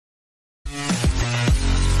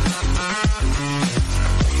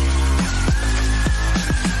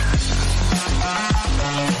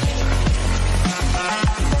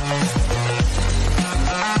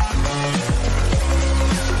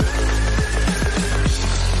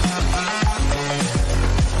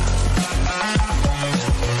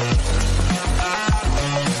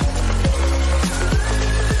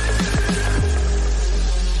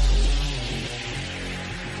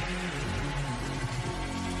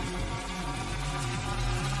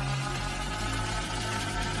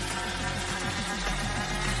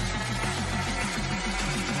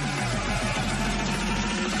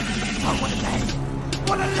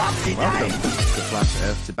Welcome to Flat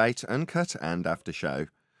Earth Debate, Uncut and After Show.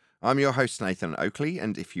 I'm your host Nathan Oakley,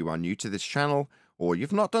 and if you are new to this channel, or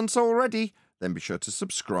you've not done so already, then be sure to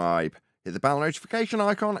subscribe, hit the bell notification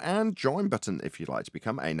icon and join button if you'd like to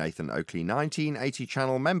become a Nathan Oakley 1980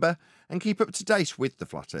 channel member and keep up to date with the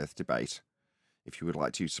Flat Earth Debate. If you would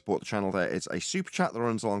like to support the channel, there is a super chat that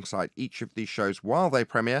runs alongside each of these shows while they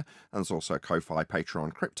premiere, and there's also a Ko-Fi,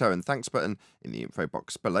 Patreon, crypto and thanks button in the info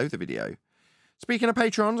box below the video. Speaking of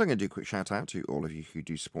Patrons, I'm going to do a quick shout out to all of you who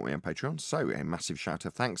do support me on Patreon. So a massive shout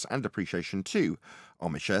of thanks and appreciation to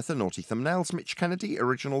Amish Earther, Naughty Thumbnails, Mitch Kennedy,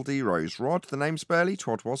 Original D, Rose Rod, The Name's Burley,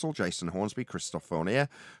 Todd Wazzle, Jason Hornsby, Christoph Fournier,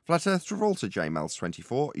 Flat Earth Travolta,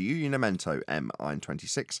 JMels24, Unimento, M Iron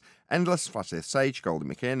 26, Endless, Flat Earth Sage, Golden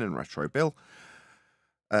McKinn and Retro Bill,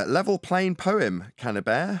 Level Plain Poem,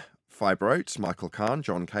 Cannabear, Fibre Oats, Michael Kahn,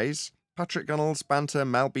 John Kays, Patrick Gunnels, Banter,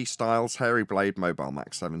 Mel B. Styles, Hairy Blade, Mobile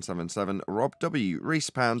Max 777, Rob W, Reese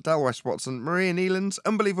Pound, Del West Watson, Maria Neelands,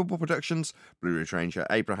 Unbelievable Productions, Blue Ridge Ranger,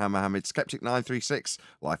 Abraham Mohammed, Skeptic 936,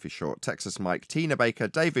 Life is Short, Texas Mike, Tina Baker,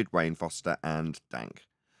 David Wayne Foster, and Dank.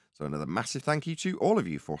 So another massive thank you to all of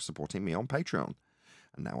you for supporting me on Patreon.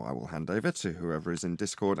 And now I will hand over to whoever is in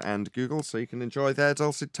Discord and Google so you can enjoy their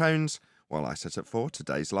dulcet tones while I set up for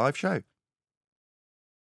today's live show.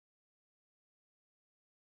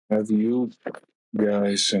 Have you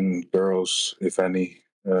guys and girls, if any,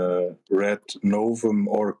 read Novum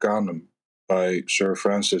Organum by Sir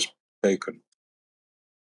Francis Bacon?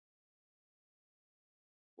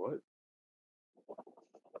 What?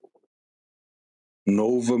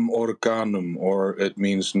 Novum Organum, or it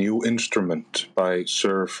means new instrument, by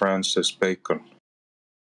Sir Francis Bacon.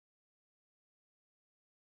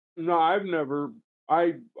 No, I've never.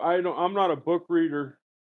 I don't. I'm not a book reader.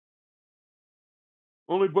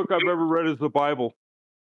 Only book I've ever read is the Bible.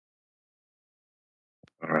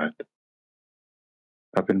 All right.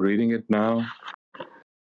 I've been reading it now,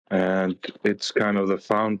 and it's kind of the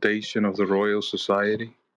foundation of the Royal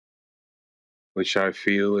Society, which I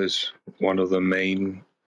feel is one of the main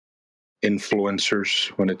influencers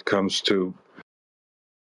when it comes to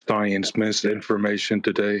science misinformation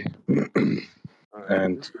today.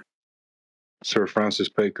 And Sir Francis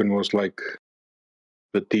Bacon was like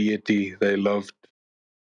the deity. They loved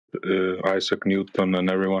Isaac Newton and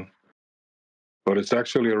everyone. But it's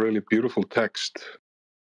actually a really beautiful text.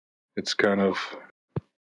 It's kind of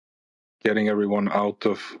getting everyone out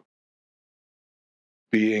of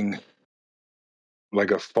being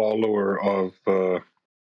like a follower of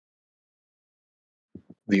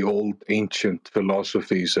the old ancient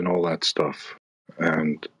philosophies and all that stuff,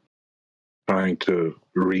 and trying to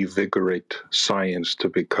revigorate science to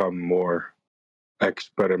become more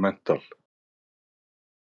experimental.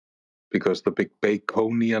 Because the big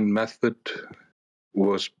Baconian method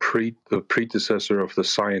was the predecessor of the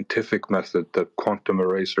scientific method that quantum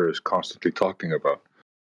eraser is constantly talking about.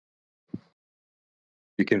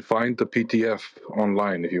 You can find the PDF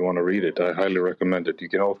online if you want to read it. I highly recommend it. You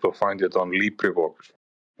can also find it on LibriVox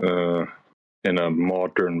in a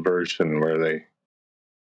modern version where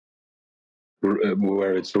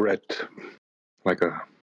it's read like a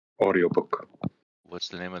audiobook. What's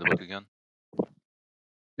the name of the book again?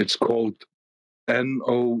 It's called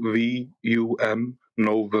Novum,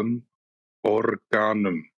 Novum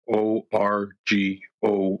Organum, Organum.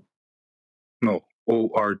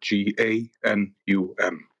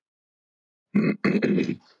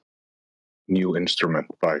 New instrument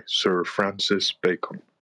by Sir Francis Bacon.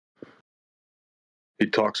 He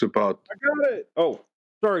talks about... I got it. Oh,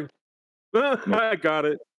 sorry. I got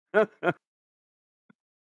it.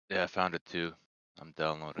 Yeah, I found it too. I'm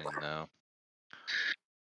downloading it now.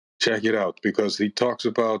 Check it out, because he talks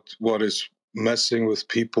about what is messing with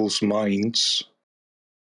people's minds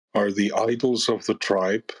are the idols of the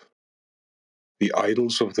tribe, the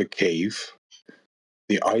idols of the cave,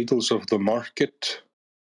 the idols of the market,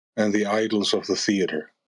 and the idols of the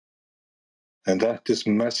theater. And that is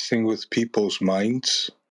messing with people's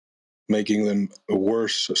minds, making them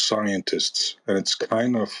worse scientists. And it's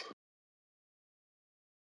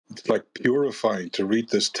like purifying to read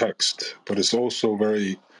this text, but it's also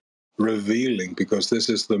very revealing, because this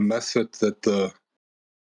is the method that the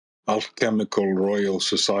alchemical Royal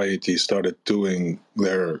Society started doing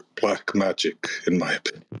their black magic, in my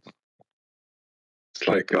opinion. It's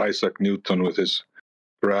like Isaac Newton with his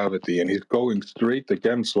gravity, and he's going straight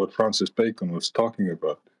against what Francis Bacon was talking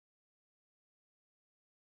about.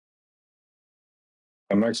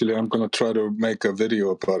 I'm going to try to make a video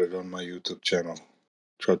about it on my YouTube channel.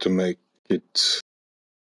 Try to make it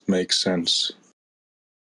make sense.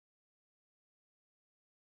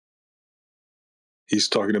 he's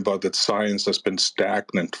talking about that science has been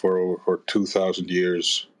stagnant for 2,000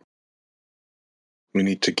 years. We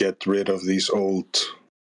need to get rid of these old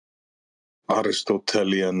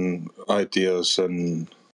Aristotelian ideas and,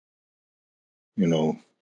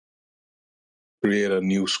 create a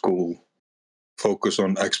new school, focus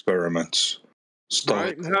on experiments. Stop.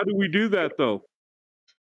 Right? And how do we do that, though?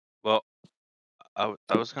 Well, I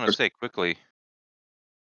was going to say quickly,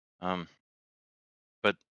 but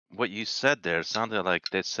what you said there sounded like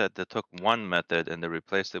they said they took one method and they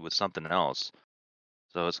replaced it with something else.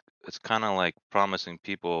 So it's kind of like promising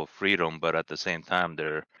people freedom, but at the same time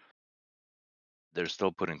they're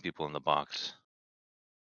still putting people in the box.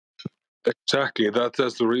 Exactly.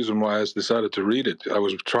 That's the reason why I decided to read it. I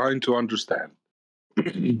was trying to understand.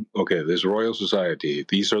 Okay, this Royal Society,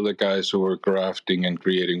 these are the guys who are grafting and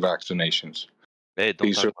creating vaccinations. Hey,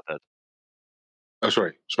 don't talk about that. Oh,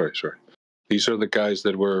 sorry. These are the guys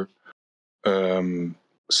that were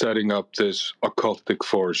setting up this occultic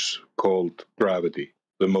force called gravity,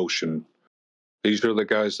 the motion. These are the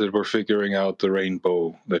guys that were figuring out the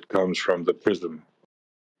rainbow that comes from the prism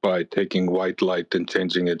by taking white light and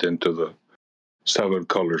changing it into the 7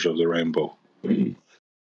 colors of the rainbow.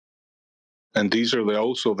 And these are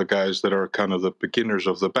also the guys that are kind of the beginners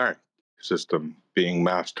of the bank system, being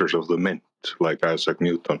masters of the mint, like Isaac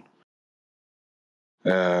Newton.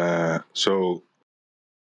 So,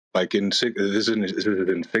 like this is in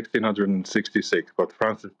 1666, but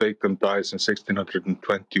Francis Bacon dies in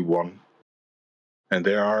 1621. And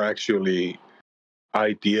there are actually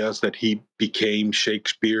ideas that he became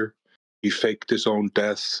Shakespeare. He faked his own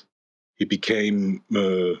death. He became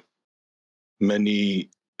many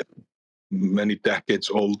decades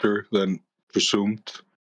older than presumed.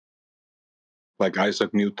 Like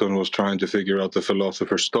Isaac Newton was trying to figure out the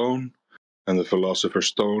Philosopher's Stone, and the Philosopher's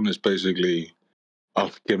Stone is basically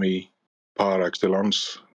alchemy par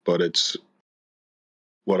excellence, but it's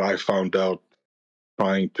what I found out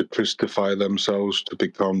trying to Christify themselves to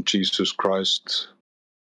become Jesus Christ.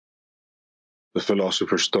 The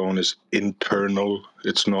Philosopher's Stone is internal.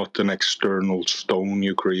 It's not an external stone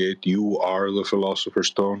you create. You are the Philosopher's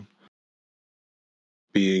Stone.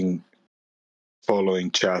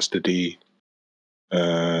 Following chastity,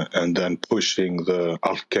 and then pushing the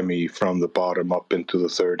alchemy from the bottom up into the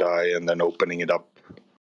third eye and then opening it up,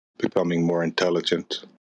 becoming more intelligent.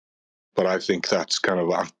 But I think that's kind of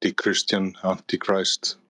anti-Christian,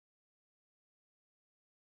 anti-Christ.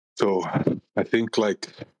 So I think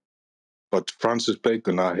but Francis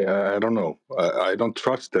Bacon, I don't know. I don't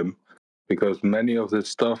trust him because many of the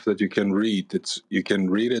stuff that you can read, you can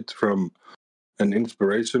read it from an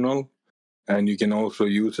inspirational, and you can also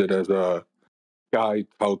use it as a guide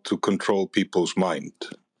how to control people's mind,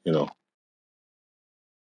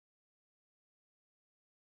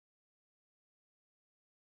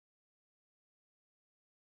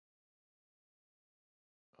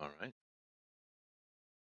 All right.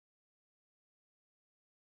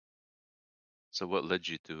 So what led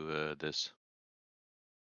you to this?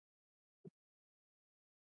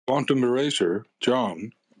 Quantum Eraser,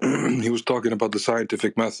 John, he was talking about the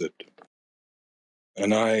scientific method.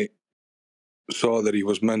 And I saw that he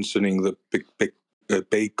was mentioning the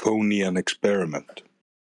Baconian experiment.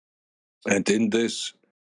 And in this,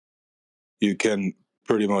 you can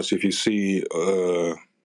pretty much, if you see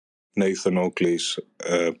Nathan Oakley's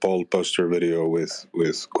ball buster video with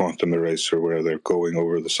Quantum Eraser, where they're going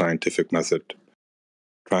over the scientific method,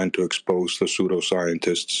 trying to expose the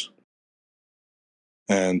pseudoscientists.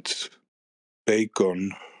 And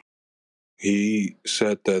Bacon, he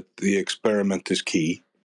said that the experiment is key,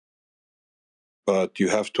 but you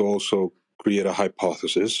have to also create a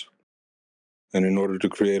hypothesis. And in order to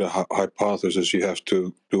create a hypothesis, you have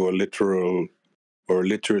to do a literal or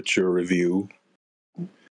literature review.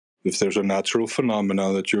 If there's a natural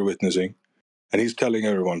phenomena that you're witnessing, and he's telling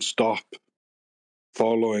everyone, stop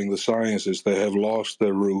following the sciences. They have lost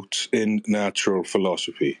their roots in natural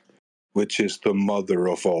philosophy, which is the mother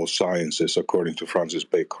of all sciences, according to Francis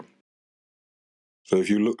Bacon. So if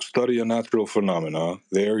you study a natural phenomena,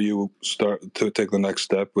 there you start to take the next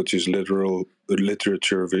step, which is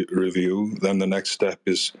literature review. Then the next step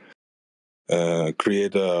is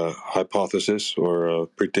create a hypothesis or a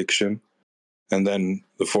prediction. And then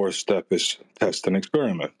the fourth step is test and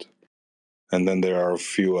experiment. And then there are a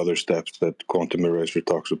few other steps that Quantum Eraser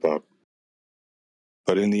talks about.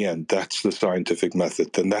 But in the end, that's the scientific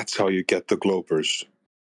method. And that's how you get the Globers,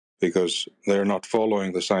 because they're not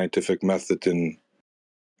following the scientific method in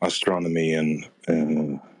astronomy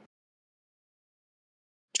and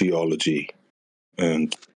geology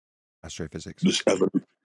and Astrophysics.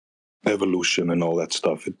 evolution and all that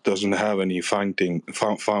stuff. It doesn't have any foundation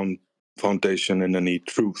in any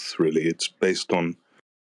truth, really. It's based on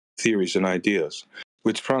theories and ideas,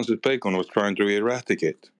 which Francis Bacon was trying to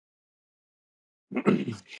eradicate.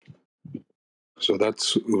 So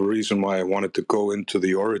that's the reason why I wanted to go into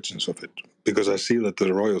the origins of it, because I see that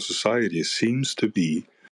the Royal Society seems to be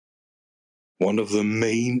one of the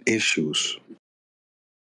main issues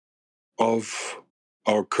of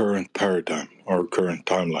our current paradigm, our current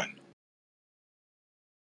timeline.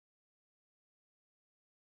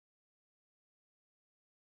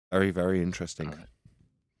 Very, very interesting.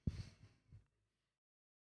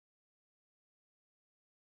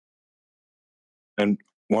 And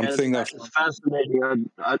one thing it's fascinating.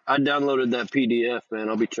 I downloaded that PDF, man.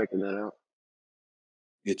 I'll be checking that out.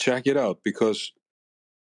 You check it out, because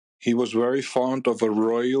he was very fond of a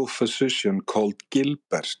royal physician called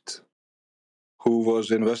Gilbert, who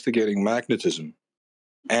was investigating magnetism.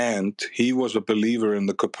 And he was a believer in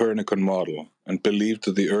the Copernican model and believed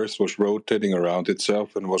that the Earth was rotating around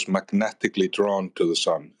itself and was magnetically drawn to the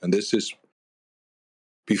sun. And this is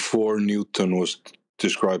before Newton was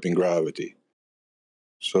describing gravity.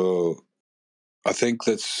 So I think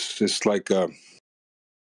that's just like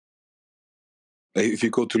if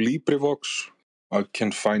you go to LibriVox, I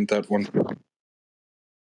can find that one.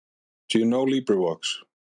 Do you know LibriVox?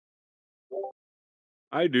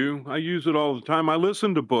 I do. I use it all the time. I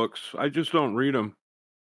listen to books. I just don't read them.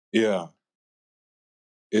 Yeah.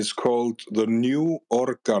 It's called The New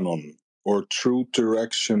Organon, or True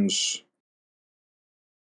Directions.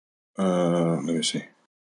 Let me see.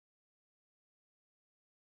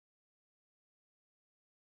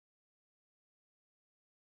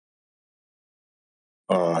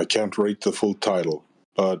 I can't read the full title,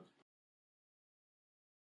 but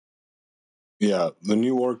yeah, The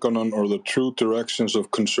New Organon, or the True Directions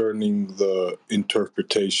of Concerning the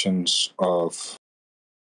Interpretations of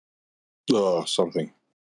something.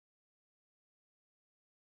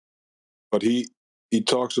 But he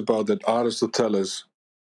talks about that Aristoteles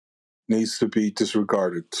needs to be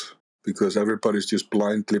disregarded, because everybody's just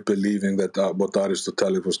blindly believing that what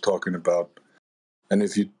Aristoteles was talking about. And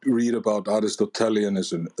if you read about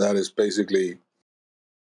Aristotelianism, that is basically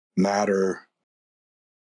matter,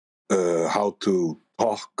 how to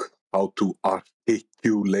talk, how to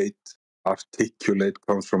articulate. Articulate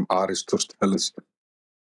comes from Aristoteles.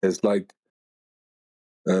 It's like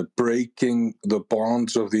breaking the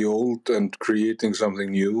bonds of the old and creating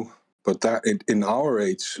something new. But that in our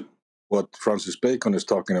age, what Francis Bacon is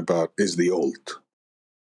talking about is the old.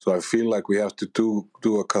 So I feel like we have to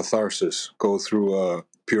do a catharsis, go through a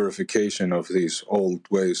purification of these old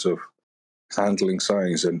ways of handling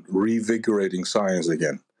science and revigorating science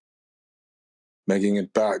again, making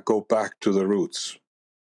it go back to the roots.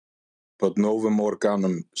 But Novum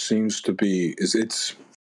Organum seems to be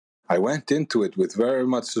I went into it with very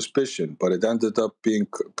much suspicion, but it ended up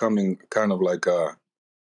becoming kind of like a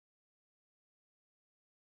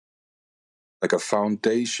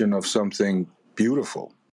foundation of something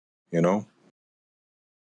beautiful, you know?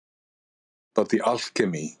 But the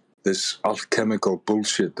alchemy, this alchemical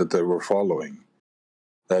bullshit that they were following,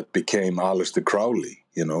 that became Aleister Crowley,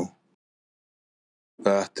 you know?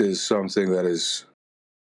 That is something that is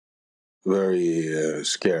very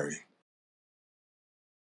scary.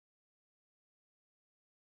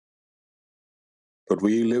 But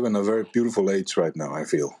we live in a very beautiful age right now, I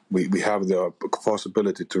feel. We have the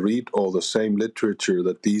possibility to read all the same literature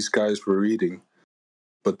that these guys were reading,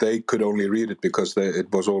 but they could only read it because it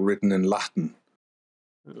was all written in Latin.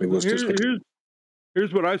 It was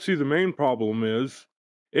Here's what I see the main problem is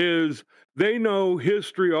they know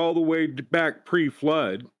history all the way back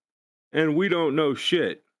pre-flood, and we don't know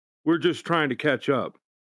shit. We're just trying to catch up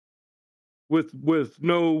with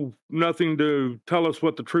nothing to tell us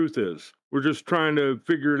what the truth is. We're just trying to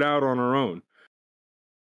figure it out on our own.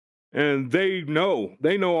 And they know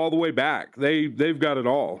all the way back. They've got it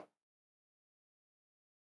all.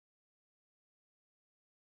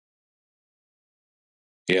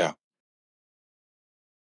 Yeah.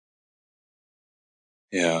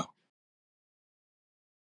 Yeah.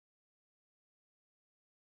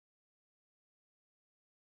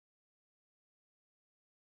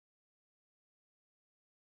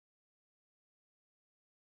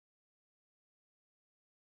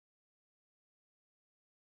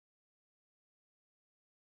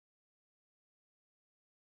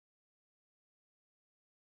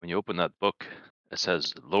 When you open that book, it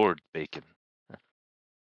says Lord Bacon.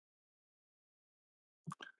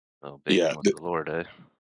 Well, Bacon was the Lord, eh?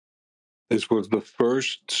 This was the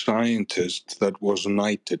first scientist that was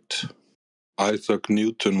knighted. Isaac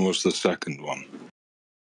Newton was the second one.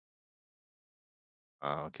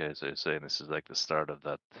 Oh, okay, so you're saying this is like the start of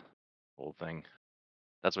that whole thing.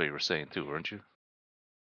 That's what you were saying too, weren't you?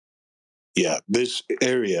 Yeah, this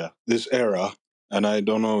era, and I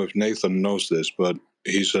don't know if Nathan knows this, but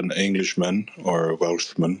he's an Englishman or a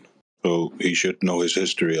Welshman, so he should know his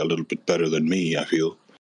history a little bit better than me, I feel.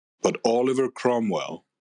 But Oliver Cromwell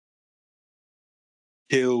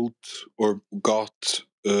killed or got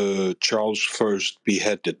Charles I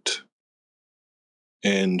beheaded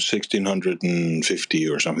in 1650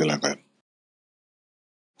 or something like that.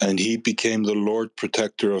 And he became the Lord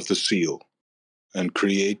Protector of the Seal and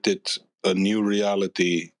created a new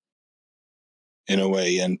reality in a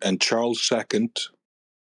way. And Charles II,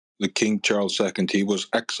 the King Charles II, he was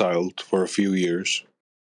exiled for a few years.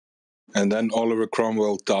 And then Oliver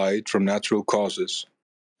Cromwell died from natural causes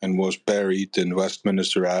and was buried in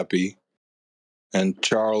Westminster Abbey. And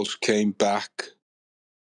Charles II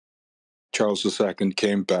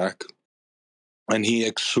came back, and he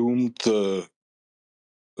exhumed the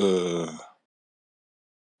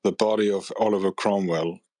body of Oliver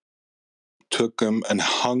Cromwell, took him and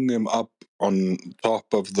hung him up on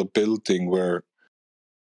top of the building where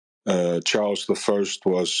Charles I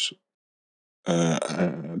was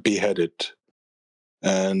beheaded,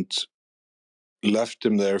 and left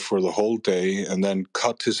him there for the whole day, and then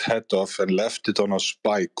cut his head off and left it on a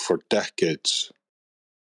spike for decades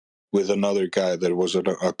with another guy that was an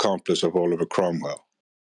accomplice of Oliver Cromwell.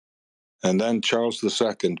 And then Charles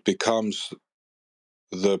II becomes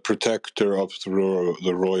the protector of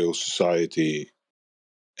the Royal Society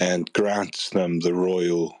and grants them the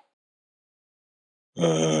royal,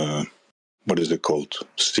 what is it called?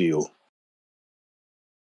 Seal.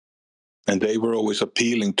 And they were always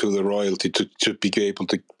appealing to the royalty to be able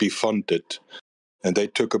to be funded. And they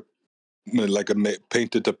took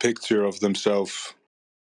painted a picture of themselves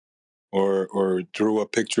or drew a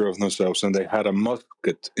picture of themselves, and they had a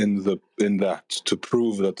musket in that to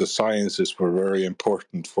prove that the sciences were very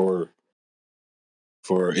important for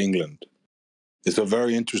England. It's a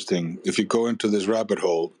very interesting. If you go into this rabbit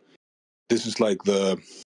hole, this is like the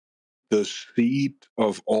seed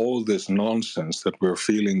of all this nonsense that we're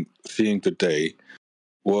seeing today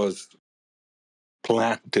was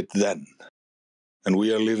planted then, and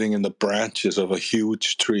we are living in the branches of a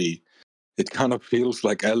huge tree. It kind of feels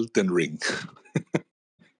like Elden Ring.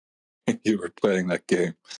 You were playing that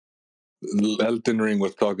game. Elden Ring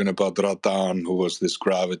was talking about Radan, who was this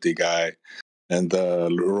gravity guy, and the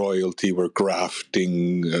royalty were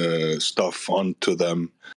grafting stuff onto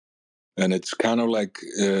them. And it's kind of like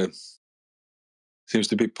seems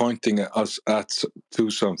to be pointing us to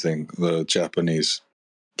something, the Japanese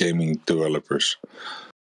gaming developers.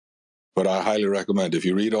 But I highly recommend, if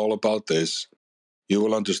you read all about this, you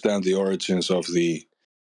will understand the origins of the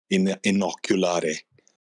inoculare,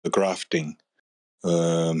 the grafting,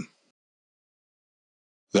 that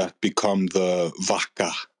become the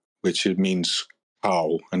vaka, which it means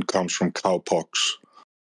cow and comes from cowpox.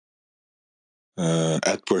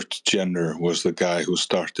 Edward Jenner was the guy who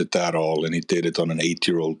started that all, and he did it on an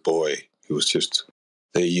 8-year-old boy. It was just,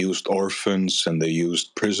 they used orphans and they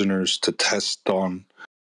used prisoners to test on.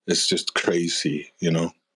 It's just crazy, you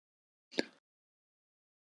know?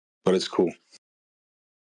 But it's cool.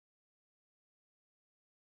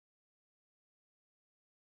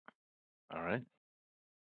 All right.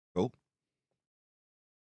 Cool.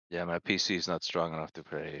 Yeah, my PC is not strong enough to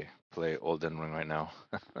play Elden Ring right now.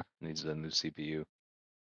 Needs a new CPU.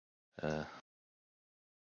 But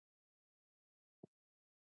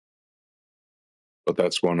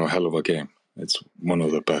that's one hell of a game. It's one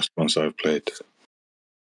of the best ones I've played.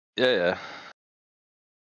 Yeah.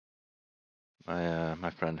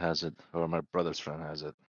 My friend has it, or my brother's friend has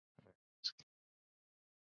it.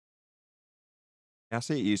 I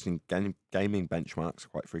see it used in gaming benchmarks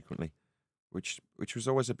quite frequently, which was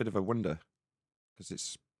always a bit of a wonder, because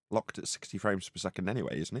it's locked at 60 frames per second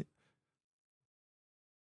anyway, isn't it?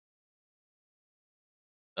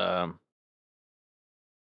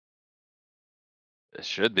 It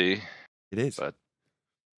should be. It is. But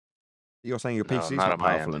you're saying your no, PC is not not on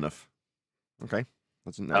my powerful end. enough. Okay,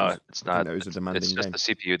 it's No, not. it's I not. think that was a demanding It's just game. the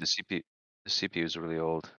CPU. The CPU is really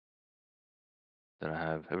old. That I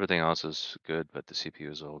have. Everything else is good, but the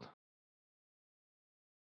CPU is old.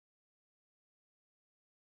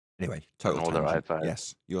 Anyway, An total older tangent. i5.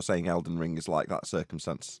 Yes, you're saying Elden Ring is like that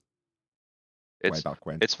circumstance. Way back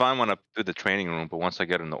when. It's fine when I do the training room, but once I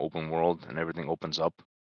get in the open world and everything opens up,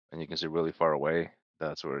 and you can see really far away,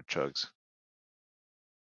 that's where it chugs.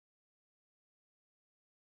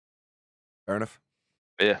 Fair enough.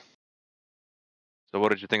 But yeah. So what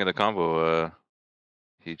did you think of the combo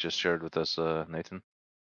he just shared with us, Nathan?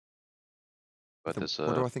 But this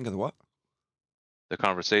What do I think of the what? the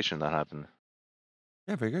conversation that happened.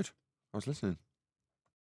 Yeah, very good. I was listening.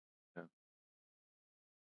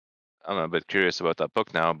 I'm a bit curious about that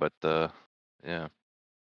book now, but yeah.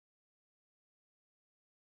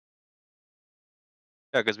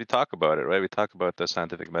 Yeah, because we talk about it, right? We talk about the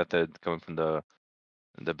scientific method coming from the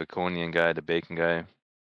Baconian guy, the Bacon guy,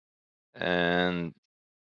 and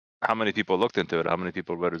how many people looked into it, how many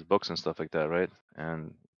people read his books and stuff like that, right?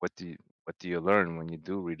 And what do you learn when you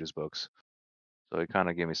do read his books? So it kind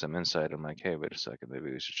of gave me some insight. I'm like, hey, wait a second,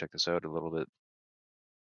 maybe we should check this out a little bit.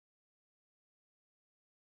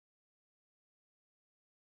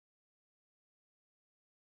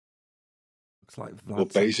 Looks like Well,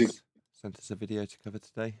 Vlad sent us a video to cover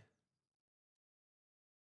today.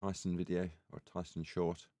 Tyson video, or Tyson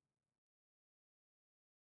short.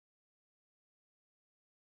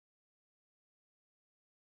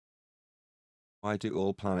 Why do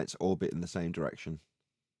all planets orbit in the same direction?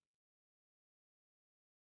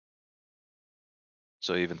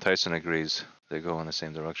 So even Tyson agrees they go in the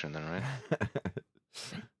same direction then,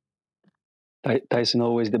 right? Tyson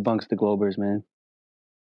always debunks the Globers, man.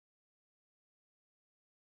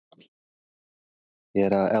 Yeah,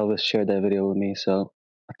 Elvis shared that video with me, so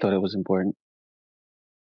I thought it was important.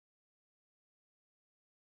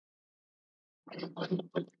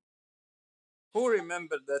 Who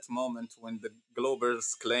remembered that moment when the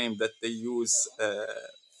Globers claimed that they use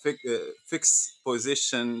fixed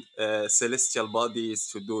position celestial bodies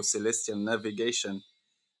to do celestial navigation?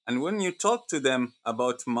 And when you talk to them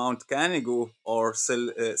about Mount Canigou or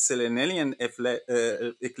Selenian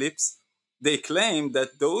eclipse, they claim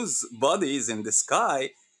that those bodies in the sky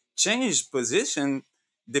change position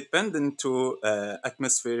dependent to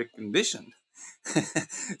atmospheric condition.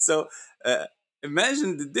 So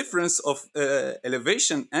imagine the difference of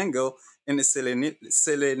elevation angle in a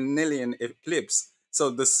Selenian eclipse. So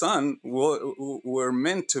the sun were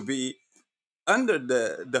meant to be under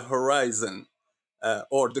the horizon,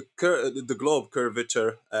 or the globe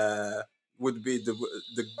curvature would be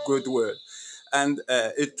the good word, and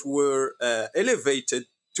it were elevated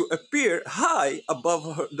to appear high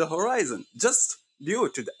above the horizon just due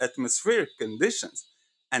to the atmospheric conditions,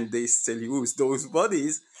 and they still use those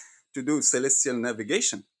bodies to do celestial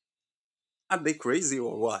navigation. Are they crazy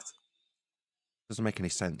or what? Doesn't make any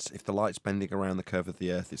sense. If the light's bending around the curve of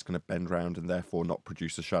the Earth, it's going to bend around and therefore not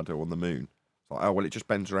produce a shadow on the moon. It's like, oh, well, it just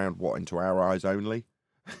bends around, what, into our eyes only?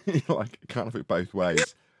 Like, it can't have it both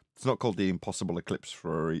ways. It's not called the impossible eclipse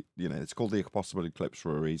for a it's called the impossible eclipse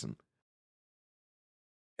for a reason.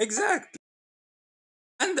 Exactly.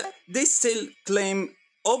 And they still claim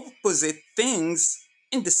opposite things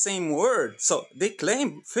in the same word. So they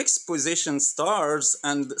claim fixed position stars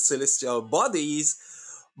and celestial bodies,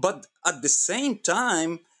 but at the same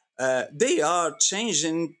time, they are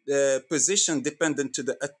changing position dependent to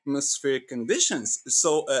the atmospheric conditions.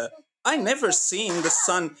 So I never seen the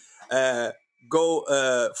sun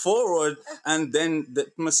go forward and then the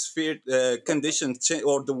atmospheric conditions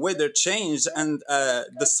or the weather change and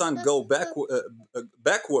the sun go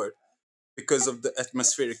backward because of the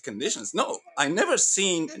atmospheric conditions. No, I never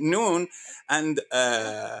seen noon and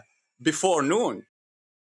before noon.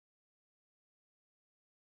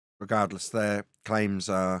 Regardless, their claims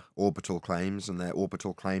are orbital claims, and their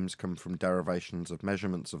orbital claims come from derivations of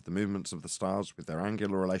measurements of the movements of the stars with their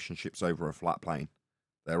angular relationships over a flat plane.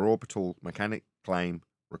 Their orbital mechanic claim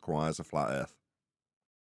requires a flat Earth.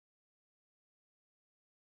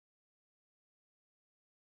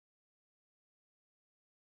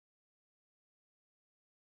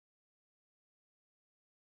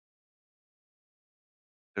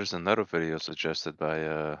 There's another video suggested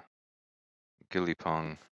by Gilly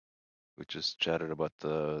Pong, who just chatted about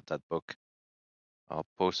that book. I'll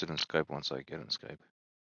post it in Skype once I get in Skype. It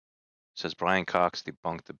says Brian Cox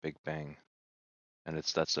debunked the Big Bang, and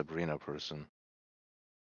it's that Sabrina person.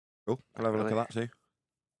 Cool. I'll have a look at that too.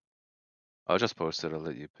 I'll just post it. I'll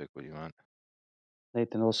let you pick what you want.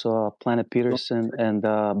 Nathan, also Planet Peterson and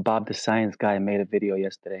Bob the Science Guy made a video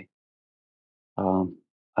yesterday.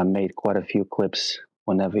 I made quite a few clips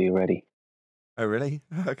whenever you're ready. Oh, really?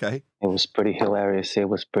 Okay. It was pretty hilarious. It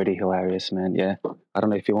was pretty hilarious, man. Yeah. I don't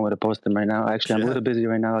know if you want me to post them right now. Actually, I'm a little busy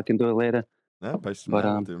right now. I can do it later. No, post them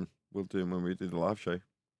now. We'll do them when we do the live show.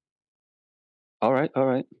 All right.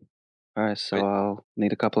 So Wait. I'll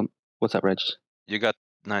need a couple. What's up, Reg? You got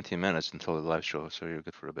 19 minutes until the live show, so you're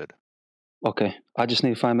good for a bit. Okay. I just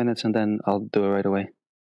need 5 minutes and then I'll do it right away.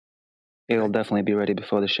 It'll definitely be ready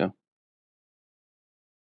before the show.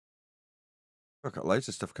 I've got loads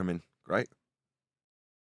of stuff coming. Great.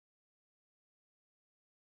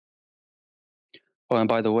 Oh, and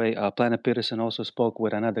by the way, Planet Peterson also spoke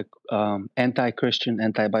with another anti-Christian,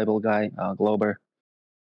 anti-Bible guy, Glober,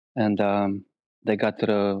 and they got to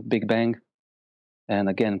the Big Bang. And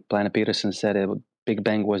again, Planet Peterson said Big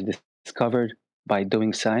Bang was discovered by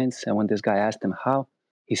doing science. And when this guy asked him how,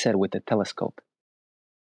 he said with a telescope,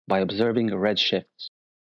 by observing redshifts.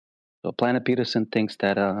 So Planet Peterson thinks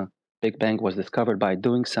that Big Bang was discovered by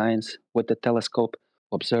doing science with the telescope,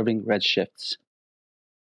 observing redshifts.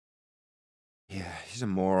 Yeah, he's a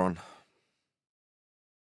moron.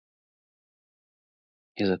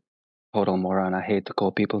 He's a total moron. I hate to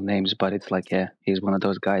call people names, but it's like, yeah, he's one of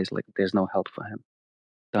those guys. Like, there's no help for him.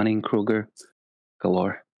 Dunning-Kruger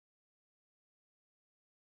galore.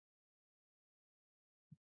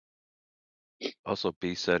 Also,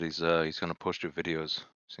 B said he's gonna post your videos.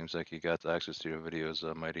 Seems like he got access to your videos,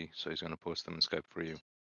 Mighty. So he's gonna post them in Skype for you.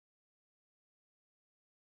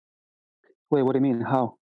 Wait, what do you mean?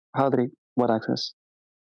 How? How did he? What access?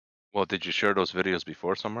 Well, did you share those videos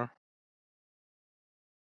before somewhere?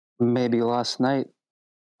 Maybe last night.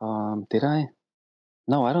 Did I?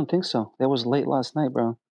 No, I don't think so. It was late last night,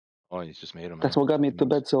 bro. Oh, you just made them. That's what got me to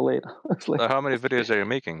bed so late. It's like, So how many videos are you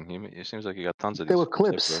making? It seems like you got tons of these. they were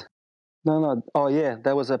clips. No. Oh yeah,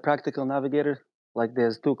 that was a practical navigator. Like,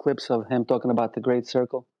 there's 2 clips of him talking about the Great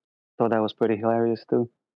Circle. Thought that was pretty hilarious too.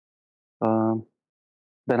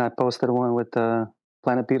 Then I posted one with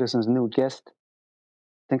Planet Peterson's new guest. I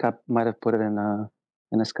think I might have put it in a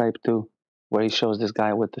Skype too, where he shows this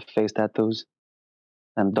guy with the face tattoos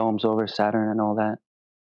and domes over Saturn and all that.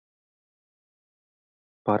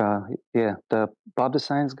 But yeah, the Bob the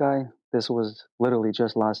Science guy, this was literally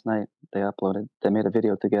just last night. They uploaded. They made a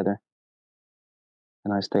video together.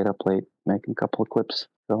 And I stayed up late making a couple of clips.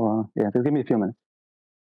 So yeah, just give me a few minutes.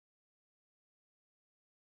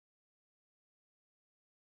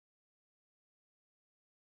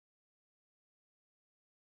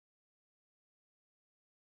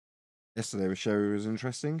 Yesterday's show was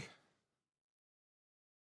interesting.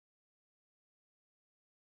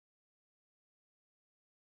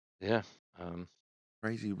 Yeah.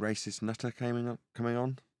 Crazy racist nutter coming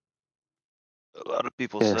on. A lot of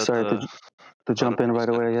people Yeah, said. sorry to jump in right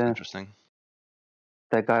away. Yeah, interesting.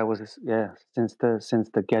 That guy was since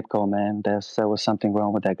the get go, man. There was something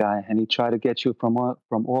wrong with that guy, and he tried to get you from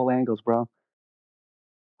all angles, bro.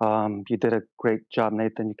 You did a great job,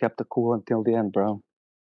 Nathan. You kept it cool until the end, bro.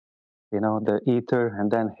 You know, the ether,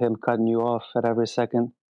 and then him cutting you off at every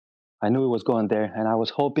second. I knew it was going there, and I was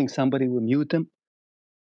hoping somebody would mute him.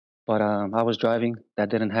 But I was driving. That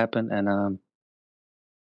didn't happen. And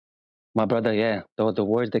my brother, yeah, the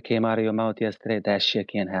words that came out of your mouth yesterday, that shit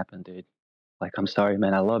can't happen, dude. Like, I'm sorry,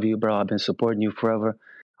 man. I love you, bro. I've been supporting you forever.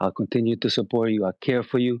 I'll continue to support you. I care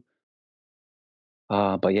for you.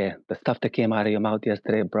 But yeah, the stuff that came out of your mouth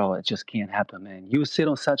yesterday, bro, it just can't happen, man. You sit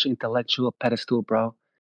on such an intellectual pedestal, bro,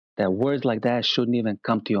 that words like that shouldn't even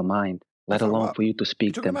come to your mind, let alone for you to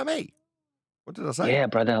speak them. You're talking about me? What did I say? Yeah,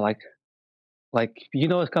 brother. Like you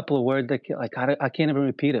know, a couple of words that like I can't even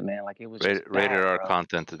repeat it, man. Like, it was just rated bad, R bro.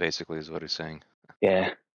 content, basically, is what he's saying.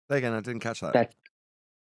 Yeah. Again, I didn't catch that.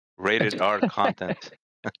 Rated R content.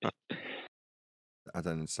 I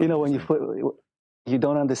don't understand. You know, when you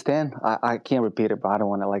don't understand, I can't repeat it, but I don't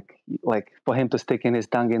want to like for him to stick in his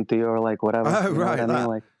tongue into you or like whatever. Oh, you know right. What I mean?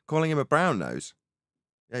 Like, calling him a brown nose.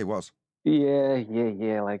 Yeah, he was.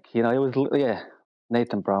 Yeah. Like, you know, it was,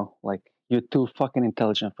 Nathan, bro. Like, you're too fucking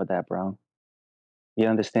intelligent for that, bro. You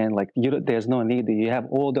understand? Like, there's no need. You have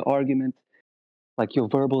all the arguments, like your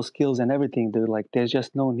verbal skills and everything, dude. Like, there's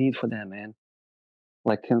just no need for that, man.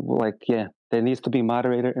 Like, yeah, there needs to be a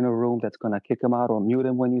moderator in a room that's gonna kick him out or mute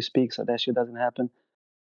him when you speak, so that shit doesn't happen.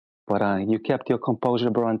 But you kept your composure,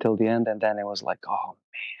 bro, until the end, and then it was like, oh man.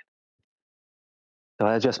 So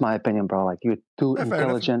that's just my opinion, bro. Like, you're too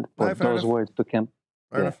intelligent for those words to come.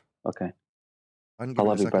 Fair enough. Okay. I didn't give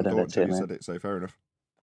it a second thought until you said it, so fair enough.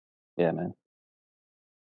 Yeah, man.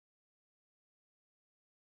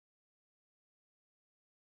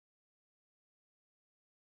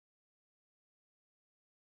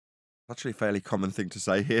 Actually a fairly common thing to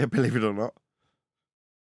say here, believe it or not.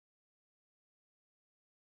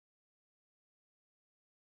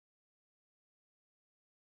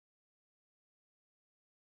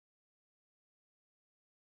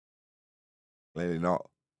 Clearly not.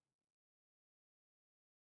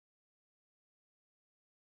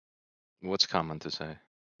 What's common to say?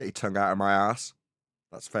 Get your tongue out of my ass.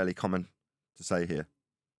 That's fairly common to say here.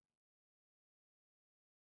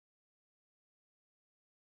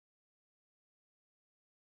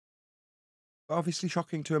 Obviously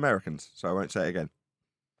shocking to Americans, so I won't say it again.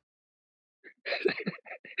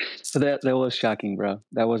 So that was shocking, bro.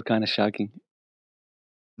 That was kind of shocking.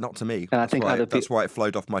 Not to me. And I think That's why it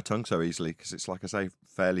flowed off my tongue so easily, because it's, like I say,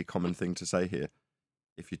 fairly common thing to say here.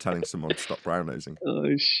 If you're telling someone to stop brown nosing. Oh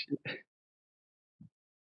shit!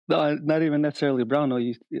 No, not even necessarily brown. No,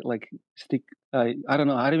 you like stick. I don't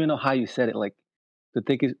know. I don't even know how you said it. Like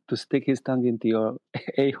to stick his tongue into your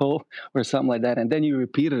a hole or something like that, and then you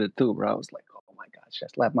repeated it too, bro. I was like, oh my gosh,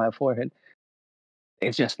 just slapped my forehead.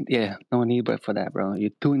 It's just no need but for that, bro.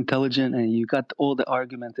 You're too intelligent, and you got all the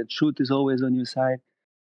arguments. The truth is always on your side.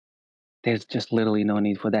 There's just literally no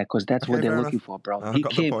need for that, because that's what they're looking for, bro. I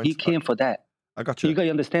got the point. He came for that. I got you. You got to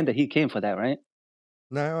understand that he came for that, right?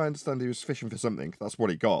 No, I understand he was fishing for something. That's what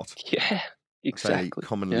he got. Yeah, exactly. A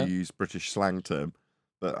commonly used British slang term.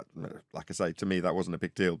 But like I say, to me, that wasn't a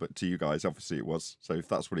big deal. But to you guys, obviously it was. So if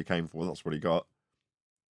that's what he came for, that's what he got.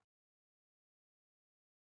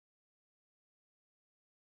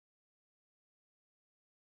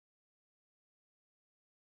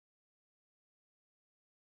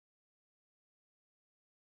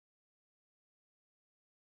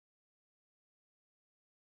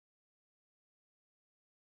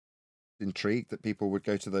 Intrigued that people would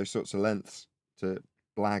go to those sorts of lengths to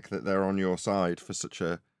blag that they're on your side for such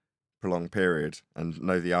a prolonged period and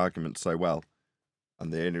know the argument so well,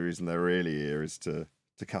 and the only reason they're really here is to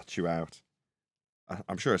catch you out.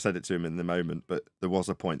 I'm sure I said it to him in the moment, but there was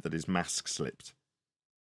a point that his mask slipped.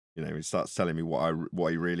 You know, he starts telling me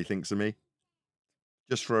what he really thinks of me,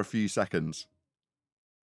 just for a few seconds.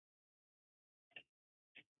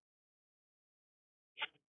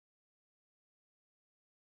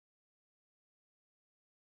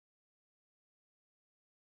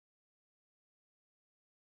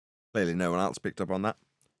 Clearly no one else picked up on that.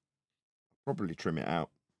 Probably trim it out.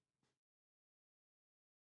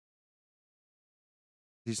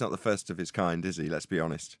 He's not the first of his kind, is he? Let's be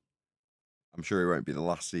honest. I'm sure he won't be the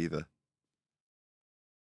last either.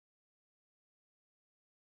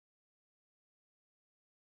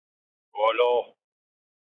 Oh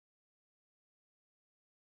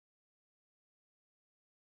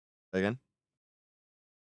no. Again?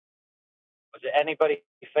 Was it anybody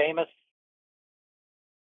famous?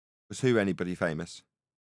 Was who anybody famous?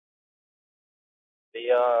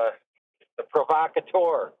 The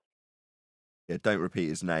provocateur. Yeah, don't repeat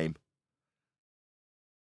his name.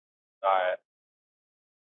 All right.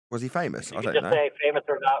 Was he famous? You I can don't just know. say famous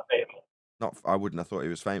or not famous. I wouldn't have thought he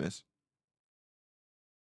was famous.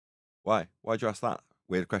 Why? Why'd you ask that?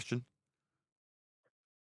 Weird question.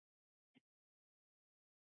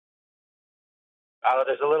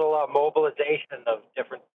 There's a little mobilization of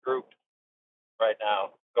different groups right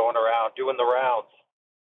now going around, doing the rounds.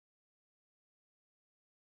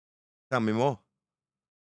 Tell me more.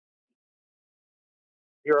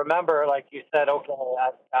 You remember, like you said, okay,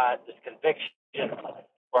 I've got this conviction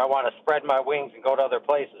where I want to spread my wings and go to other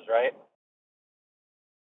places, right?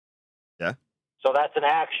 Yeah. So that's an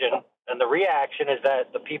action. And the reaction is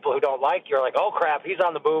that the people who don't like you are like, oh, crap, he's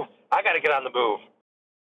on the move. I got to get on the move.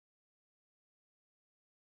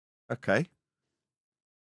 Okay.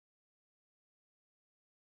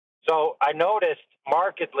 So I noticed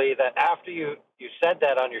markedly that after you said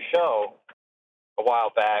that on your show a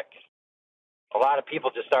while back, a lot of people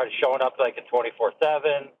just started showing up like in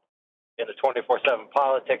 24/7, in the 24/7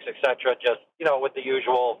 politics, etc. Just, with the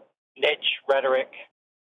usual niche rhetoric,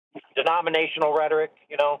 denominational rhetoric,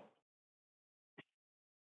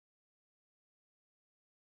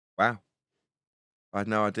 Wow. I had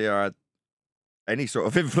no idea I had any sort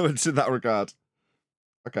of influence in that regard.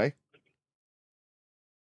 Okay.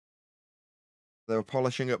 They were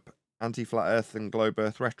polishing up anti-flat earth and globe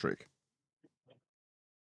earth rhetoric.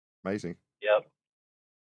 Amazing. Yep.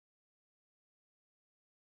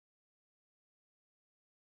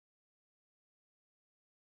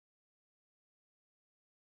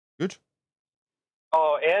 Good.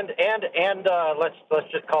 Oh, and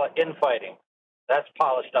let's just call it infighting. That's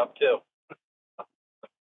polished up too.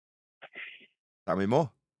 Tell me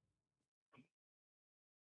more.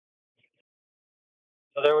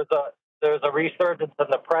 So there was a resurgence in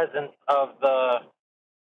the presence of the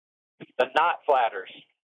not flatters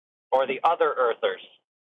or the other earthers.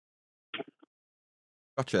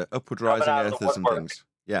 Gotcha. Upward rising earthers and things.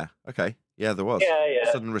 Yeah. Okay. Yeah, there was.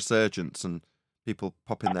 Yeah. Sudden resurgence and people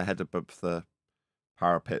popping their head above the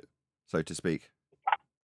parapet, so to speak.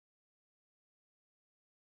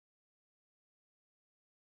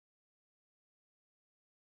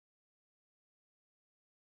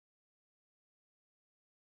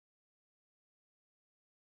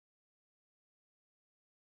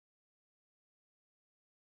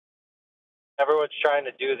 Everyone's trying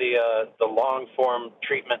to do the long form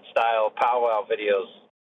treatment style powwow videos,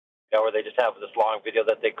 where they just have this long video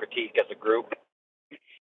that they critique as a group.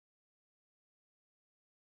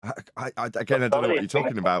 Again, I don't know what you're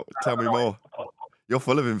talking about. Tell me more. You're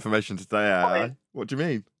full of information today, AI. What do you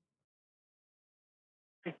mean?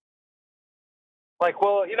 Like,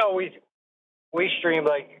 well, you know, we stream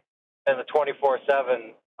like in the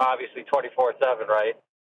 24/7, obviously 24/7, right?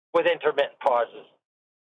 With intermittent pauses.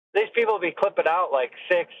 These people will be clipping out like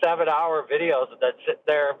 6-7 hour videos that sit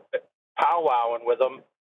there powwowing with them.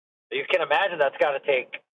 You can imagine that's got to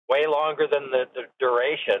take way longer than the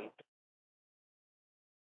duration.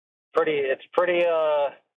 It's pretty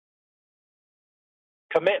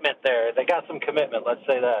commitment there. They got some commitment, let's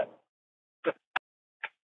say that.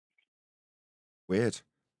 Weird.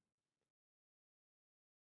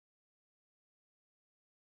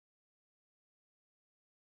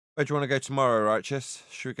 Where do you want to go tomorrow, Righteous?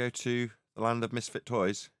 Should we go to the land of misfit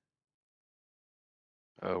toys?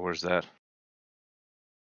 Where's that?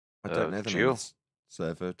 I don't know the name of the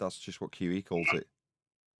server. That's just what QE calls it.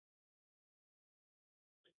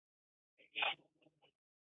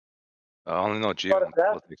 I only know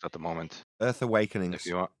geopolitics at the moment. Earth Awakenings. If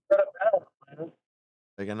you want.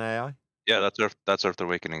 Again, AI? Yeah, that's Earth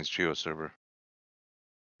Awakenings Geo server.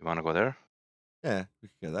 You want to go there? Yeah, we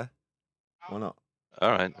could go there. Why not?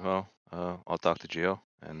 All right. Well, I'll talk to Geo,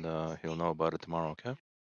 and he'll know about it tomorrow. Okay.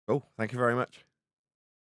 Cool. Thank you very much.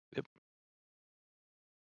 Yep.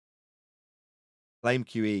 Blame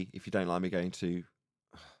QE if you don't like me going to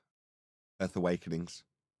Earth Awakenings,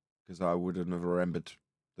 because I would have never remembered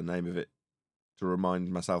the name of it to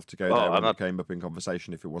remind myself to go there when it came up in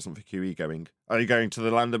conversation if it wasn't for QE going. Are you going to the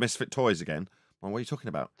land of misfit toys again? Well, what are you talking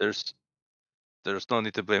about? There's no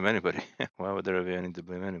need to blame anybody. Why would there be any need to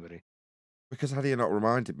blame anybody? Because had you not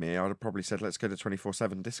reminded me, I'd have probably said, let's go to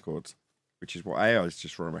 24/7 Discords, which is what AI's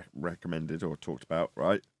just recommended or talked about,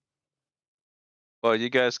 right? Well, you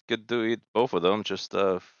guys could do both of them. Just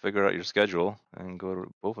figure out your schedule and go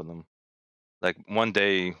to both of them. Like one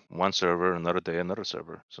day, one server, another day, another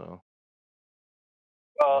server. So.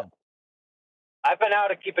 Well, I've been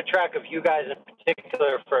out of keeping track of you guys in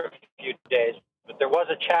particular for a few days, but there was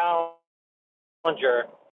a challenger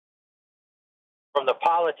from the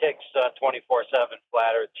Politics 24/7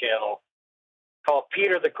 Flat Earth channel called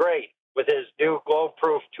Peter the Great with his new Globe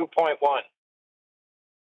Proof 2.1.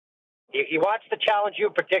 He wants to challenge you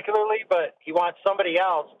particularly, but he wants somebody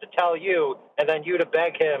else to tell you and then you to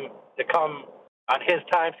beg him to come on his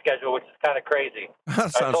time schedule, which is kind of crazy.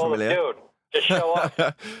 That sounds familiar. Him, dude, just show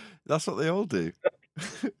up. That's what they all do.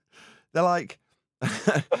 They're like,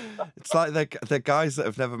 it's like they're guys that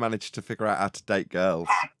have never managed to figure out how to date girls.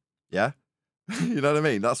 Yeah? You know what I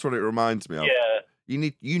mean? That's what it reminds me of. Yeah.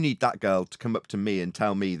 You need that girl to come up to me and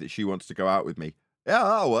tell me that she wants to go out with me. Yeah,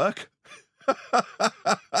 that'll work.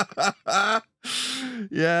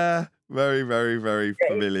 Yeah, very, very, very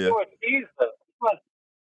familiar.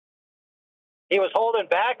 He was holding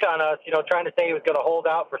back on us, trying to say he was going to hold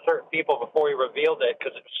out for certain people before he revealed it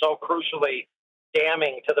because it was so crucially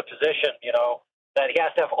damning to the position, that he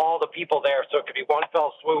has to have all the people there so it could be one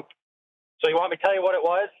fell swoop. So you want me to tell you what it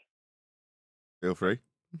was? Feel free.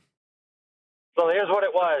 So here's what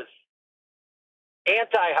it was.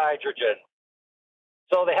 Anti-hydrogen.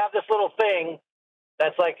 So they have this little thing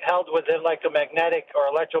that's like held within like a magnetic or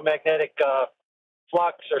electromagnetic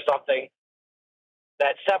flux or something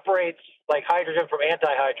that separates like hydrogen from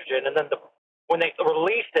anti-hydrogen. And then when they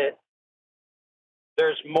released it,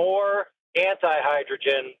 there's more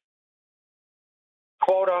anti-hydrogen,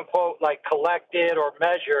 quote unquote, like collected or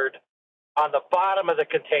measured on the bottom of the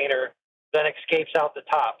container than escapes out the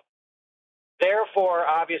top. Therefore,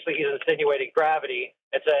 obviously, he's insinuating gravity.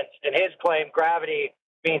 It's in his claim, gravity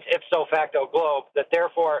means ipso facto globe, that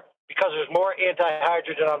therefore, because there's more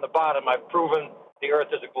anti-hydrogen on the bottom, I've proven the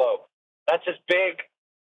Earth is a globe. That's his big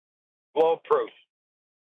globe proof.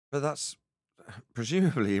 But that's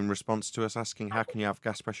presumably in response to us asking, how can you have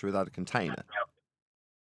gas pressure without a container?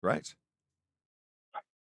 Right?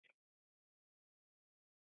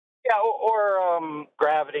 Yeah, or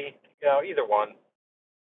gravity, either one.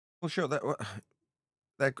 Well, sure,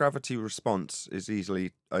 their gravity response is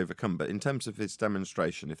easily overcome, but in terms of his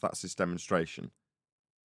demonstration, if that's his demonstration,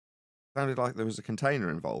 it sounded like there was a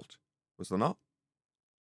container involved. Was there not?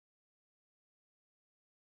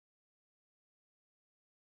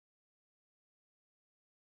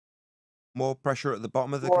 More pressure at the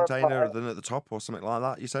bottom of the container than at the top, or something like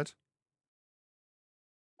that, you said?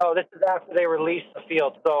 Oh, this is after they released the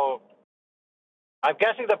field. So I'm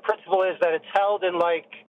guessing the principle is that it's held in like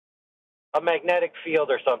a magnetic field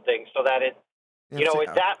or something, so that it,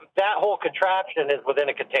 that whole contraption is within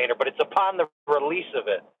a container, but it's upon the release of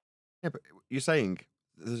it. Yeah, but you're saying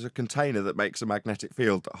there's a container that makes a magnetic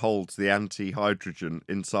field that holds the anti-hydrogen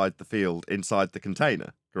inside the field, inside the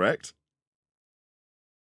container. Correct?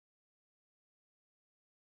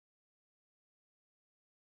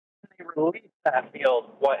 They release that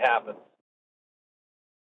field, what happens?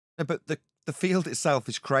 No, but the field itself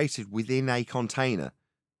is created within a container.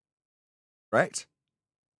 Correct?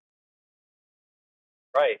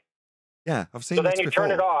 Right. Yeah, I've seen So this then you before.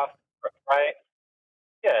 turn it off, right?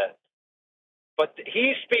 Yeah. But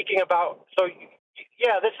he's speaking about, so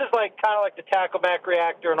yeah, this is like kind of like the Tacomac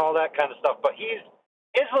reactor and all that kind of stuff. But his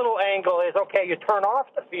little angle is, okay, you turn off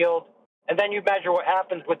the field and then you measure what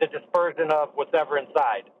happens with the dispersion of whatever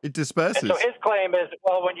inside. It disperses. And so his claim is,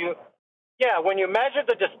 well, when you measure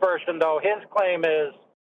the dispersion, though, his claim is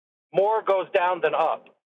more goes down than up.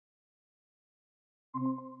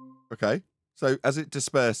 Okay. So as it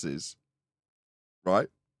disperses, right?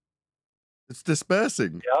 It's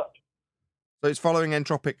dispersing. Yep. So it's following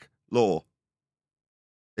entropic law.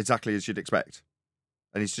 Exactly as you'd expect.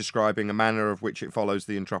 And he's describing a manner of which it follows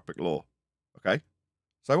the entropic law. Okay?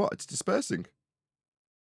 So what? It's dispersing.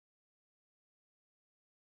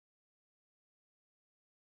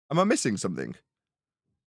 Am I missing something?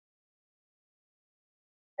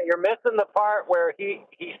 You're missing the part where he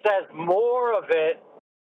says more of it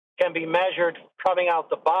can be measured coming out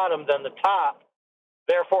the bottom than the top,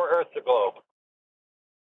 therefore Earth's a globe.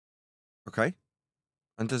 Okay.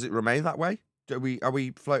 And does it remain that way? Are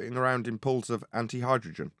we floating around in pools of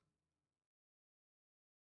anti-hydrogen?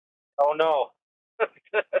 Oh, no.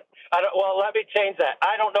 Well, let me change that.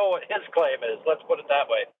 I don't know what his claim is. Let's put it that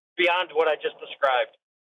way. Beyond what I just described.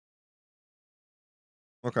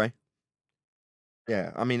 Okay.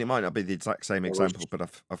 Yeah, I mean, it might not be the exact same example, but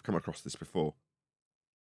I've come across this before.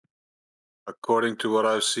 According to what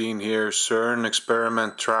I've seen here, CERN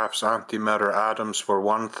experiment traps antimatter atoms for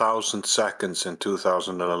 1,000 seconds in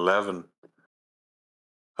 2011.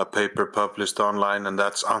 A paper published online, and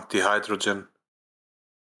that's anti-hydrogen.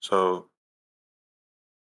 So,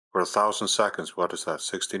 for 1,000 seconds, what is that?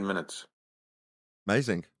 16 minutes.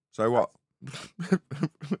 Amazing. So what?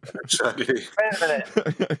 Exactly. Wait a minute.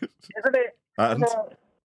 Isn't it? And?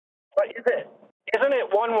 But isn't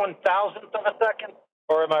it 1/1000th of a second?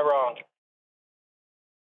 Or am I wrong?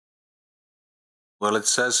 Well, it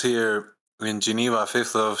says here in Geneva,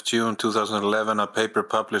 5th of June 2011, a paper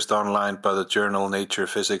published online by the journal Nature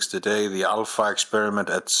Physics Today, the Alpha experiment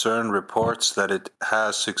at CERN reports that it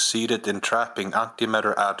has succeeded in trapping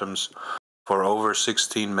antimatter atoms for over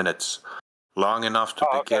 16 minutes, long enough to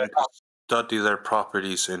begin to study their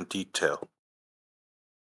properties in detail.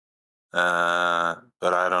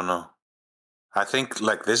 But I don't know. I think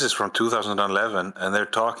like this is from 2011, and they're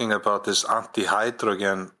talking about this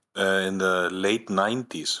anti-hydrogen in the late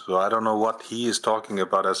 90s. So I don't know what he is talking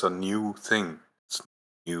about as a new thing. It's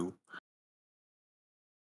new.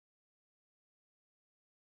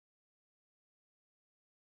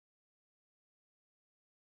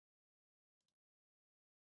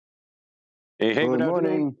 Hey, good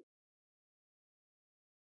morning.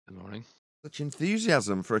 Good morning. Such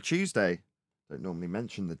enthusiasm for a Tuesday. Don't normally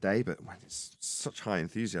mention the day, but when it's such high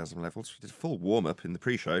enthusiasm levels, we did a full warm-up in the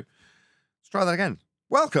pre-show. Let's try that again.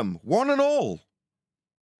 Welcome, one and all.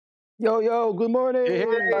 Yo, good morning.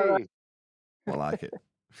 Hey. I like it.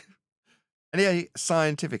 Any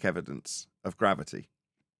scientific evidence of gravity?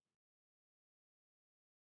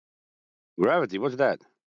 Gravity, what's that?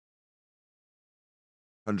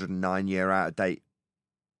 109-year out-of-date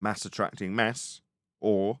mass attracting mass,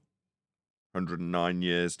 or 109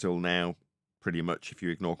 years till now, pretty much if you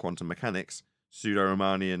ignore quantum mechanics,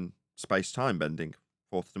 pseudo-Riemannian space-time bending,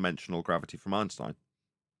 fourth-dimensional gravity from Einstein.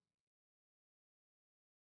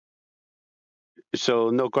 So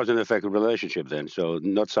no cause and effect relationship then. So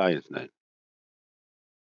not science then.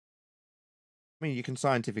 I mean, you can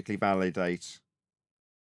scientifically validate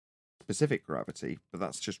specific gravity, but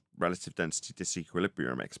that's just relative density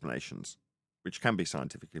disequilibrium explanations, which can be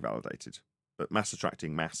scientifically validated. But mass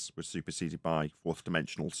attracting mass was superseded by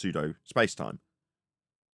fourth-dimensional pseudo-spacetime.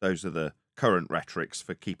 Those are the current rhetorics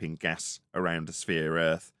for keeping gas around a sphere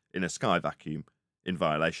Earth in a sky vacuum in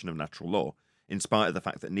violation of natural law, in spite of the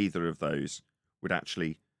fact that neither of those would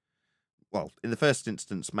actually... Well, in the first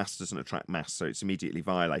instance, mass doesn't attract mass, so it's immediately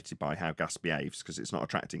violated by how gas behaves, because it's not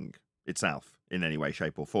attracting itself in any way,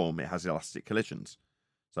 shape, or form. It has elastic collisions.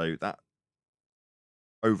 So that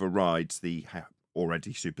overrides the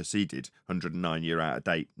already superseded 109-year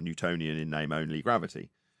out-of-date Newtonian in name only gravity.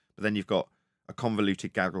 But then you've got a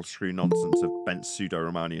convoluted gaggle screw nonsense of bent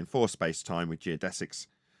pseudo-Riemannian force space-time with geodesics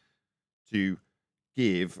to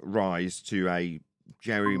give rise to a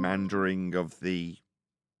gerrymandering of the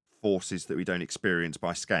forces that we don't experience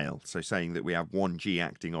by scale. So saying that we have 1G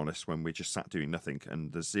acting on us when we're just sat doing nothing,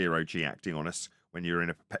 and there's 0G acting on us when you're in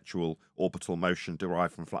a perpetual orbital motion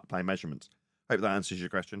derived from flat plane measurements. Hope that answers your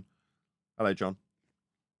question. Hello, John.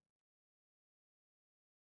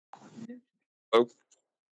 Oh.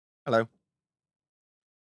 Hello.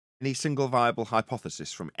 Any single viable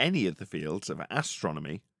hypothesis from any of the fields of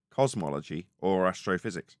astronomy, cosmology, or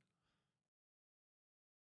astrophysics?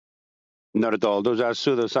 Not at all. Those are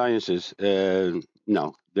pseudosciences.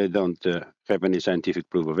 No, they don't have any scientific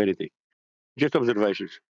proof of anything. Just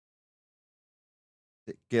observations.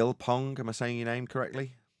 Is it Gil Pong? Am I saying your name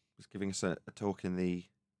correctly? Was giving us a talk in the...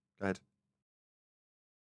 Go ahead.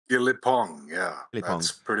 Gillipong, yeah. Gilly Pong.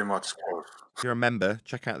 That's pretty much close. If you're a member,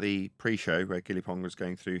 check out the pre-show where Gilly Pong was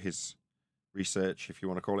going through his research, if you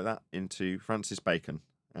want to call it that, into Francis Bacon.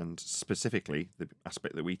 And specifically, the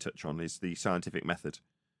aspect that we touch on is the scientific method.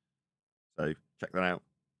 So check that out.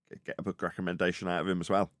 Get a book recommendation out of him as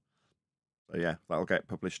well. So yeah, that'll get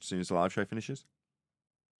published as soon as the live show finishes.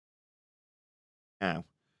 Now,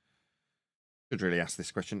 should really ask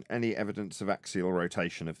this question. Any evidence of axial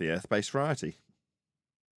rotation of the Earth-based variety?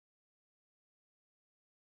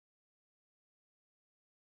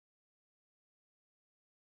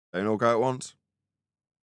 Don't all go at once.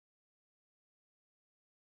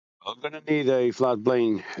 I'm going to need a flat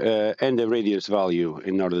plane and a radius value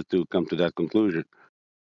in order to come to that conclusion.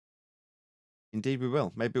 Indeed we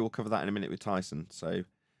will. Maybe we'll cover that in a minute with Tyson. So,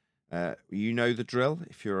 you know the drill.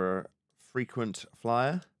 If you're a frequent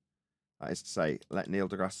flyer, that is to say, let Neil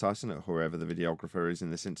deGrasse Tyson, or whoever the videographer is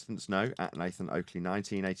in this instance, know. At Nathan Oakley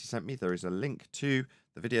 1980 sent me. There is a link to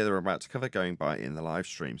the video they're about to cover going by in the live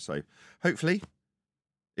stream. So, hopefully,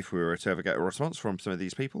 if we were to ever get a response from some of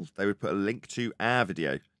these people, they would put a link to our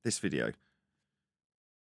video, this video,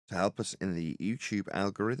 to help us in the YouTube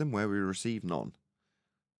algorithm where we receive none.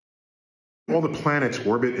 All the planets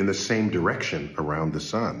orbit in the same direction around the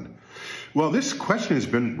sun. Well, this question has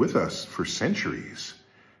been with us for centuries.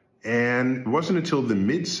 And it wasn't until the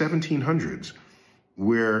mid-1700s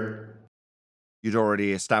where... You'd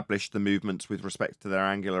already established the movements with respect to their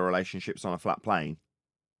angular relationships on a flat plane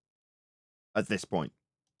at this point.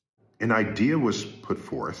 An idea was put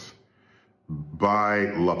forth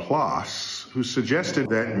by Laplace, who suggested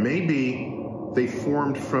that maybe they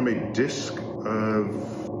formed from a disk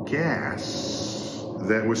of gas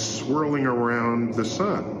that was swirling around the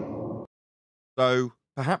sun. So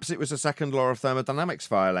perhaps it was a second law of thermodynamics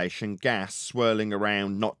violation, gas swirling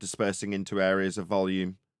around, not dispersing into areas of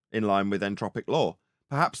volume in line with entropic law.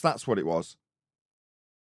 Perhaps that's what it was.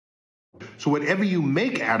 So whatever you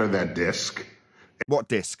make out of that disk... What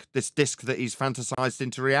disk? This disk that he's fantasized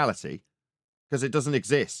into reality? Because it doesn't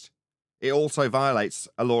exist. It also violates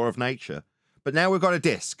a law of nature. But now we've got a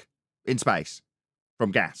disk in space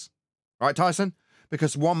from gas. Right, Tyson?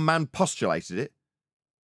 Because one man postulated it.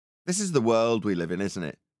 This is the world we live in, isn't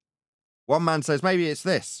it? One man says, maybe it's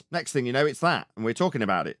this. Next thing you know, it's that. And we're talking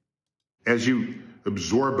about it. As you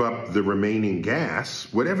absorb up the remaining gas,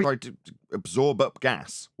 whatever... Sorry, to absorb up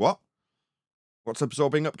gas. What? What's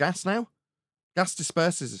absorbing up gas now? Gas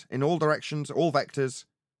disperses in all directions, all vectors,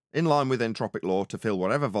 in line with entropic law to fill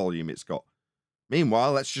whatever volume it's got.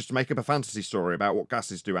 Meanwhile, let's just make up a fantasy story about what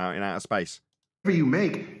gases do out in outer space. Whatever you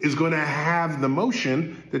make is going to have the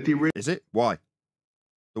motion that the... Is it? Why?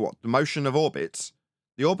 The what? The motion of orbits?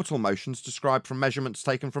 The orbital motion's described from measurements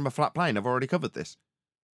taken from a flat plane. I've already covered this.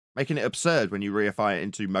 Making it absurd when you reify it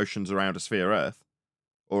into motions around a sphere Earth,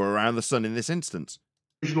 or around the sun in this instance.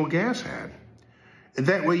 Original gas had. And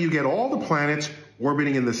that way you get all the planets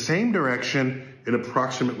orbiting in the same direction in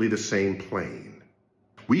approximately the same plane.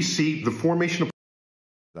 We see the formation of... Is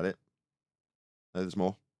that it? No, there's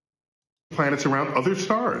more. Planets around other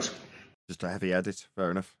stars. Just a heavy edit.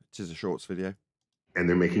 Fair enough. It is a shorts video. And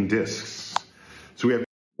they're making disks. So we have...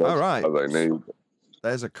 All right. They need.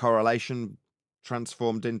 There's a correlation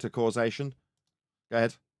transformed into causation. Go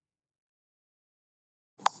ahead.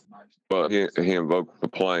 But he invoked the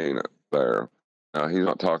plane there. Now, he's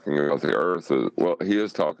not talking about the Earth. Well, he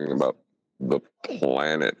is talking about the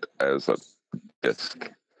planet as a disk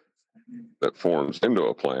that forms into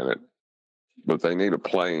a planet. But they need a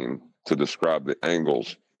plane to describe the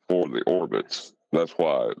angles for the orbits. That's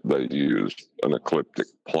why they used an ecliptic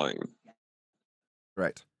plane.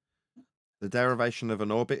 Correct. The derivation of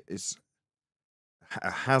an orbit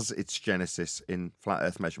has its genesis in flat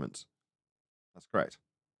Earth measurements. That's correct.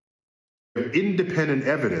 Independent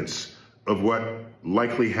evidence of what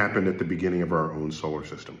likely happened at the beginning of our own solar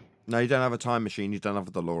system. No, you don't have a time machine. You don't have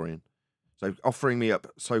a DeLorean. So offering me up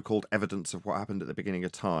so-called evidence of what happened at the beginning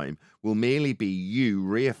of time will merely be you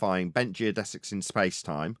reifying bent geodesics in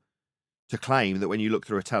space-time to claim that when you look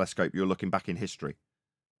through a telescope, you're looking back in history.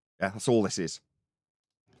 Yeah, that's all this is.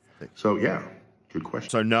 So, yeah. Good question.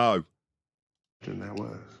 So no. That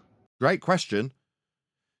was. Great question.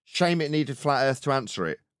 Shame it needed flat Earth to answer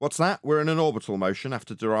it. What's that? We're in an orbital motion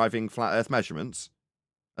after deriving flat Earth measurements,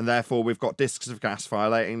 and therefore we've got disks of gas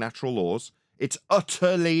violating natural laws. It's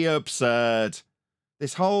utterly absurd.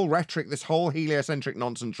 This whole rhetoric, this whole heliocentric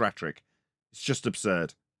nonsense rhetoric, it's just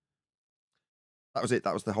absurd. That was it.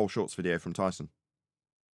 That was the whole shorts video from Tyson.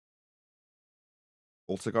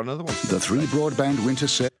 Also got another one. The 3 broadband winter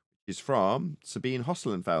set is from Sabine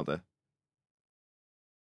Hosselenfelder.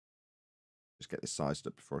 Just get this sized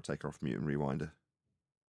up before I take her off mute and rewind her.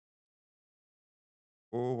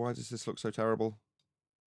 Oh, why does this look so terrible?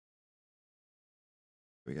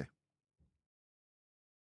 Here we go.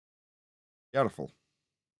 Beautiful.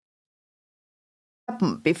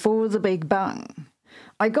 Happened before the Big Bang?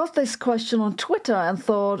 I got this question on Twitter and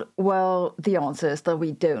thought, well, the answer is that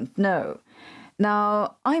we don't know.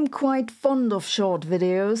 Now, I'm quite fond of short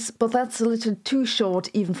videos, but that's a little too short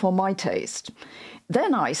even for my taste.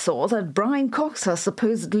 Then I saw that Brian Cox has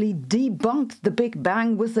supposedly debunked the Big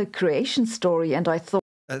Bang with the creation story, and I thought...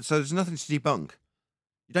 So there's nothing to debunk.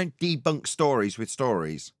 You don't debunk stories with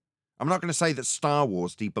stories. I'm not going to say that Star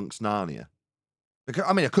Wars debunks Narnia. Because,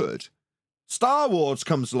 I mean, I could. Star Wars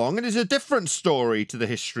comes along and is a different story to the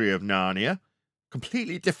history of Narnia.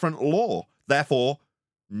 Completely different lore. Therefore,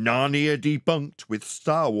 Narnia debunked with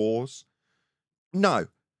Star Wars. No.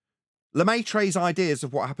 Lemaitre's ideas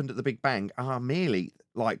of what happened at the Big Bang are merely,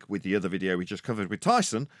 like with the other video we just covered with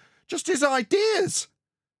Tyson, just his ideas.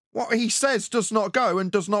 What he says does not go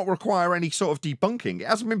and does not require any sort of debunking. It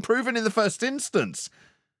hasn't been proven in the first instance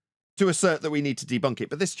to assert that we need to debunk it,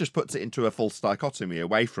 but this just puts it into a false dichotomy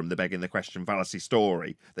away from the begging the question fallacy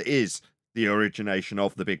story that is the origination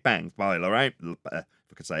of the Big Bang by Lemaitre.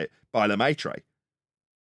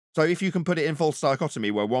 So if you can put it in false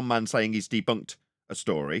dichotomy where one man's saying he's debunked a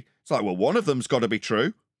story, it's like, well, one of them's got to be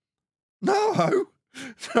true. No,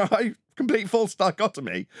 complete false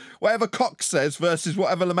dichotomy. Whatever Cox says versus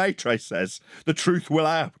whatever Lemaitre says, the truth will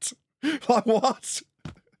out. Like what?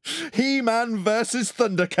 He-Man versus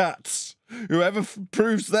Thundercats. Whoever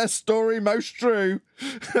proves their story most true.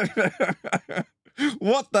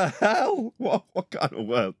 What the hell? What kind of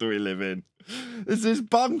world do we live in? This is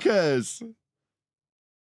bonkers.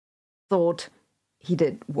 Thought he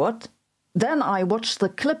did what? Then I watched the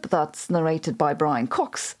clip that's narrated by Brian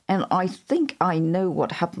Cox, and I think I know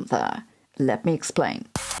what happened there. Let me explain.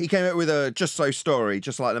 He came up with a just-so story,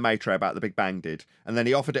 just like Lemaitre about the Big Bang did, and then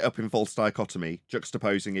he offered it up in false dichotomy,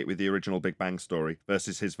 juxtaposing it with the original Big Bang story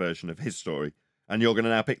versus his version of his story. And you're going to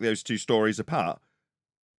now pick those two stories apart?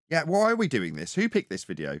 Yeah, why are we doing this? Who picked this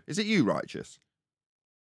video? Is it you, Righteous?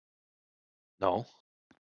 No.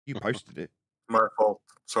 You posted it. My fault.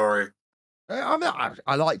 Sorry.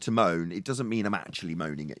 I like to moan. It doesn't mean I'm actually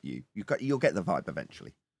moaning at you. You'll get the vibe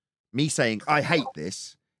eventually. Me saying, I hate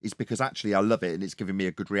this, is because actually I love it and it's giving me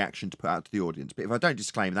a good reaction to put out to the audience. But if I don't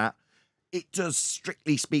disclaim that, it does,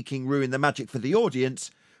 strictly speaking, ruin the magic for the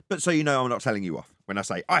audience. But so you know I'm not telling you off. When I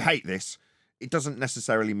say, I hate this, it doesn't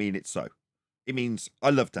necessarily mean it's so. It means I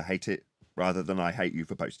love to hate it rather than I hate you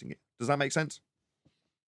for posting it. Does that make sense?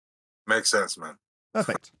 Makes sense, man.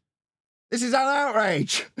 Perfect. This is an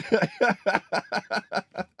outrage.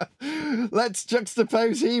 Let's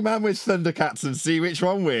juxtapose He-Man with Thundercats and see which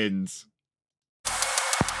one wins.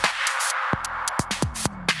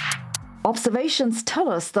 Observations tell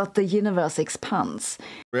us that the universe expands.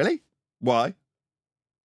 Really? Why?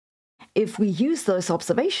 If we use those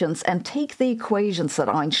observations and take the equations that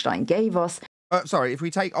Einstein gave us... Sorry, if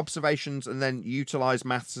we take observations and then utilise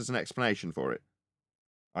maths as an explanation for it.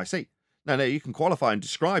 I see. No, you can qualify and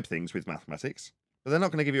describe things with mathematics, but they're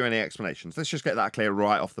not going to give you any explanations. Let's just get that clear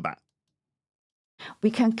right off the bat.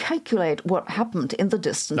 We can calculate what happened in the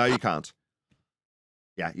distant... No, you can't.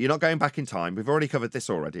 Yeah, you're not going back in time. We've already covered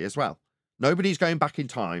this already as well. Nobody's going back in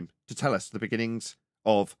time to tell us the beginnings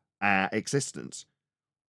of our existence.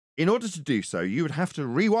 In order to do so, you would have to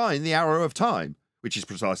rewind the arrow of time, which is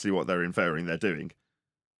precisely what they're inferring they're doing,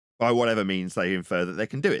 by whatever means they infer that they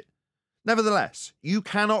can do it. Nevertheless, you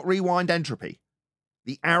cannot rewind entropy.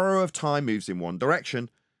 The arrow of time moves in one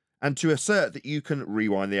direction, and to assert that you can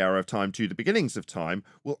rewind the arrow of time to the beginnings of time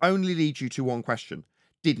will only lead you to one question.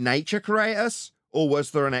 Did nature create us, or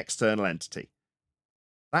was there an external entity?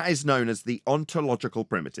 That is known as the ontological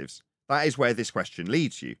primitives. That is where this question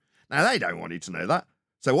leads you. Now, they don't want you to know that.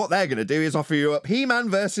 So what they're going to do is offer you up He-Man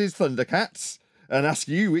versus Thundercats and ask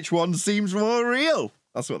you which one seems more real.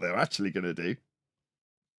 That's what they're actually going to do.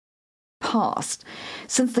 Past.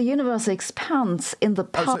 Since the universe expands in the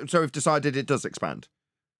past... So we've decided it does expand.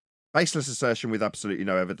 Baseless assertion with absolutely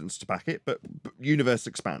no evidence to back it, but universe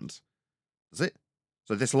expands. Does it?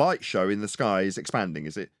 So this light show in the sky is expanding.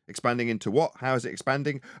 Is it expanding into what? How is it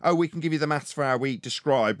expanding? Oh, we can give you the maths for how we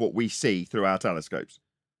describe what we see through our telescopes.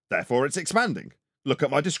 Therefore, it's expanding. Look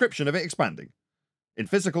at my description of it expanding. In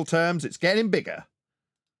physical terms, it's getting bigger.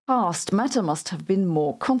 Past matter must have been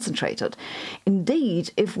more concentrated.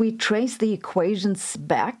 Indeed, if we trace the equations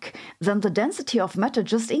back, then the density of matter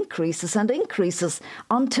just increases and increases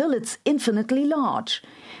until it's infinitely large.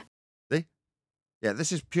 See? Yeah,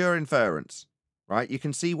 this is pure inference, right? You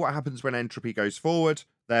can see what happens when entropy goes forward.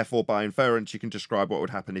 Therefore, by inference, you can describe what would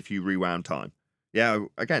happen if you rewound time. Yeah,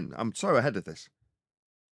 again, I'm so ahead of this.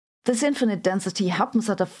 This infinite density happens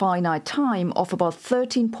at a finite time of about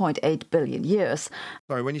 13.8 billion years.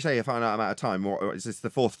 Sorry, when you say a finite amount of time, what, is this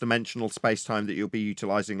the fourth dimensional space-time that you'll be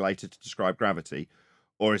utilising later to describe gravity?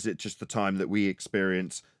 Or is it just the time that we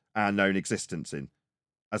experience our known existence in,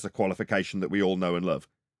 as a qualification that we all know and love?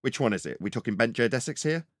 Which one is it? We talking bent geodesics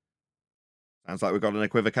here? Sounds like we've got an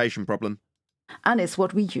equivocation problem. And it's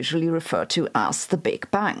what we usually refer to as the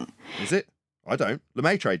Big Bang. Is it? I don't.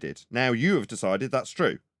 Lemaitre did. Now you have decided that's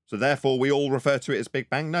true. So therefore, we all refer to it as Big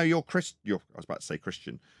Bang. No, I was about to say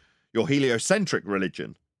Christian. Your heliocentric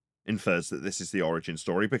religion infers that this is the origin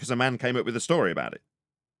story because a man came up with a story about it.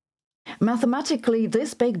 Mathematically,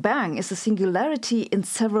 this Big Bang is a singularity in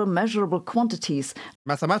several measurable quantities.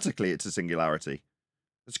 Mathematically, it's a singularity.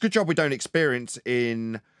 It's a good job we don't experience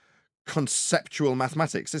in conceptual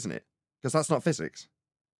mathematics, isn't it? Because that's not physics.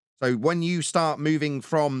 So when you start moving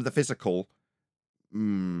from the physical...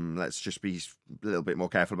 let's just be a little bit more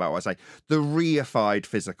careful about what I say. The reified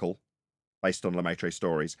physical, based on Lemaitre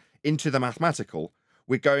stories, into the mathematical,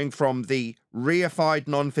 we're going from the reified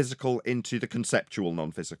non-physical into the conceptual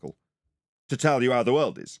non-physical. To tell you how the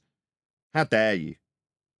world is. How dare you?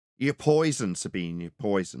 You're poison, Sabine, you're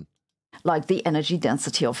poison. Like the energy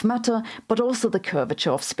density of matter, but also the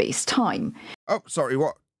curvature of space-time. Oh, sorry,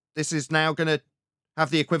 what? This is now going to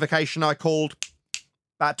have the equivocation I called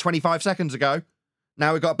about 25 seconds ago.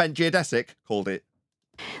 Now we've got bent geodesic, called it.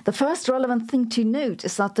 The first relevant thing to note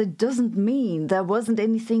is that that doesn't mean there wasn't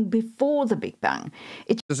anything before the Big Bang.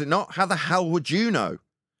 Does it not? How the hell would you know?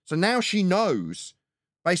 So now she knows,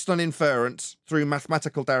 based on inference through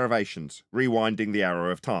mathematical derivations, rewinding the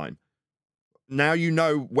arrow of time. Now you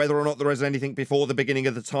know whether or not there is anything before the beginning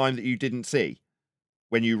of the time that you didn't see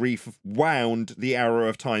when you rewound the arrow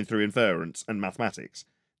of time through inference and mathematics.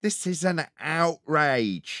 This is an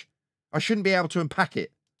outrage. I shouldn't be able to unpack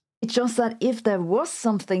it. It's just that if there was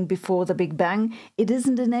something before the Big Bang, it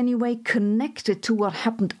isn't in any way connected to what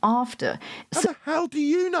happened after. How the hell do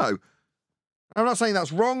you know? I'm not saying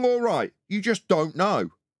that's wrong or right. You just don't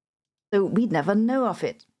know. So we'd never know of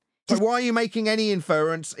it. So why are you making any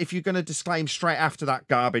inference if you're going to disclaim straight after that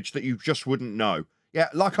garbage that you just wouldn't know? Yeah,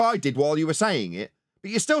 like I did while you were saying it.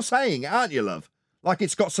 But you're still saying it, aren't you, love? Like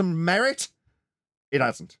it's got some merit? It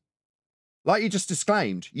hasn't. Like you just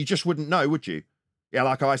disclaimed, you just wouldn't know, would you? Yeah,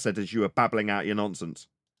 like I said as you were babbling out your nonsense.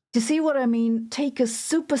 To see what I mean, take a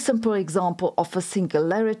super simple example of a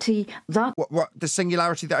singularity that... What, the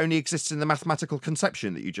singularity that only exists in the mathematical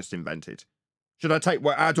conception that you just invented? Should I take...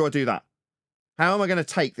 how do I do that? How am I going to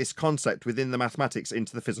take this concept within the mathematics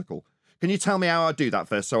into the physical? Can you tell me how I do that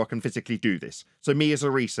first so I can physically do this? So me as a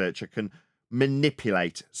researcher can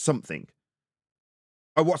manipulate something.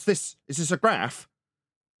 Oh, what's this? Is this a graph?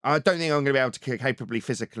 I don't think I'm going to be able to capably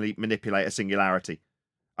physically manipulate a singularity.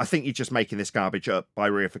 I think you're just making this garbage up by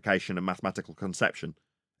reification and mathematical conception.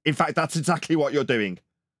 In fact, that's exactly what you're doing.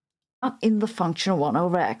 In the function 1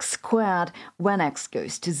 over x squared when x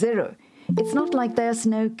goes to 0. It's not like there's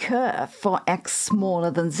no curve for x smaller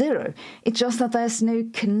than 0. It's just that there's no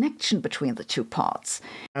connection between the two parts.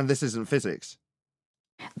 And this isn't physics.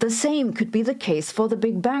 The same could be the case for the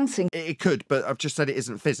Big Bang thing. It could, but I've just said it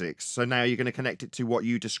isn't physics. So now you're going to connect it to what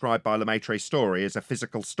you described by Lemaitre's story as a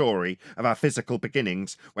physical story of our physical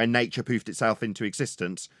beginnings when nature poofed itself into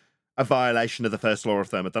existence, a violation of the first law of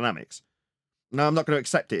thermodynamics. No, I'm not going to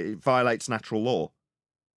accept it. It violates natural law.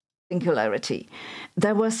 Singularity.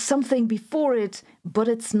 There was something before it, but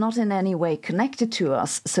it's not in any way connected to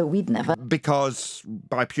us, so we'd never... Because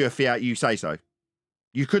by pure fiat you say so.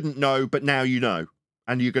 You couldn't know, but now you know.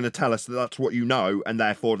 And you're going to tell us that that's what you know, and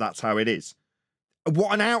therefore that's how it is.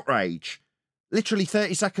 What an outrage. Literally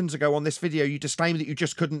 30 seconds ago on this video, you disclaimed that you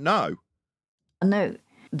just couldn't know. No.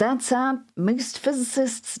 That said, most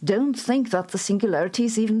physicists don't think that the singularity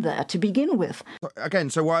is even there to begin with. Again,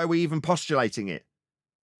 so why are we even postulating it?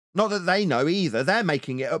 Not that they know either, they're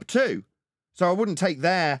making it up too. So I wouldn't take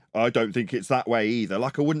their, I don't think it's that way either,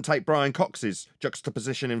 like I wouldn't take Brian Cox's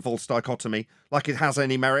juxtaposition in false dichotomy like it has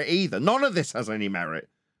any merit either. None of this has any merit.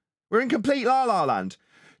 We're in complete la-la land.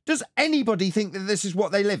 Does anybody think that this is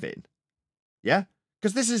what they live in? Yeah?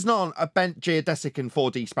 Because this is not a bent geodesic in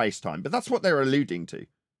 4D space-time, but that's what they're alluding to.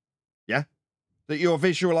 Yeah? That your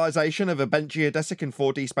visualization of a bent geodesic in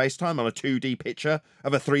 4D space-time on a 2D picture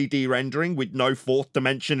of a 3D rendering with no fourth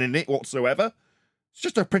dimension in it whatsoever, it's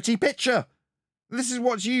just a pretty picture. This is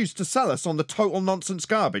what's used to sell us on the total nonsense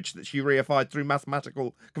garbage that's reified through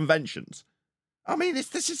mathematical conventions. I mean,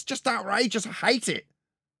 this is just outrageous. I hate it.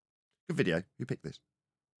 Good video. Who picked this?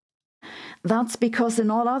 That's because in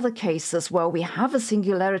all other cases where we have a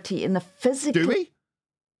singularity in the physical... Do we?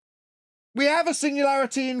 We have a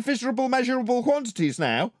singularity in visible, measurable quantities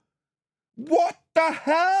now? What the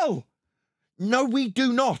hell? No, we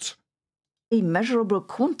do not. A measurable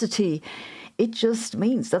quantity, it just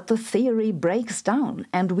means that the theory breaks down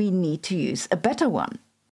and we need to use a better one.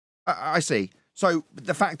 I see. So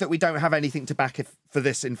the fact that we don't have anything to back for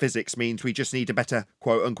this in physics means we just need a better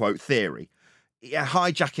quote-unquote theory. You're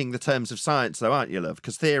hijacking the terms of science, though, aren't you, love?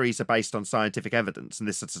 Because theories are based on scientific evidence, and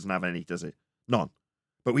this doesn't have any, does it? None.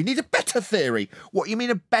 But we need a better theory. What, you mean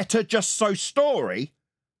a better just-so story?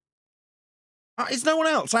 Is no one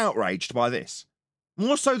else outraged by this?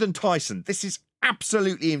 More so than Tyson. This is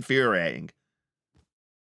absolutely infuriating.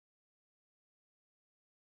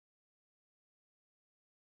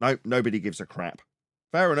 No, nobody gives a crap.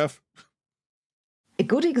 Fair enough. A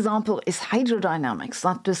good example is hydrodynamics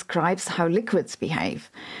that describes how liquids behave.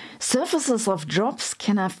 Surfaces of drops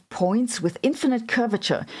can have points with infinite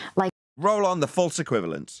curvature, like... Roll on the false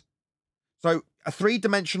equivalence. So, a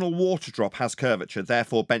three-dimensional water drop has curvature,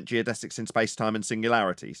 therefore bent geodesics in space-time and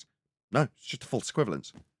singularities. No, it's just a false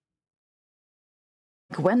equivalence.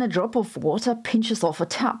 When a drop of water pinches off a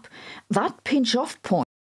tap, that pinch-off point...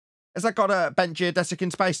 Has that got a bent geodesic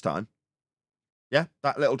in space-time? Yeah,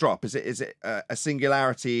 that little drop. Is it a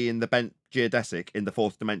singularity in the bent geodesic in the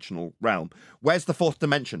fourth dimensional realm? Where's the fourth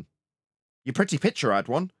dimension? Your pretty picture had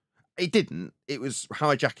one. It didn't. It was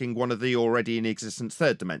hijacking one of the already in existence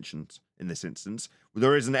third dimensions in this instance.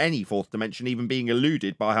 There isn't any fourth dimension even being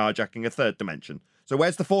eluded by hijacking a third dimension. So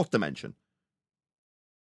where's the fourth dimension?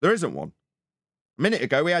 There isn't one. A minute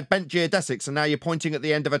ago we had bent geodesics and now you're pointing at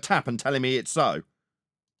the end of a tap and telling me it's so.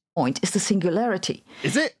 Point is the singularity.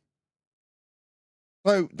 Is it?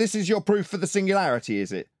 So this is your proof for the singularity,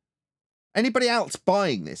 is it? Anybody else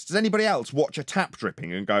buying this? Does anybody else watch a tap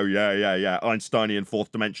dripping and go, yeah, Einsteinian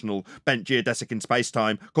fourth dimensional bent geodesic in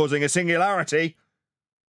space-time causing a singularity?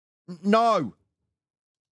 No.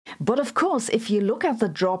 But of course, if you look at the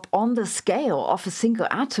drop on the scale of a single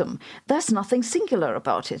atom, there's nothing singular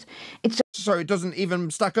about it. It's just... So it doesn't even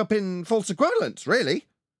stack up in false equivalence, really?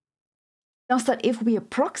 Just that if we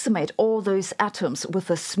approximate all those atoms with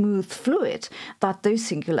a smooth fluid, that those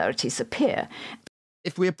singularities appear.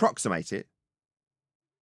 If we approximate it?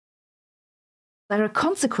 They're a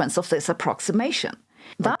consequence of this approximation.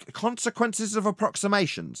 Consequences of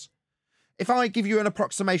approximations? If I give you an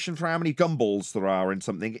approximation for how many gumballs there are in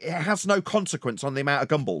something, it has no consequence on the amount of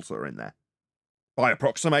gumballs that are in there. By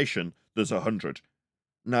approximation, there's 100.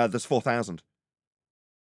 No, there's 4,000.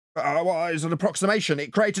 Well, it's an approximation.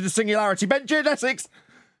 It created a singularity. Bent geodesics!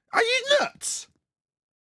 Are you nuts?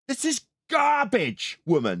 This is garbage,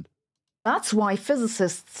 woman. That's why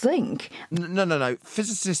physicists think... No.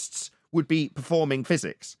 Physicists would be performing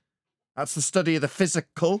physics. That's the study of the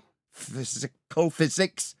physical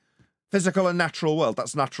and natural world.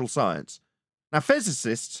 That's natural science. Now,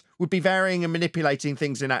 physicists would be varying and manipulating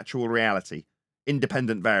things in actual reality,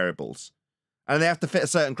 independent variables. And they have to fit a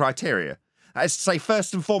certain criteria. That is to say,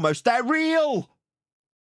 first and foremost, they're real!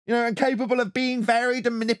 You know, and capable of being varied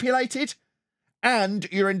and manipulated.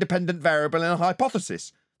 And your independent variable in a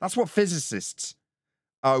hypothesis. That's what physicists...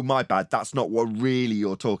 Oh, my bad. That's not what really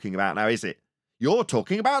you're talking about now, is it? You're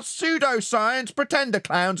talking about pseudoscience pretender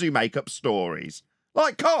clowns who make up stories.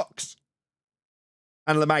 Like Cox.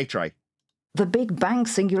 And Lemaitre. The Big Bang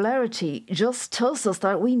singularity just tells us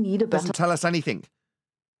that we need a better... Doesn't tell us anything.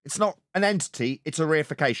 It's not an entity, it's a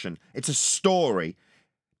reification. It's a story.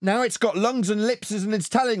 Now it's got lungs and lips and it's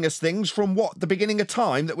telling us things from what, the beginning of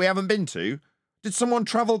time that we haven't been to? Did someone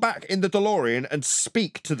travel back in the DeLorean and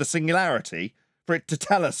speak to the singularity for it to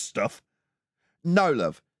tell us stuff? No,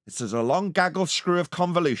 love. It's just a long gaggle screw of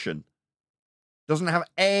convolution. Doesn't have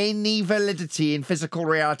any validity in physical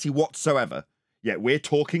reality whatsoever. Yet we're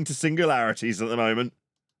talking to singularities at the moment.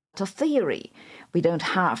 A theory. We don't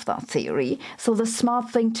have that theory, so the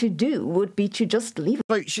smart thing to do would be to just leave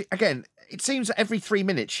it. So, again, it seems that every 3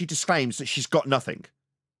 minutes she disclaims that she's got nothing.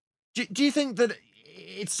 Do you think that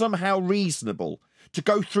it's somehow reasonable to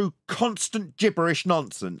go through constant gibberish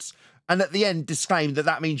nonsense and at the end disclaim that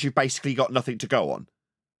that means you've basically got nothing to go on?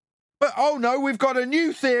 But, oh no, we've got a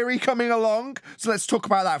new theory coming along. So let's talk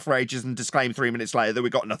about that for ages and disclaim 3 minutes later that we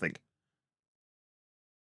got nothing.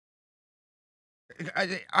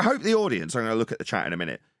 I hope the audience, I'm going to look at the chat in a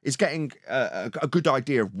minute, is getting a good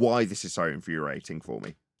idea of why this is so infuriating for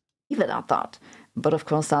me. Leave it at that. But of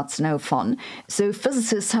course, that's no fun. So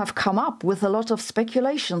physicists have come up with a lot of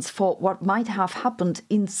speculations for what might have happened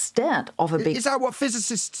instead of a big... Is that what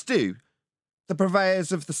physicists do? The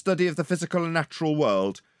purveyors of the study of the physical and natural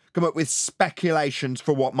world come up with speculations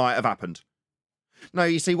for what might have happened. No,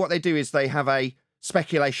 you see, what they do is they have a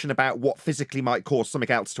speculation about what physically might cause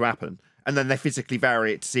something else to happen, and then they physically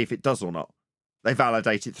vary it to see if it does or not. They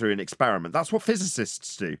validate it through an experiment. That's what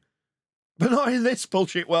physicists do. But not in this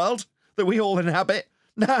bullshit world that we all inhabit.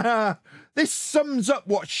 Nah, this sums up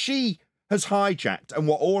what she has hijacked and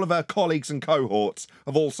what all of her colleagues and cohorts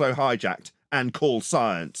have also hijacked and called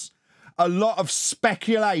science. A lot of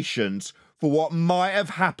speculations for what might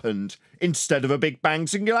have happened instead of a Big Bang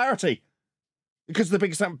singularity. Because the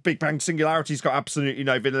Big Bang singularity's got absolutely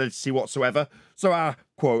no validity whatsoever. So our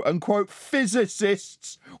quote-unquote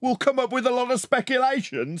physicists will come up with a lot of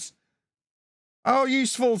speculations. How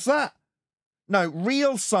useful's that? No,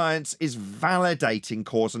 real science is validating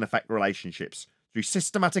cause and effect relationships through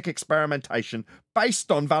systematic experimentation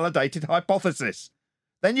based on validated hypothesis.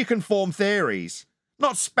 Then you can form theories,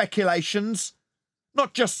 not speculations,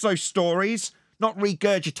 not just so stories, not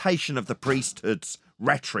regurgitation of the priesthood's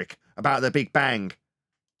rhetoric about the Big Bang.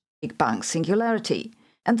 Big Bang singularity.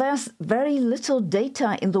 And there's very little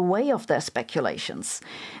data in the way of their speculations.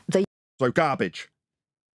 So garbage.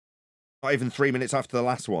 Not even 3 minutes after the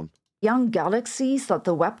last one. Young galaxies that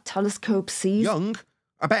the Webb telescope sees. Young?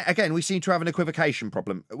 I bet, again, we seem to have an equivocation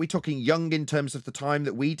problem. Are we talking young in terms of the time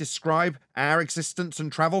that we describe our existence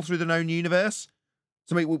and travel through the known universe?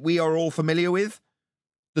 Something we are all familiar with?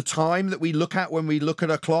 The time that we look at when we look at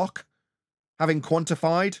a clock? Having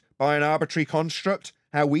quantified by an arbitrary construct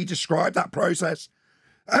how we describe that process?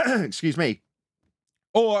 Excuse me.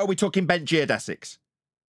 Or are we talking bent geodesics?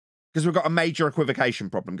 Because we've got a major equivocation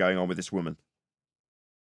problem going on with this woman.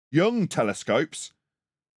 Young telescopes.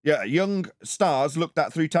 Yeah, young stars looked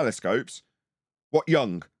at through telescopes. What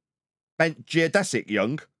young? Bent geodesic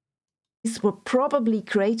young? These were probably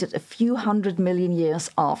created a few 100 million years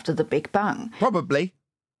after the Big Bang. Probably.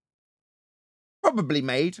 Probably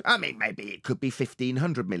made. I mean, maybe it could be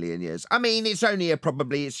 1,500 million years. I mean, it's only a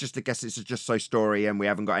probably. It's just a guess. It's a just so story, and we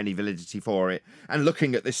haven't got any validity for it. And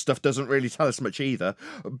looking at this stuff doesn't really tell us much either.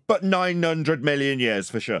 But 900 million years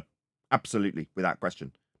for sure. Absolutely, without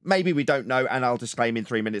question. Maybe we don't know, and I'll disclaim in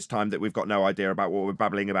 3 minutes' time that we've got no idea about what we're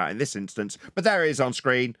babbling about in this instance. But there it is on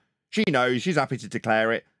screen. She knows. She's happy to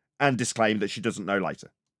declare it and disclaim that she doesn't know later.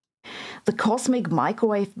 The cosmic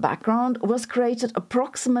microwave background was created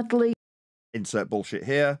approximately... Insert bullshit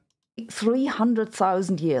here.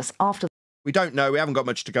 300,000 years after... We don't know. We haven't got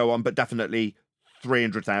much to go on, but definitely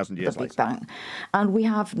 300,000 years the later. Big Bang. And we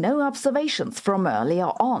have no observations from earlier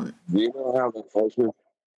on. Do you know how they measured?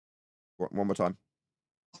 One more time.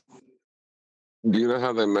 Do you know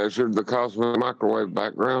how they measured the cosmic microwave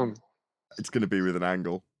background? It's going to be with an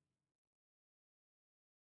angle.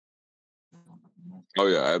 Oh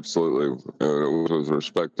yeah, absolutely. It was with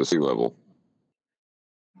respect to sea level.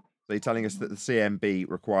 So you're telling us that the CMB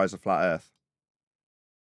requires a flat Earth?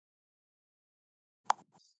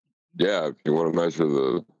 Yeah, if you want to measure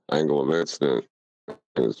the angle of incident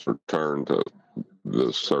and its return to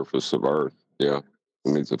the surface of Earth, yeah,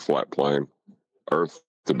 it needs a flat plane. Earth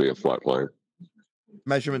to be a flat plane.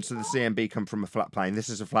 Measurements of the CMB come from a flat plane. This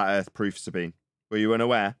is a flat Earth proof, Sabine. Were you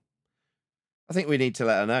unaware? I think we need to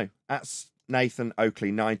let her know. That's Nathan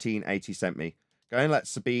Oakley, 1980, sent me. Go and let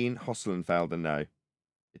Sabine Hosselenfelder know.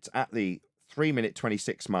 It's at the 3-minute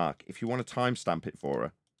 26 mark. If you want to timestamp it for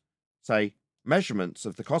her, say measurements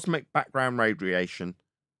of the cosmic background radiation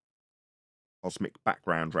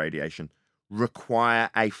require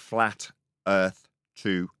a flat Earth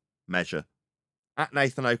to measure. At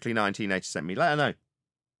Nathan Oakley 1980 sent me. Let her know.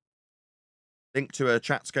 Link to her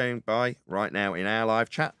chat's going by right now in our live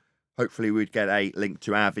chat. Hopefully we'd get a link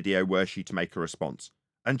to our video were she to make a response.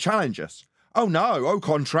 And challenge us. Oh no, au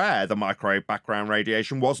contraire, the microwave background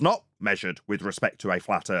radiation was not measured with respect to a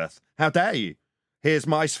flat Earth. How dare you? Here's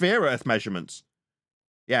my sphere Earth measurements.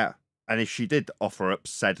 Yeah, and if she did offer up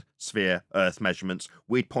said sphere Earth measurements,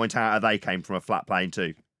 we'd point out how they came from a flat plane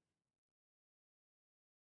too.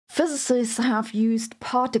 Physicists have used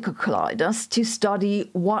particle colliders to study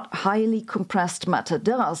what highly compressed matter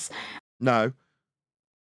does. No.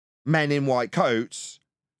 Men in white coats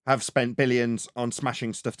have spent billions on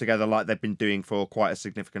smashing stuff together like they've been doing for quite a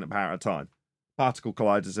significant amount of time. Particle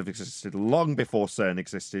colliders have existed long before CERN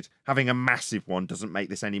existed. Having a massive one doesn't make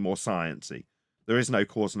this any more sciencey. There is no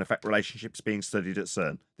cause and effect relationships being studied at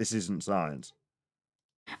CERN. This isn't science.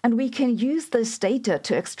 And we can use this data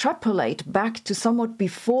to extrapolate back to somewhat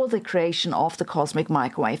before the creation of the cosmic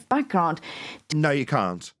microwave background. No, you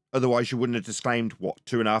can't. Otherwise, you wouldn't have disclaimed,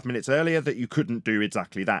 2.5 minutes earlier, that you couldn't do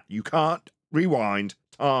exactly that. You can't rewind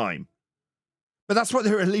time. But that's what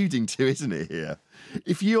they're alluding to, isn't it, here?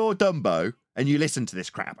 If you're Dumbo and you listen to this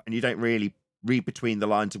crap and you don't really read between the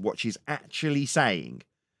lines of what she's actually saying,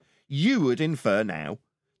 you would infer now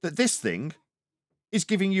that this thing is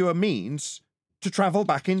giving you a means to travel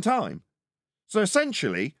back in time. So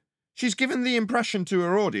essentially, she's given the impression to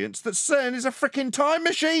her audience that CERN is a frickin' time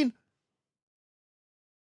machine.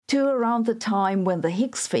 To around the time when the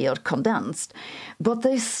Higgs field condensed, but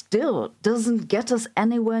this still doesn't get us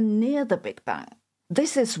anywhere near the Big Bang.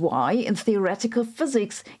 This is why, in theoretical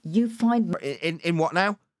physics, you find... In what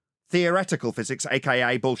now? Theoretical physics,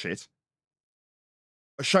 aka bullshit.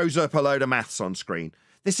 Shows up a load of maths on screen.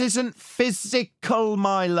 This isn't physical,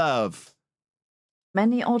 my love.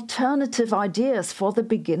 Many alternative ideas for the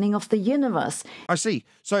beginning of the universe. I see.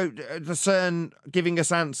 So the CERN giving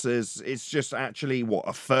us answers is just actually,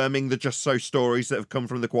 affirming the just so stories that have come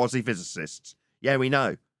from the quasi-physicists. Yeah, we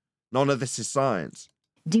know. None of this is science.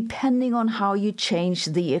 Depending on how you change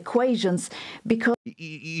the equations, because...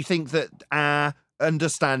 You think that our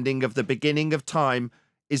understanding of the beginning of time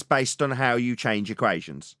is based on how you change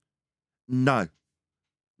equations? No.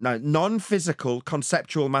 No, non-physical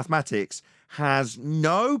conceptual mathematics has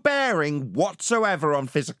no bearing whatsoever on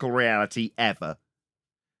physical reality ever.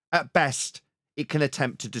 At best, it can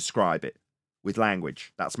attempt to describe it with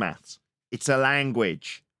language. That's maths. It's a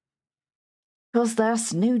language. Because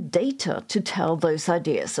there's new data to tell those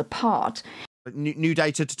ideas apart. New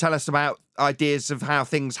data to tell us about ideas of how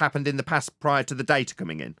things happened in the past prior to the data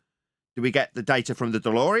coming in. Do we get the data from the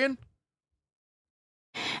DeLorean?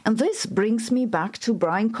 And this brings me back to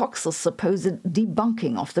Brian Cox's supposed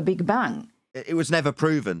debunking of the Big Bang. It was never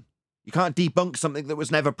proven. You can't debunk something that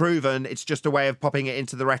was never proven. It's just a way of popping it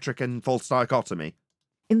into the rhetoric and false dichotomy.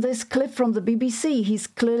 In this clip from the BBC, he's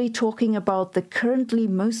clearly talking about the currently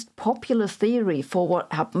most popular theory for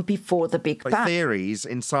what happened before the Big Bang. Theories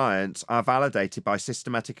in science are validated by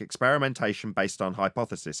systematic experimentation based on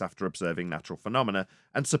hypothesis after observing natural phenomena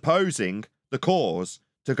and supposing the cause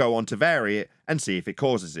to go on to vary it and see if it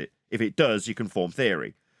causes it. If it does, you can form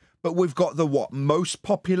theory. But we've got the most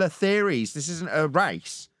popular theories. This isn't a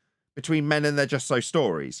race between men and their just so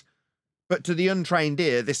stories. But to the untrained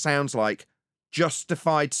ear, this sounds like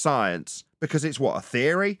justified science because it's a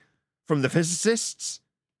theory from the physicists?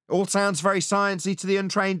 It all sounds very sciencey to the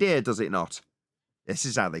untrained ear, does it not? This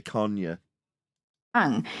is how they con you.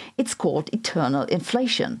 It's called eternal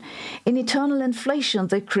inflation. In eternal inflation,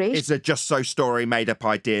 the creation... It's a just so story made up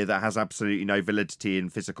idea that has absolutely no validity in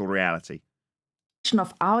physical reality.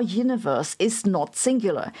 Of our universe is not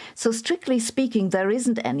singular, so strictly speaking there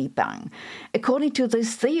isn't any bang. According to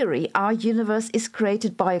this theory, our universe is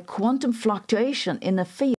created by a quantum fluctuation in a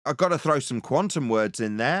field. I've got to throw some quantum words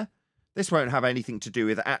in there. This won't have anything to do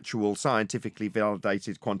with actual scientifically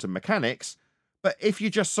validated quantum mechanics, but if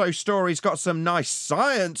you just so story's got some nice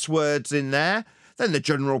science words in there, then the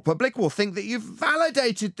general public will think that you've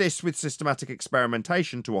validated this with systematic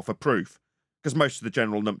experimentation to offer proof, because most of the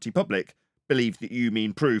general numpty public believe that you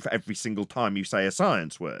mean proof every single time you say a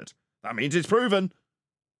science word. That means it's proven.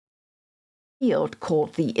 Field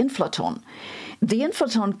called the inflaton. The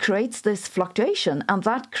inflaton creates this fluctuation, and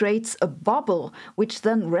that creates a bubble, which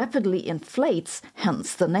then rapidly inflates,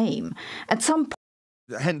 hence the name. At some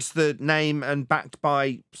point, hence the name, and backed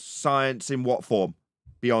by science in what form?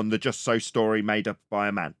 Beyond the just so story made up by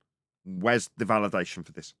a man. Where's the validation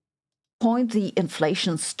for this? The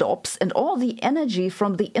inflation stops and all the energy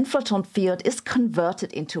from the inflaton field is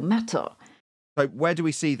converted into matter. So where do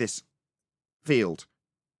we see this field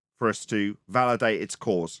for us to validate its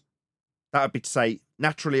cause? That would be to say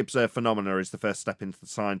naturally observed phenomena is the first step into the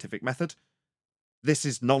scientific method. This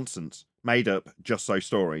is nonsense, made up just so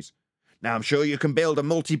stories. Now I'm sure you can build a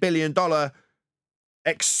multi-billion-dollar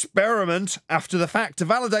experiment after the fact to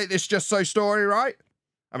validate this just so story, right?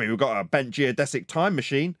 I mean, we've got a bent geodesic time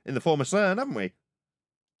machine in the form of CERN, haven't we?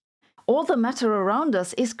 All the matter around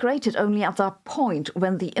us is created only at that point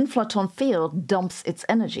when the inflaton field dumps its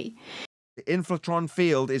energy. The inflaton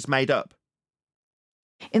field is made up.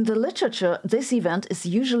 In the literature, this event is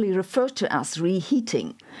usually referred to as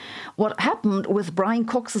reheating. What happened with Brian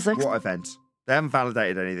Cox's... What event? They haven't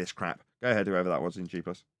validated any of this crap. Go ahead, whoever that was in G+.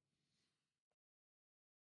 Or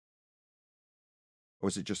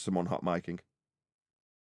was it just someone hot micing?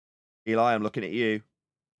 Eli, I'm looking at you.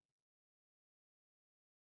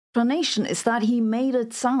 Explanation is that he made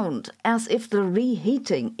it sound as if the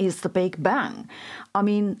reheating is the Big Bang. I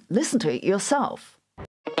mean, listen to it yourself.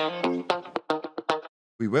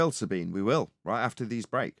 We will, Sabine, we will, right after these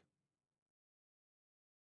break.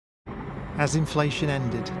 As inflation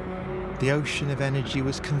ended, the ocean of energy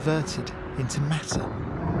was converted into matter.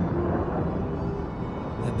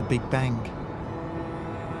 At the Big Bang.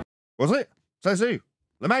 Was it? Says who?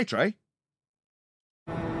 Lemaitre?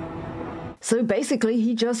 So basically,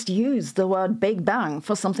 he just used the word Big Bang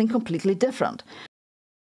for something completely different.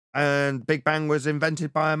 And Big Bang was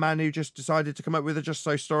invented by a man who just decided to come up with a just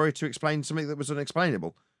so story to explain something that was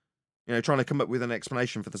unexplainable. You know, trying to come up with an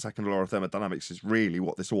explanation for the second law of thermodynamics is really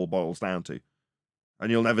what this all boils down to.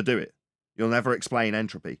 And you'll never do it. You'll never explain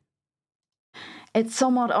entropy. It's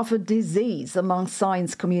somewhat of a disease among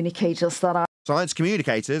science communicators that are... Science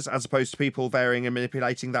communicators, as opposed to people varying and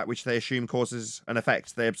manipulating that which they assume causes an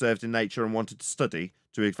effect they observed in nature and wanted to study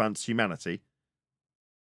to advance humanity.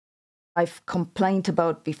 I've complained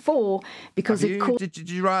about before because Did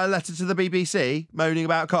you write a letter to the BBC moaning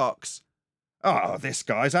about cocks? Oh, this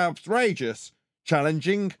guy's outrageous.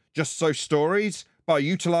 Challenging just so stories by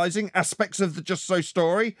utilising aspects of the just so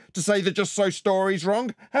story to say the just so story's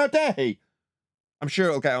wrong. How dare he? I'm sure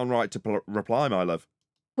it'll get on right to reply, my love.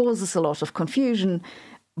 Causes a lot of confusion,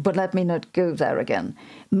 but let me not go there again.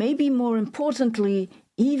 Maybe more importantly,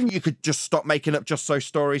 even... You could just stop making up just so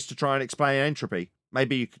stories to try and explain entropy.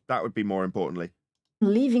 Maybe that would be more importantly.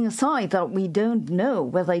 Leaving aside that we don't know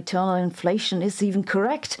whether eternal inflation is even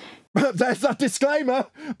correct. There's that disclaimer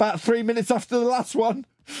about 3 minutes after the last one.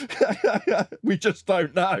 We just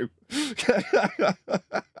don't know.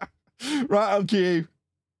 Right on cue.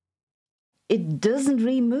 It doesn't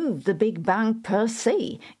remove the Big Bang per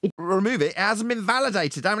se. Remove it? It hasn't been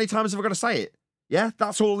validated. How many times have I got to say it? Yeah,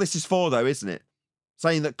 that's all this is for, though, isn't it?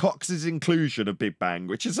 Saying that Cox's inclusion of Big Bang,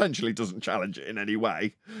 which essentially doesn't challenge it in any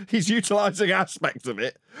way, he's utilising aspects of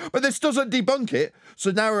it, but this doesn't debunk it.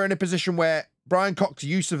 So now we're in a position where Brian Cox's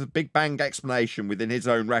use of a Big Bang explanation within his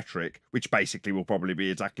own rhetoric, which basically will probably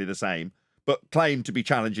be exactly the same, but claimed to be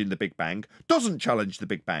challenging the Big Bang, doesn't challenge the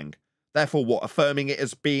Big Bang. Therefore, what, affirming it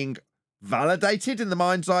as being validated in the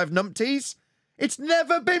mind's eye of numpties? It's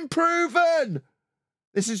never been proven!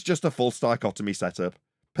 This is just a false dichotomy setup.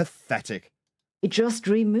 Pathetic. It just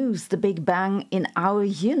removes the Big Bang in our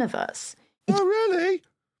universe. Oh, really?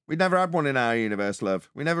 We never had one in our universe, love.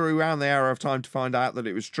 We never rewound the arrow of time to find out that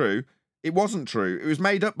it was true. It wasn't true. It was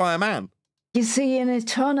made up by a man. You see, in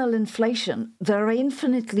eternal inflation, there are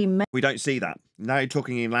infinitely We don't see that. Now you're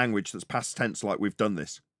talking in language that's past tense like we've done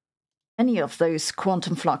this. Many of those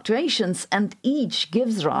quantum fluctuations, and each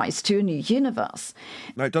gives rise to a new universe.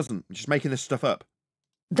 No, it doesn't. You're just making this stuff up.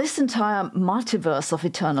 This entire multiverse of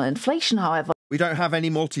eternal inflation, however... We don't have any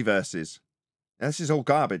multiverses. This is all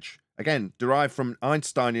garbage. Again, derived from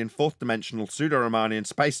Einsteinian fourth-dimensional pseudo-Riemannian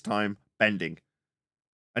space-time bending.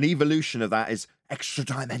 An evolution of that is extra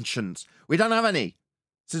dimensions. We don't have any.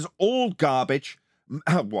 This is all garbage.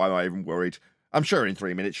 Why am I even worried? I'm sure in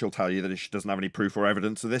 3 minutes she'll tell you that she doesn't have any proof or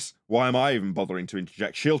evidence of this. Why am I even bothering to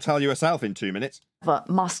interject? She'll tell you herself in 2 minutes.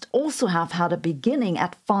 Must also have had a beginning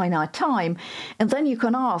at finite time, and then you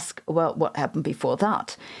can ask, well, what happened before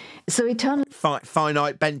that? So eternal...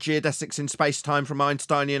 Finite bent geodesics in space-time from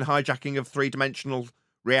Einsteinian hijacking of three-dimensional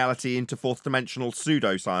reality into fourth-dimensional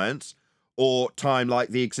pseudoscience, or time like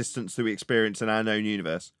the existence that we experience in our known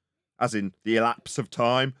universe, as in the elapse of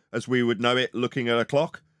time as we would know it looking at a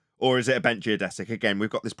clock? Or is it a bent geodesic? Again,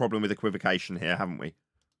 we've got this problem with equivocation here, haven't we?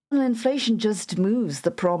 Inflation just moves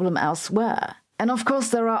the problem elsewhere. And of course,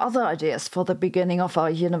 there are other ideas for the beginning of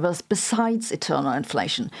our universe besides eternal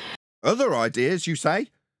inflation. Other ideas, you say?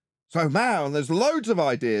 So, man, there's loads of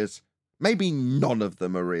ideas. Maybe none of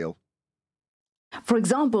them are real. For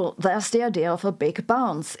example, there's the idea of a big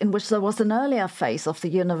bounce, in which there was an earlier phase of the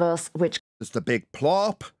universe which... There's the big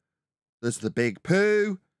plop. There's the big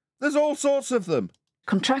poo. There's all sorts of them.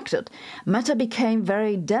 Contracted. Matter became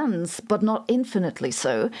very dense, but not infinitely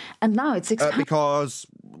so, and now it's expanding. Because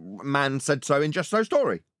man said so in Just So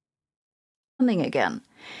Story. Again.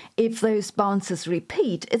 If those bounces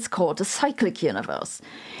repeat, it's called a cyclic universe.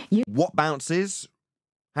 What bounces?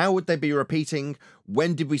 How would they be repeating?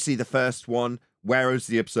 When did we see the first one? Where is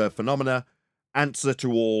the observed phenomena? Answer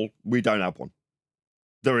to all, we don't have one.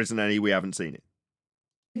 There isn't any, we haven't seen it.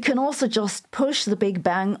 You can also just push the Big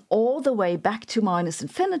Bang all the way back to minus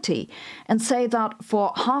infinity and say that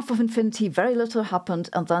for half of infinity very little happened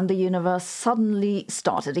and then the universe suddenly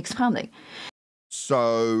started expanding.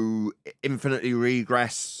 So, infinitely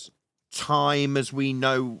regress time as we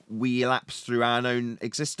know we elapse through our own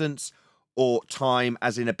existence, or time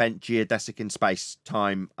as in a bent geodesic in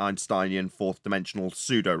space-time Einsteinian fourth-dimensional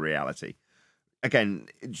pseudo-reality? Again,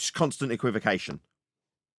 just constant equivocation.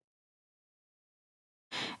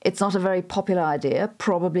 It's not a very popular idea,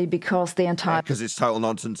 probably because the entire... Because it's total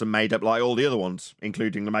nonsense and made up like all the other ones,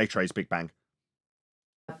 including Lemaitre's Big Bang.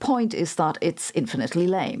 point is that it's infinitely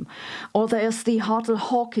lame. Or there's the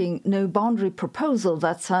Hartle-Hawking no-boundary proposal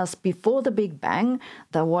that says before the Big Bang,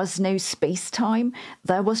 there was no space-time,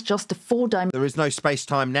 there was just a four-dimensional... There is no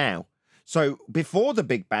space-time now. So before the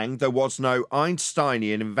Big Bang, there was no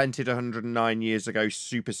Einsteinian, invented 109 years ago,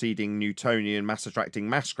 superseding Newtonian mass-attracting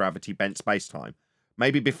mass gravity bent space-time.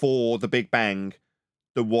 Maybe before the Big Bang,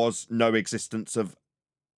 there was no existence of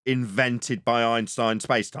invented by Einstein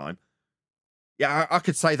space-time. Yeah, I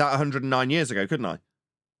could say that 109 years ago, couldn't I?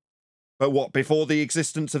 But what, before the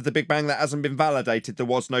existence of the Big Bang that hasn't been validated, there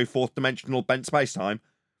was no fourth-dimensional bent space-time?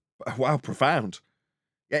 Wow, profound.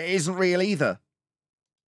 Yeah, it isn't real either.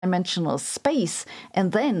 Dimensional space,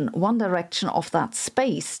 and then one direction of that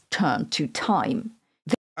space turned to time.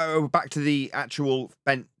 Oh, back to the actual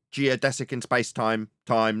bent geodesic in space-time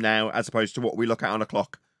now, as opposed to what we look at on a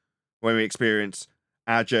clock when we experience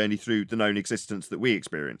our journey through the known existence that we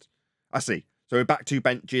experience. I see. So we're back to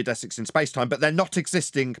bent geodesics in space-time, but they're not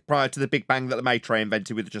existing prior to the Big Bang that Lemaitre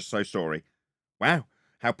invented with the Just So story. Wow,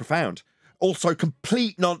 how profound. Also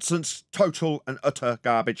complete nonsense, total and utter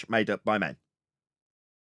garbage made up by men.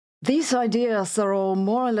 These ideas are all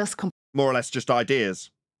more or less just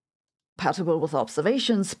ideas. Compatible with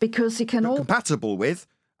observations, because you can all... Compatible with,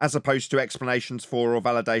 as opposed to explanations for or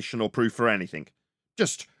validation or proof for anything.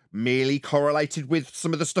 Just merely correlated with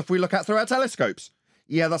some of the stuff we look at through our telescopes.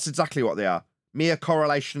 Yeah, that's exactly what they are. Mere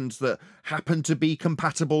correlations that happen to be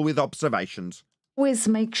compatible with observations. Always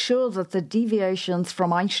make sure that the deviations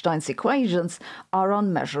from Einstein's equations are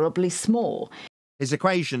unmeasurably small. His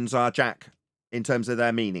equations are, Jack, in terms of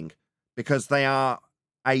their meaning, because they are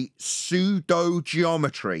a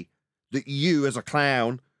pseudo-geometry that you, as a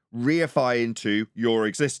clown, reify into your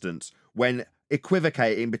existence when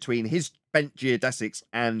equivocating between his bent geodesics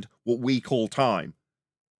and what we call time.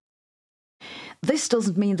 This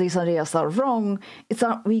doesn't mean these ideas are wrong, it's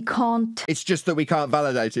that we can't... It's just that we can't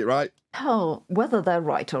validate it, right? Tell whether they're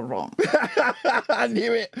right or wrong. I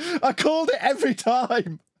knew it! I called it every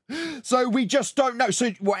time! So we just don't know.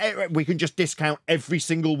 So we can just discount every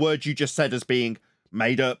single word you just said as being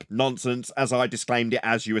made up nonsense, as I disclaimed it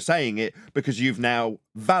as you were saying it, because you've now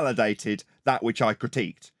validated that which I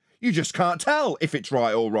critiqued. You just can't tell if it's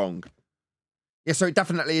right or wrong. Yeah, so it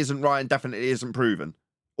definitely isn't right and definitely isn't proven.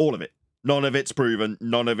 All of it. None of it's proven.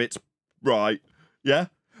 None of it's right. Yeah?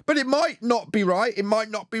 But it might not be right. It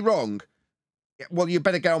might not be wrong. Well, you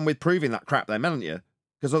better get on with proving that crap then, haven't you?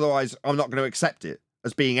 Because otherwise I'm not going to accept it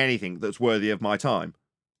as being anything that's worthy of my time.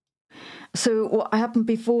 So what happened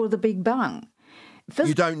before the Big Bang?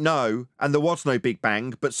 You don't know, and there was no Big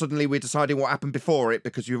Bang, but suddenly we're deciding what happened before it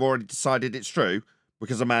because you've already decided it's true,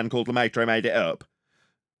 because a man called Lemaitre made it up.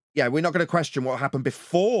 Yeah, we're not going to question what happened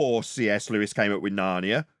before C.S. Lewis came up with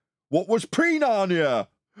Narnia. What was pre-Narnia?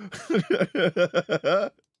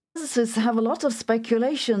 Physicists have a lot of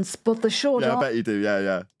speculations, but the short I bet you do,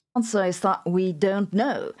 yeah. Answer is that we don't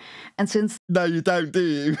know. And since... No, you don't, do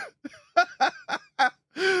you?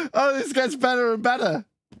 Oh, this gets better and better.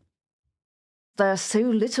 There's so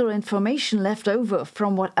little information left over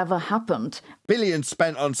from whatever happened. Billions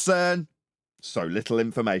spent on CERN, so little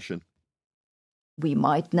information. We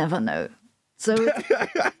might never know. So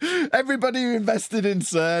everybody who invested in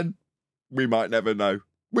CERN, we might never know.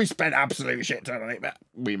 We spent absolute shit ton on it, but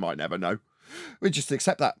we might never know. We just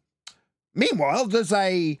accept that. Meanwhile, there's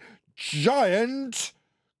a giant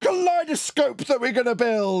kaleidoscope that we're going to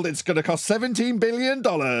build. It's going to cost $17 billion.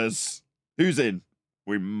 Who's in?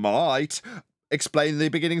 We might explain the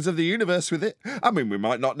beginnings of the universe with it. I mean, we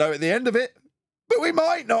might not know at the end of it, but we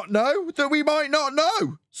might not know that we might not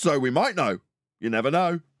know. So we might know. You never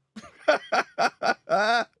know.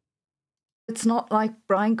 It's not like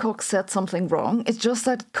Brian Cox said something wrong. It's just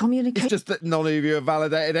that communication... It's just that none of you have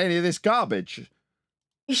validated any of this garbage.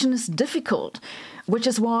 Is difficult, which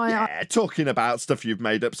is why talking about stuff you've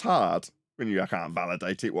made up's hard when you can't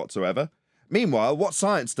validate it whatsoever. Meanwhile, what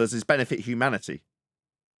science does is benefit humanity.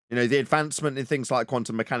 You know, the advancement in things like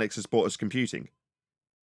quantum mechanics has brought us computing.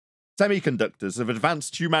 Semiconductors have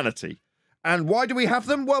advanced humanity. And why do we have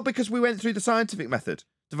them? Well, because we went through the scientific method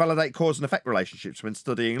to validate cause and effect relationships when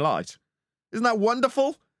studying light. Isn't that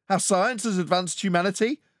wonderful? How science has advanced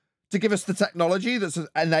humanity to give us the technology that's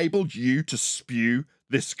enabled you to spew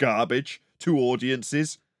this garbage to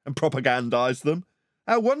audiences and propagandize them.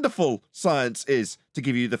 how wonderful science is to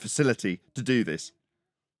give you the facility to do this.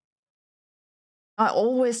 I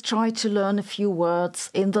always try to learn a few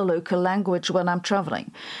words in the local language when I'm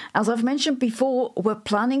traveling. As I've mentioned before, we're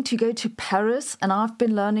planning to go to Paris, and I've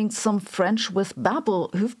been learning some French with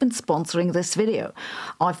Babbel, who've been sponsoring this video.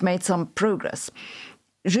 I've made some progress.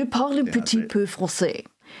 Je parle un petit peu français.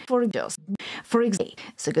 For example,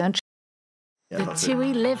 Yeah,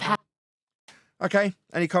 live okay,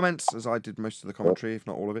 any comments? As I did most of the commentary, if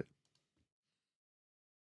not all of it.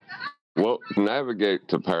 Well, navigate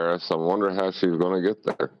to Paris. I wonder how she's going to get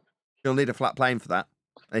there. She'll need a flat plane for that.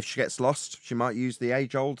 And if she gets lost, she might use the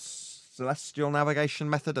age-old celestial navigation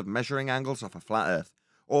method of measuring angles off a flat Earth.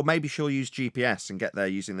 Or maybe she'll use GPS and get there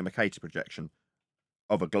using the Mercator projection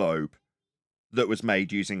of a globe that was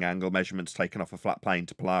made using angle measurements taken off a flat plane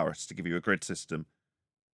to Polaris to give you a grid system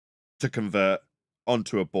to convert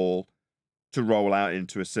onto a ball to roll out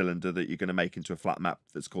into a cylinder that you're going to make into a flat map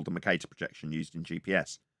that's called the Mercator projection used in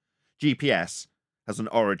GPS. GPS has an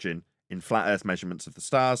origin in flat Earth measurements of the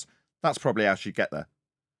stars. That's probably how she'd get there.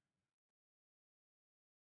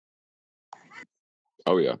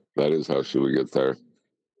 Oh, yeah, that is how she would get there.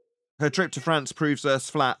 Her trip to France proves Earth's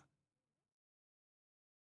flat.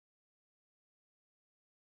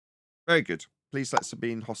 Very good. Please let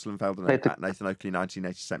Sabine Hosselenfeld know at Nathan Oakley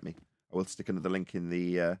 1980 sent me. I will stick another link in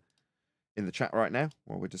the chat right now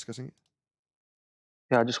while we're discussing it.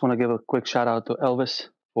 Yeah, I just want to give a quick shout out to Elvis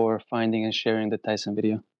for finding and sharing the Tyson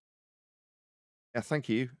video. Yeah, thank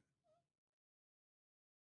you.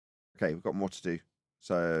 Okay, we've got more to do.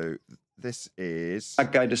 So this is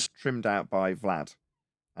that guy just trimmed out by Vlad,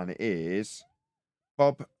 and it is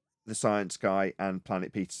Bob, the science guy, and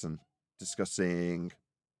Planet Peterson discussing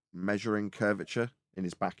measuring curvature in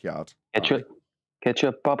his backyard. Get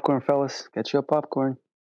your popcorn, fellas. Get your popcorn.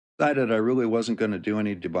 Decided I really wasn't going to do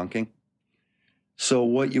any debunking. So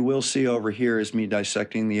what you will see over here is me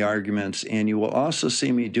dissecting the arguments, and you will also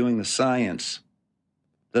see me doing the science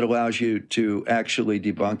that allows you to actually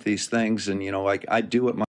debunk these things. And, you know, like I do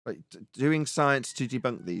it doing science to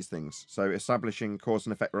debunk these things. So establishing cause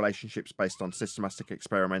and effect relationships based on systematic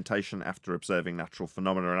experimentation after observing natural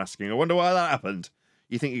phenomena and asking, I wonder why that happened.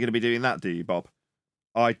 You think you're going to be doing that, do you, Bob?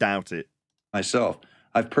 I doubt it. Myself.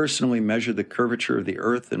 I've personally measured the curvature of the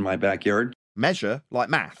Earth in my backyard. Measure? Like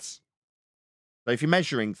maths? So if you're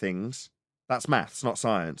measuring things, that's maths, not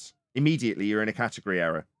science. Immediately, you're in a category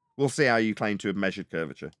error. We'll see how you claim to have measured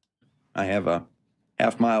curvature. I have a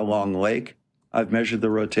half-mile-long lake. I've measured the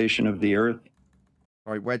rotation of the Earth.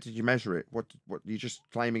 All right, where did you measure it? What? You're just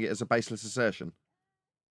claiming it as a baseless assertion?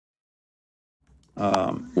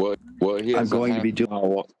 Well, he has I'm going to be doing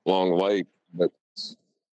a long lake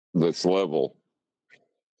that's level.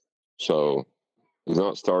 So he's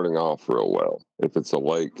not starting off real well. If it's a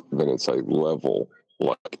lake, then it's a level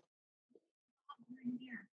lake.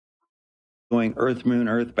 Doing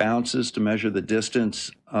Earth-Moon-Earth bounces to measure the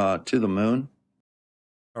distance to the moon.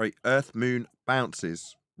 All right, Earth-Moon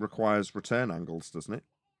bounces requires return angles, doesn't it?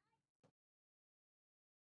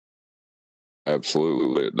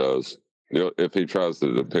 Absolutely, it does. You know, if he tries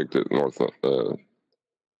to depict it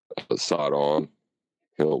side on,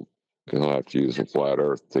 he'll have to use a flat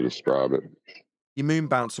Earth to describe it. Your moon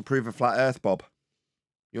bounce will prove a flat Earth, Bob.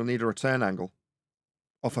 You'll need a return angle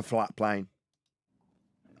off a flat plane.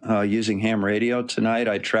 Using ham radio tonight,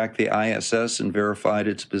 I tracked the ISS and verified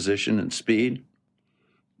its position and speed.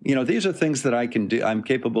 You know, these are things that I can do. I'm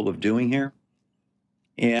capable of doing here.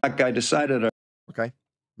 And I decided. Okay,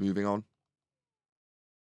 moving on.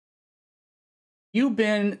 You've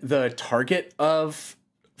been the target of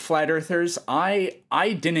flat earthers. I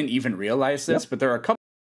didn't even realize this, but there are a couple.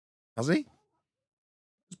 Has he?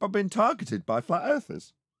 Has Bob been targeted by flat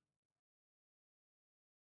earthers?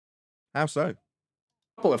 How so?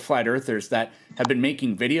 Couple of flat earthers that have been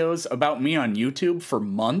making videos about me on YouTube for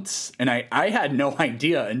months, and I had no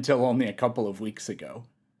idea until only a couple of weeks ago.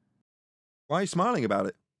 Why are you smiling about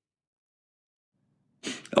it?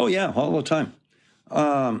 Oh yeah, all the time.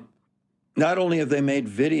 Not only have they made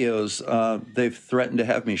videos, they've threatened to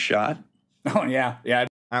have me shot. Oh yeah.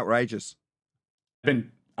 Outrageous. They've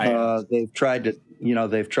tried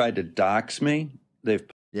to dox me.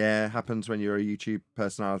 Yeah, happens when you're a YouTube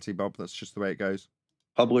personality, Bob. That's just the way it goes.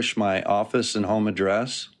 Publish my office and home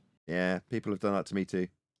address. Yeah, people have done that to me too.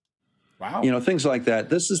 Wow. You know, things like that.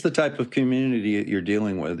 This is the type of community you're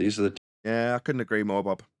dealing with. These are the. Yeah, I couldn't agree more,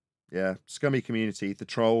 Bob. Yeah, scummy community. The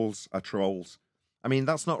trolls are trolls. I mean,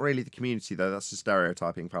 that's not really the community, though. That's a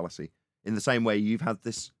stereotyping fallacy. In the same way you've had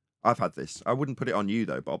this, I've had this. I wouldn't put it on you,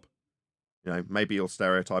 though, Bob. You know, maybe you'll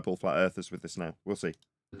stereotype all flat earthers with this now. We'll see.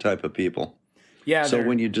 Type of people. Yeah. So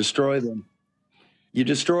when you destroy them, You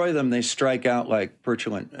destroy them, they strike out like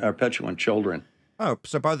petulant children. Oh,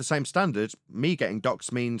 so by the same standard, me getting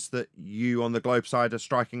doxxed means that you on the globe side are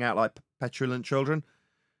striking out like petulant children?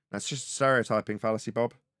 That's just a stereotyping fallacy,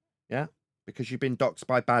 Bob. Yeah? Because you've been doxxed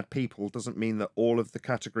by bad people doesn't mean that all of the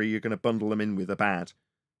category you're going to bundle them in with are bad.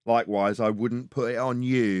 Likewise, I wouldn't put it on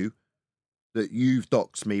you that you've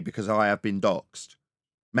doxed me because I have been doxed.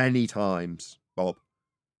 Many times, Bob.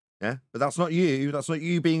 Yeah? But that's not you. That's not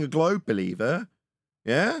you being a globe believer.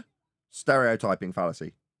 Yeah? Stereotyping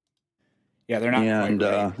fallacy. Yeah, they're not and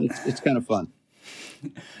quite right. it's kind of fun.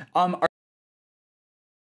 Anyone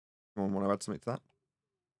want to add something to that?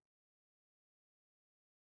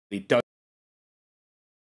 He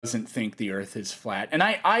doesn't think the Earth is flat, and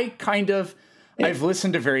I kind of I've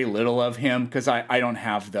listened to very little of him because I don't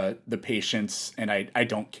have the patience and I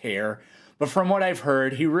don't care. But from what I've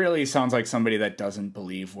heard, he really sounds like somebody that doesn't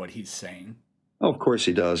believe what he's saying. Oh, of course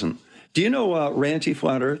he doesn't. Do you know Ranty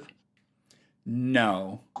Flat Earth?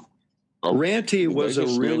 No. Ranty was a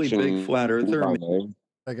really big flat earther.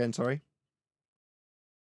 Again, sorry.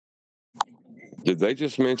 Did they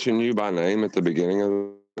just mention you by name at the beginning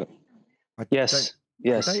of it? Yes.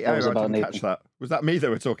 Yes. That was about Nathan. catch that. Was that me they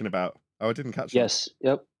were talking about? Oh, I didn't catch that. Yes.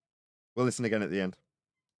 Yep. We'll listen again at the end.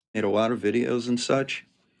 Made a lot of videos and such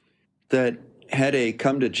that had a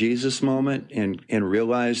come to Jesus moment and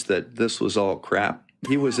realized that this was all crap.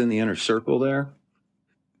 He was in the inner circle there.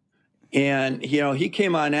 And, he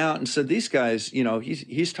came on out and said, these guys,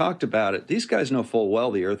 he's talked about it. These guys know full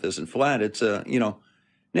well the earth isn't flat. It's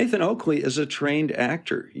Nathan Oakley is a trained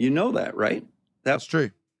actor. You know that, right? That's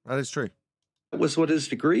true. That is true. That was what his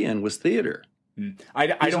degree in was theater. I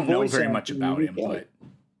don't know very much about him, but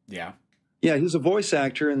yeah. Yeah, he's a voice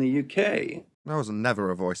actor in the UK. I was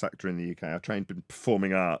never a voice actor in the UK. I trained in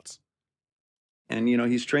performing arts. And,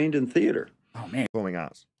 he's trained in theater. Oh, man. Performing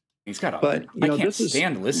arts. He's got a... But, I can't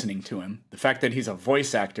stand listening to him. The fact that he's a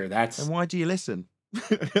voice actor, that's... And why do you listen?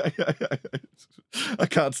 I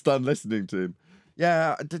can't stand listening to him.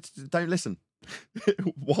 Yeah, don't listen.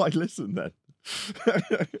 Why listen then?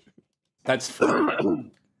 That's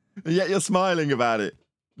funny. And yet you're smiling about it.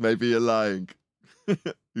 Maybe you're lying.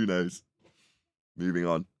 Who knows? Moving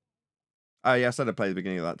on. Oh, yeah, I said I'd play the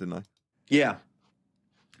beginning of that, didn't I? Yeah.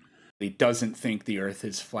 He doesn't think the Earth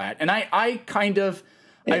is flat. And I kind of...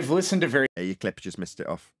 I've listened to very... Yeah, your clip just missed it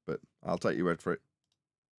off, but I'll take your word for it.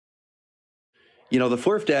 The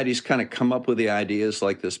Flurf Daddies kind of come up with the ideas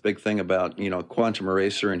like this big thing about, quantum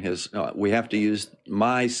eraser and his, we have to use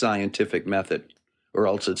my scientific method or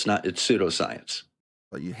else it's pseudoscience.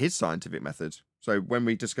 Like his scientific method. So when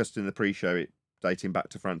we discussed in the pre-show it dating back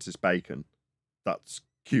to Francis Bacon, that's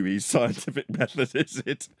QE's scientific method, is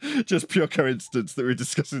it? Just pure coincidence that we're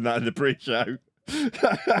discussing that in the pre-show.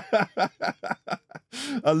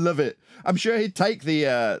 I love it. I'm sure he'd take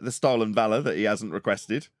the stolen valor that he hasn't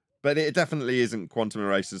requested, but it definitely isn't quantum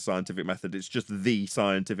eraser's scientific method. It's just the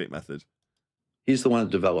scientific method. He's the one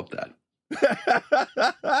that developed that.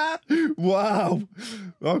 Wow.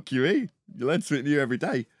 Oh, QE, you learn something new every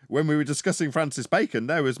day. When we were discussing Francis Bacon,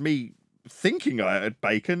 there was me thinking I heard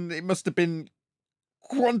Bacon. It must have been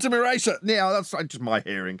quantum eraser. Yeah, that's just my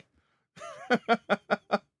hearing.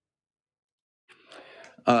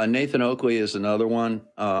 Nathan Oakley is another one.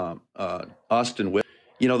 Austin Whit.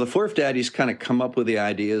 The Flurf Daddies kind of come up with the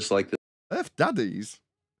ideas like this. Flurf Daddies?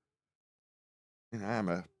 I'm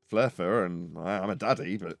a flurfer and I'm a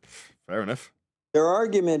daddy, but fair enough. Their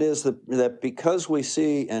argument is that because we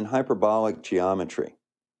see in hyperbolic geometry,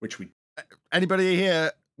 which we... Anybody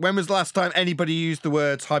here, when was the last time anybody used the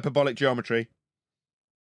words hyperbolic geometry?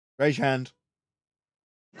 Raise your hand.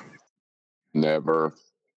 Never.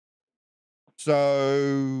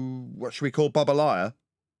 So, what should we call Bob a liar?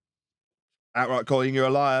 Outright calling you a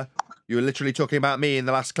liar. You were literally talking about me in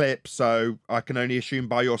the last clip, so I can only assume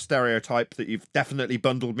by your stereotype that you've definitely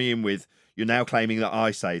bundled me in with. You're now claiming that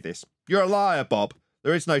I say this. You're a liar, Bob.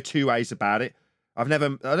 There is no two ways about it. I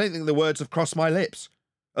don't think the words have crossed my lips,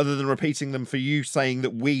 other than repeating them for you saying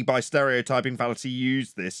that we, by stereotyping fallacy,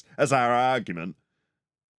 use this as our argument.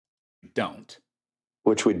 Don't.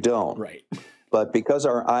 Which we don't. Right. But because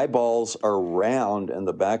our eyeballs are round and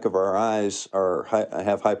the back of our eyes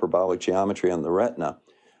have hyperbolic geometry on the retina,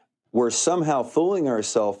 we're somehow fooling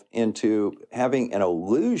ourselves into having an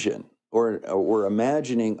illusion, or we're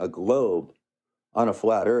imagining a globe on a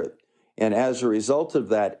flat Earth. And as a result of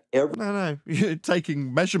that, No, you're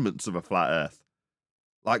taking measurements of a flat Earth.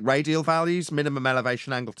 Like radial values, minimum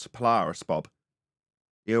elevation angle to Polaris, Bob.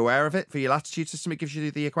 You aware of it? For your latitude system, it gives you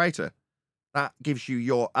the equator. That gives you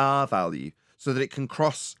your R value, so that it can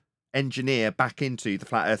cross-engineer back into the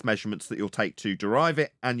flat Earth measurements that you'll take to derive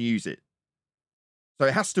it and use it. So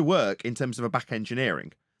it has to work in terms of a back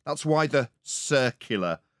engineering. That's why the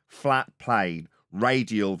circular, flat plane,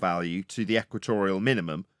 radial value to the equatorial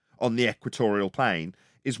minimum on the equatorial plane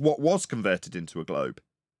is what was converted into a globe.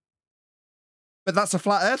 But that's a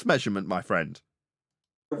flat Earth measurement, my friend.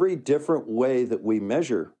 Every different way that we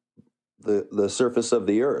measure the surface of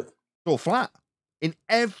the Earth. It's all flat. In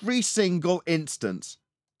every single instance.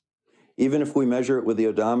 Even if we measure it with the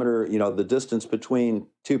odometer, you know, the distance between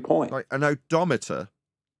 2 points. Like an odometer.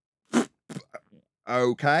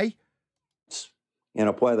 Okay. And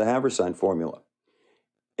apply the Haversine formula.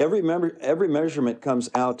 Every measurement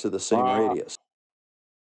comes out to the same radius.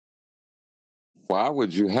 Why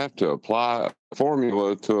would you have to apply a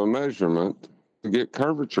formula to a measurement to get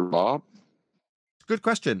curvature, Bob? Good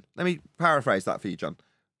question. Let me paraphrase that for you, John.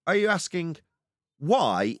 Are you asking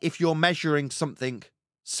why, if you're measuring something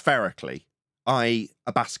spherically, i.e.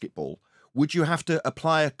 a basketball, would you have to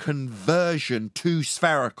apply a conversion to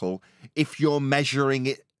spherical if you're measuring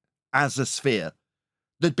it as a sphere?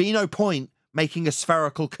 There'd be no point making a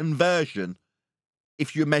spherical conversion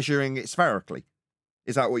if you're measuring it spherically.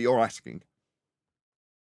 Is that what you're asking?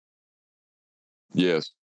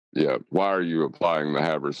 Yes. Yeah. Why are you applying the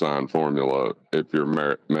Haversine formula if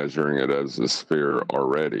you're measuring it as a sphere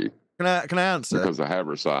already? Can I answer? Because the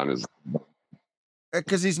Haversine is...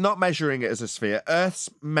 Because he's not measuring it as a sphere. Earth's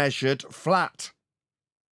measured flat.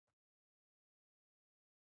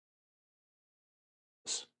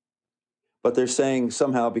 But they're saying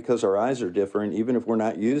somehow because our eyes are different, even if we're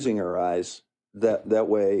not using our eyes, that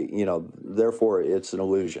way, you know, therefore it's an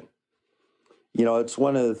illusion. You know, it's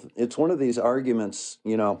one of these arguments,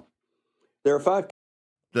 you know, there are 5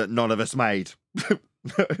 that none of us made.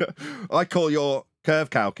 I call your curve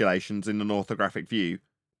calculations in an orthographic view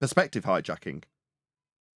perspective hijacking.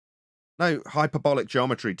 No hyperbolic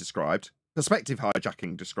geometry described, perspective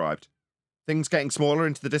hijacking described. Things getting smaller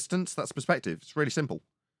into the distance, that's perspective. It's really simple.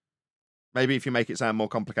 Maybe if you make it sound more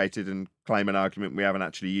complicated and claim an argument we haven't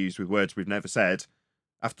actually used with words we've never said,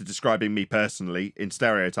 after describing me personally in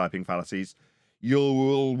stereotyping fallacies,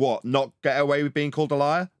 you'll, what, not get away with being called a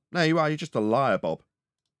liar? No, you are. You're just a liar, Bob.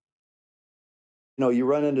 You know, you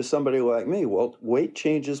run into somebody like me. Well, weight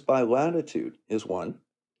changes by latitude is one.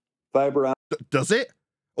 Fiber... Does it?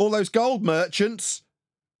 All those gold merchants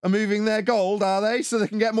are moving their gold, are they? So they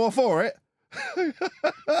can get more for it?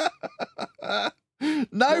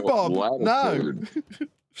 No, Bob. Latitude.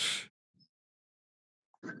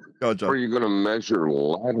 No. Go on, John. Where are you going to measure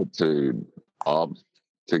latitude, Bob,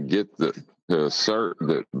 to get to assert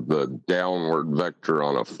that the downward vector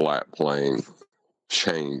on a flat plane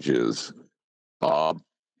changes, Bob?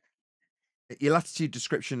 Your latitude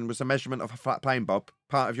description was a measurement of a flat plane, Bob.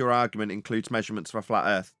 Part of your argument includes measurements of a flat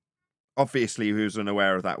Earth. Obviously, he was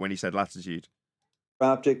unaware of that when he said latitude.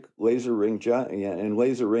 Optic laser ring and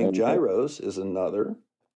laser ring gyros is another.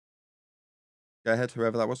 Go ahead,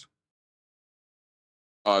 whoever that was.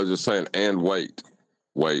 I was just saying, and weight.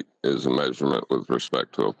 Weight is a measurement with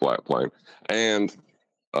respect to a flat plane. And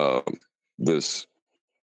this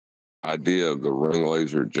idea of the ring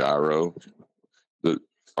laser gyro,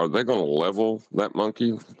 are they going to level that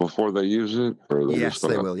monkey before they use it? Or yes,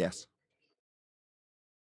 they will, yes.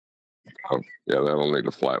 Oh, yeah, that'll need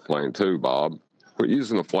a flat plane too, Bob. We're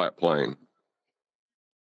using a flat plane.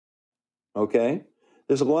 Okay.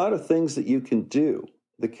 There's a lot of things that you can do.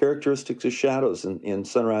 The characteristics of shadows in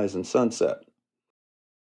sunrise and sunset.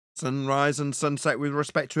 Sunrise and sunset with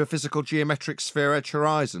respect to a physical geometric sphere edge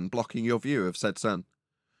horizon blocking your view of said sun.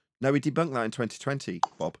 No, we debunked that in 2020,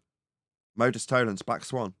 Bob. Modus Tollens, Black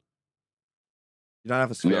Swan. You don't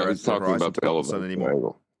have a sphere edge horizon about the block the sun elevation anymore.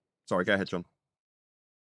 angle. Sorry, go ahead, John.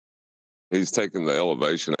 He's taking the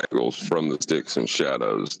elevation angles from the sticks and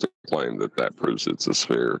shadows to claim that proves it's a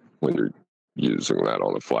sphere when you're using that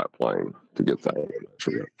on a flat plane to get that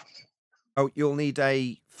measurement. Oh, you'll need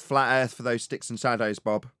a flat Earth for those sticks and shadows,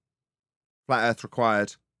 Bob. Flat Earth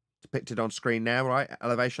required. Depicted on screen now, right?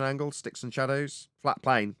 Elevation angles, sticks and shadows. Flat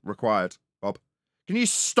plane required, Bob. Can you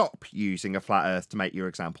stop using a flat Earth to make your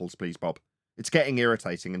examples, please, Bob? It's getting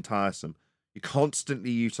irritating and tiresome. You're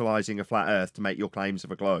constantly utilising a flat Earth to make your claims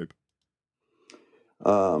of a globe.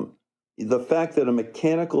 The fact that a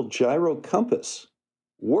mechanical gyro compass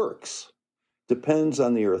works depends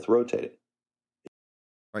on the Earth rotating.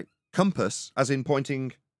 Right. Compass, as in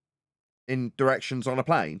pointing in directions on a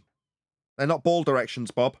plane. They're not ball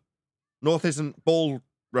directions, Bob. North isn't ball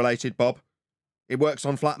related, Bob. It works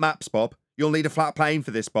on flat maps, Bob. You'll need a flat plane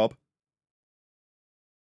for this, Bob.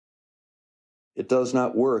 It does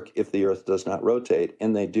not work if the Earth does not rotate,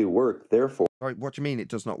 and they do work, therefore. Sorry, what do you mean it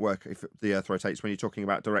does not work if the Earth rotates when you're talking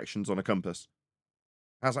about directions on a compass?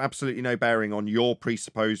 Has absolutely no bearing on your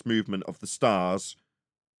presupposed movement of the stars,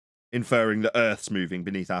 inferring that Earth's moving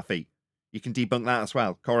beneath our feet. You can debunk that as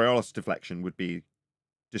well. Coriolis deflection would be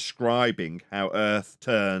describing how Earth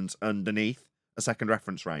turns underneath a second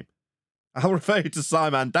reference frame. I'll refer you to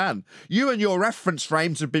Simon Dan. You and your reference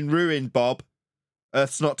frames have been ruined, Bob.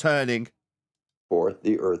 Earth's not turning. Fourth,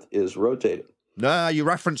 the Earth is rotating. No, your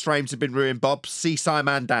reference frames have been ruined, Bob. See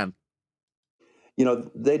Simon Dan. You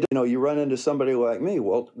know, you run into somebody like me.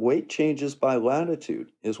 Well, weight changes by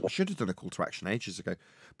latitude. I should have done a call to action ages ago.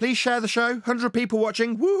 Please share the show. 100 people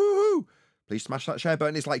watching. Woo-hoo-hoo. Please smash that share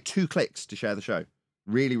button. It's like 2 clicks to share the show.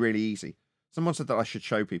 Really, really easy. Someone said that I should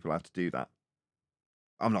show people how to do that.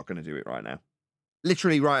 I'm not going to do it right now.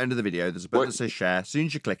 Literally right under the video, there's a button that says share. As soon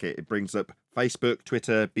as you click it, it brings up Facebook,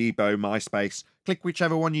 Twitter, Bebo, MySpace. Click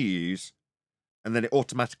whichever one you use. And then it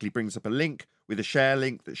automatically brings up a link with a share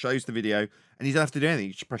link that shows the video. And you don't have to do anything.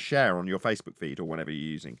 You just press share on your Facebook feed or whatever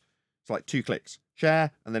you're using. It's like 2 clicks.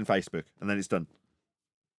 Share and then Facebook. And then it's done.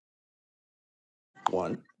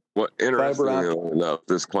 One. What interestingly enough,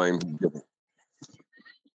 this claim.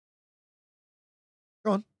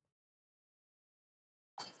 Go on.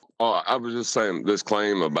 Oh, I was just saying this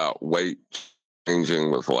claim about weight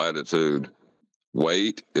changing with latitude.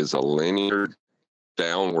 Weight is a linear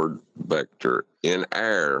downward vector in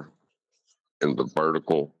air in the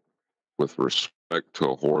vertical with respect to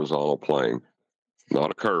a horizontal plane,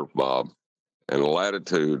 not a curve, Bob. And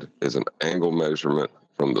latitude is an angle measurement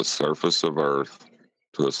from the surface of Earth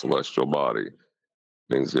to a celestial body.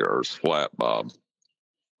 Means the Earth's flat, Bob.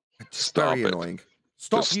 It's very annoying.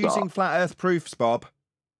 Stop using flat Earth proofs, Bob.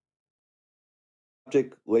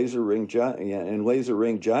 Optic laser ring and laser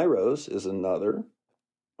ring gyros is another.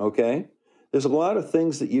 Okay, there's a lot of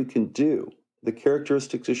things that you can do. The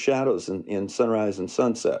characteristics of shadows in sunrise and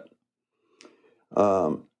sunset.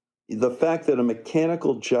 The fact that a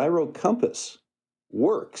mechanical gyro compass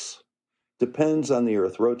works depends on the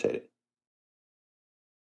Earth rotating.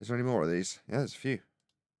 Is there any more of these? Yeah, there's a few.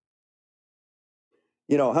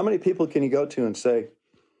 You know, how many people can you go to and say,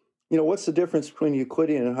 you know, what's the difference between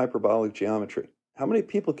Euclidean and hyperbolic geometry? How many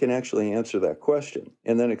people can actually answer that question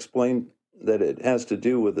and then explain that it has to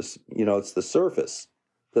do with this, you know, it's the surface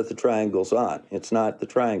that the triangle's on. It's not the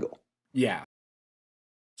triangle. Yeah.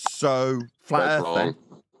 So, flat That's Earth then.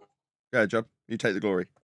 Go ahead, John. You take the glory.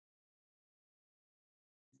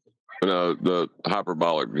 No, the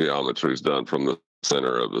hyperbolic geometry is done from the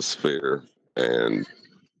center of the sphere, and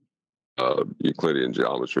Euclidean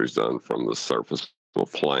geometry is done from the surface of a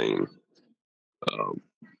plane.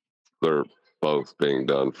 They're both being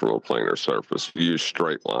done from a planar surface. You use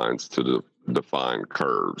straight lines to define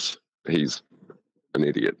curves. He's an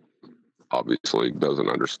idiot. Obviously, doesn't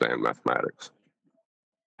understand mathematics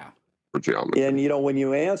or geometry. And, you know, when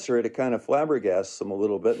you answer it, it kind of flabbergasts them a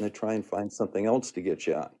little bit, and they try and find something else to get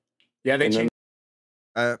you on. Yeah, they change.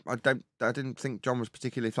 I didn't think John was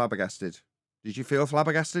particularly flabbergasted. Did you feel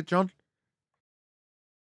flabbergasted, John?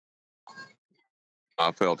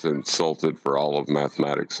 I felt insulted for all of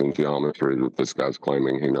mathematics and geometry that this guy's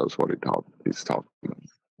claiming he knows what he's talking about.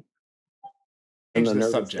 And the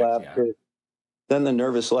nervous laughter. Yeah. Then the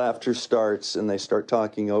nervous laughter starts, and they start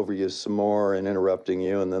talking over you some more and interrupting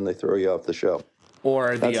you, and then they throw you off the show.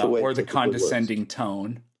 Or the condescending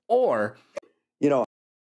tone, or you know,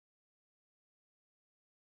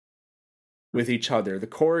 with each other. The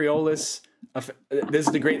Coriolis. This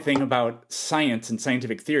is the great thing about science and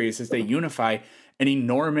scientific theories is they unify an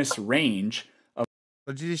enormous range of.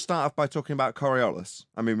 But did you start off by talking about Coriolis?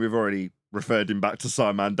 I mean, we've already referred him back to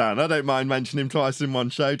Simon Dan. I don't mind mentioning him twice in one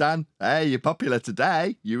show, Dan. Hey, you're popular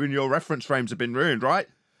today. You and your reference frames have been ruined, right?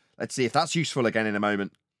 Let's see if that's useful again in a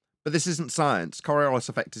moment. But this isn't science. Coriolis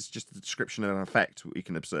effect is just a description of an effect we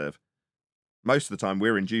can observe. Most of the time,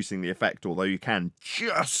 we're inducing the effect, although you can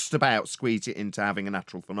just about squeeze it into having a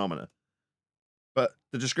natural phenomena. But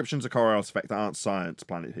the descriptions of Coriolis effect aren't science,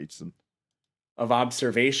 Planet Peterson. Of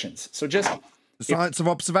observations. So just... The science of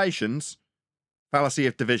observations, fallacy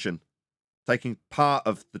of division. Taking part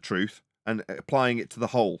of the truth and applying it to the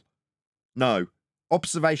whole. No.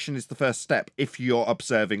 Observation is the first step if you're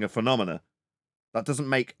observing a phenomena. That doesn't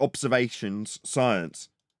make observations science.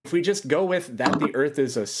 If we just go with that the Earth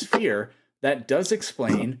is a sphere, that does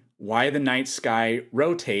explain why the night sky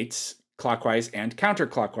rotates clockwise and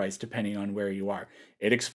counterclockwise, depending on where you are.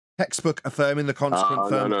 Textbook affirming the consequent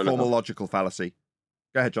formal logical fallacy.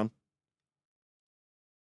 Go ahead, John.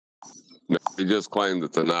 No, he just claimed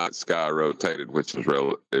that the night sky rotated, which is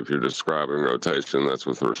if you're describing rotation, that's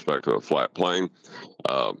with respect to a flat plane.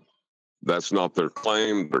 That's not their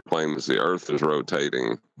claim. Their claim is the Earth is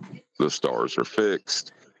rotating, the stars are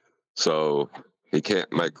fixed. So he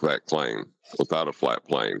can't make that claim without a flat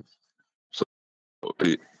plane. So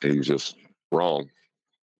he's just wrong.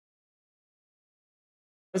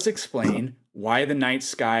 Let's explain why the night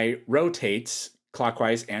sky rotates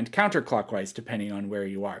clockwise and counterclockwise depending on where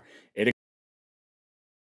you are.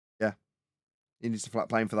 Yeah, he needs a flat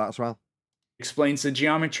plane for that as well. Explains the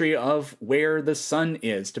geometry of where the sun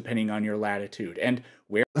is depending on your latitude and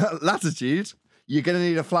where latitude. You're going to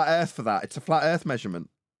need a flat Earth for that. It's a flat Earth measurement.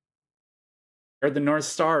 Where the North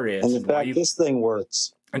Star is, and in fact, this thing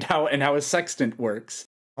works, and how a sextant works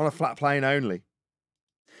on a flat plane only,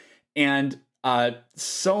 and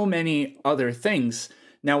so many other things.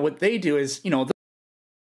 Now, what they do is, how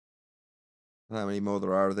many more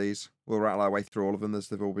there are of these? We'll rattle our way through all of them as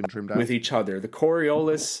they've all been trimmed out. With each other. The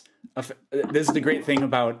Coriolis, this is the great thing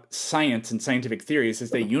about science and scientific theories,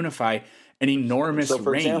 is they unify an enormous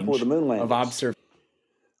range of observations.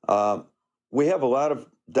 We have a lot of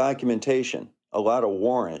documentation, a lot of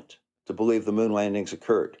warrant to believe the moon landings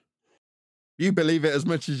occurred. You believe it as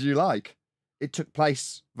much as you like. It took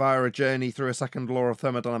place via a journey through a second law of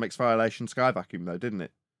thermodynamics violation sky vacuum, though, didn't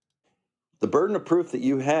it? The burden of proof that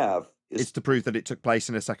you have is to prove that it took place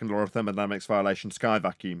in a second law of thermodynamics violation sky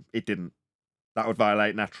vacuum. It didn't. That would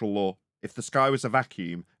violate natural law. If the sky was a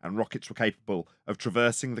vacuum and rockets were capable of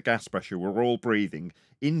traversing the gas pressure we're all breathing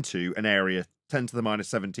into an area 10 to the minus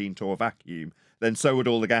 17 torr vacuum, then so would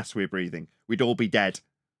all the gas we're breathing. We'd all be dead.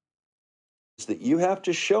 Is that you have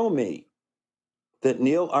to show me that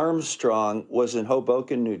Neil Armstrong was in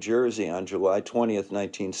Hoboken, New Jersey on July 20th,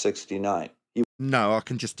 1969. No, I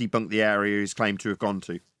can just debunk the area he's claimed to have gone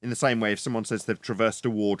to. In the same way, if someone says they've traversed a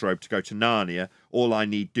wardrobe to go to Narnia, all I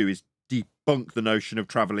need do is debunk the notion of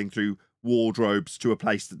travelling through wardrobes to a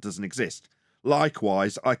place that doesn't exist.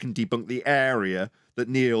 Likewise, I can debunk the area that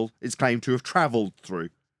Neil is claimed to have travelled through,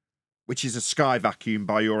 which is a sky vacuum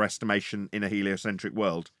by your estimation in a heliocentric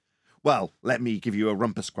world. Well, let me give you a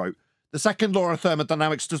rumpus quote. The second law of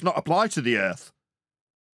thermodynamics does not apply to the Earth.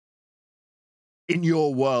 In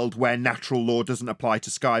your world where natural law doesn't apply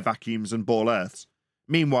to sky vacuums and ball Earths.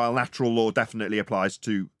 Meanwhile, natural law definitely applies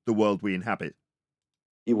to the world we inhabit.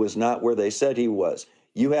 He was not where they said he was.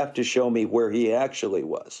 You have to show me where he actually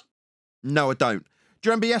was. No, I don't. Do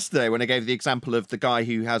you remember yesterday when I gave the example of the guy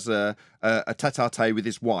who has a tete-a-tete with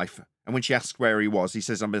his wife, and when she asks where he was, he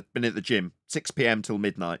says, I've been at the gym, 6 p.m. till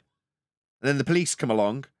midnight. And then the police come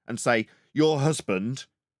along and say, your husband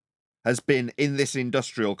has been in this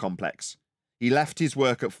industrial complex. He left his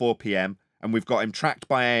work at 4 p.m. and we've got him tracked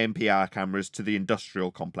by ANPR cameras to the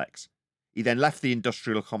industrial complex. He then left the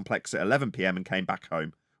industrial complex at 11 p.m. and came back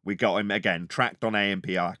home. We got him again tracked on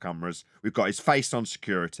ANPR cameras. We've got his face on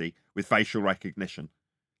security with facial recognition.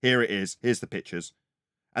 Here it is. Here's the pictures.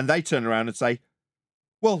 And they turn around and say,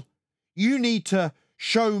 well, you need to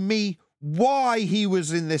show me why he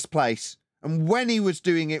was in this place and when he was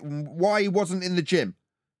doing it and why he wasn't in the gym.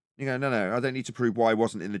 You go, no, I don't need to prove why he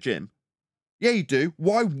wasn't in the gym. Yeah, you do.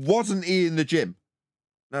 Why wasn't he in the gym?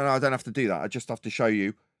 No, I don't have to do that. I just have to show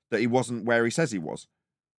you that he wasn't where he says he was.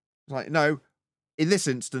 It's like, no, in this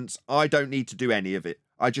instance, I don't need to do any of it.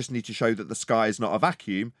 I just need to show that the sky is not a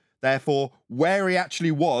vacuum. Therefore, where he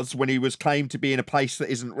actually was when he was claimed to be in a place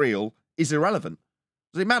that isn't real is irrelevant.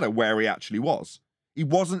 Does it matter where he actually was? He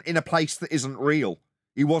wasn't in a place that isn't real.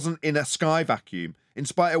 He wasn't in a sky vacuum, in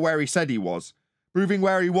spite of where he said he was. Proving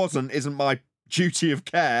where he wasn't isn't my duty of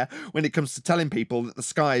care when it comes to telling people that the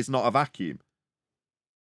sky is not a vacuum.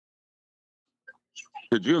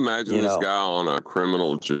 Could you imagine this guy on a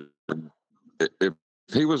criminal jury? If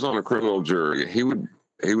he was on a criminal jury, he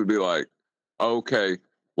would be like, okay,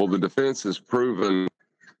 well, the defense has proven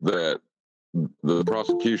that the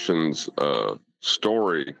prosecution's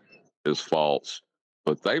story is false,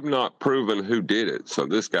 but they've not proven who did it, so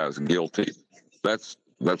this guy's guilty. That's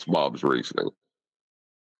Bob's reasoning.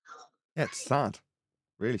 Yeah, it's sad.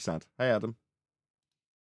 Really sad. Hey, Adam.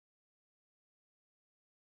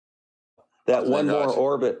 That one more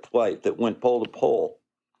orbit flight that went pole to pole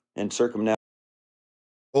and circumnavigate.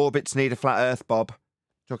 Orbits need a flat Earth, Bob.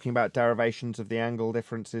 Talking about derivations of the angle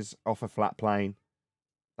differences off a flat plane.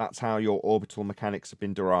 That's how your orbital mechanics have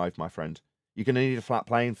been derived, my friend. You're going to need a flat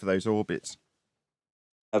plane for those orbits.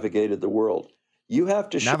 Navigated the world. You have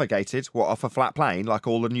to navigated what, off a flat plane, like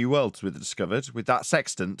all the new worlds were discovered with that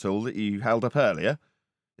sextant tool that you held up earlier.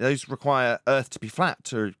 Those require Earth to be flat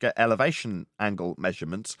to get elevation angle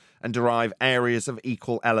measurements and derive areas of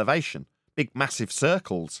equal elevation. Big, massive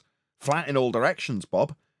circles. Flat in all directions,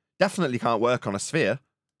 Bob. Definitely can't work on a sphere.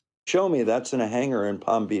 Show me that's in a hangar in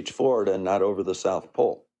Palm Beach, Florida, and not over the South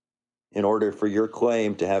Pole. In order for your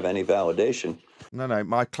claim to have any validation. No,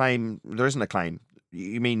 my claim, there isn't a claim.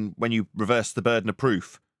 You mean when you reverse the burden of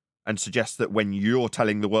proof and suggest that when you're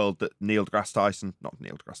telling the world that Neil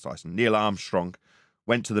Armstrong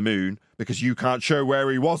went to the moon because you can't show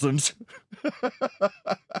where he wasn't?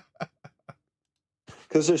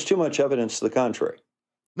 Because there's too much evidence to the contrary.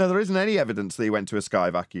 No, there isn't any evidence that he went to a sky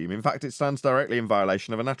vacuum. In fact, it stands directly in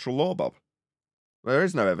violation of a natural law, Bob. There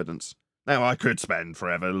is no evidence. Now, I could spend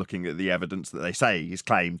forever looking at the evidence that they say is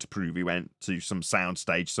claimed to prove he went to some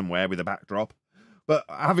soundstage somewhere with a backdrop. But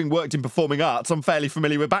having worked in performing arts, I'm fairly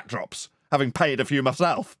familiar with backdrops, having painted a few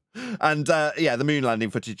myself. And, yeah, the moon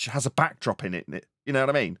landing footage has a backdrop in it. You know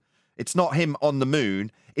what I mean? It's not him on the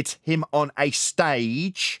moon. It's him on a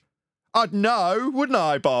stage. I'd know, wouldn't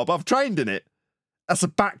I, Bob? I've trained in it. That's a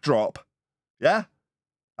backdrop. Yeah?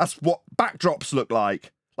 That's what backdrops look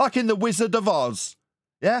like. Like in The Wizard of Oz.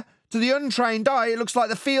 Yeah? To the untrained eye, it looks like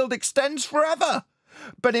the field extends forever.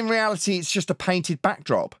 But in reality, it's just a painted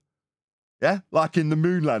backdrop. Yeah? Like in the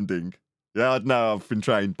moon landing. Yeah, I'd know. I've been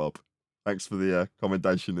trained, Bob. Thanks for the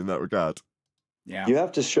commendation in that regard. Yeah. You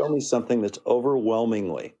have to show me something that's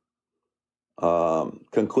overwhelmingly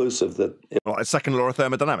conclusive that... Like a second law of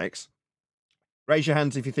thermodynamics? Raise your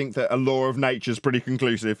hands if you think that a law of nature is pretty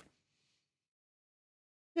conclusive.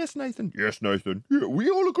 Yes, Nathan. Yes, Nathan. Yeah, we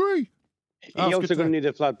all agree. He's also going to need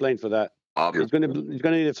a flat plane for that. He's going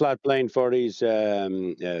to need a flat plane for his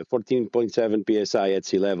 14.7 psi at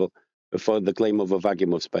sea level for the claim of a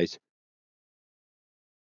vacuum of space.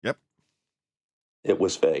 Yep. It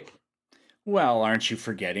was fake. Well, aren't you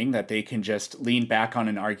forgetting that they can just lean back on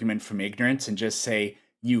an argument from ignorance and just say,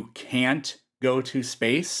 you can't go to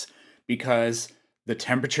space because the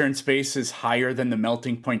temperature in space is higher than the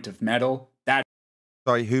melting point of metal?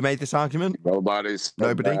 Sorry, who made this argument? Nobody.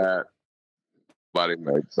 Nobody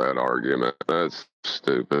makes that argument. That's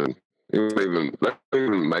stupid. They don't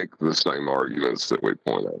even make the same arguments that we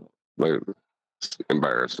point out. It's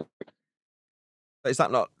embarrassing. Is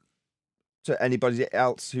that not, to anybody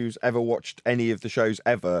else who's ever watched any of the shows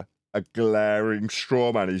ever, a glaring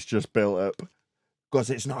straw man he's just built up? Because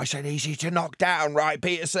it's nice and easy to knock down, right,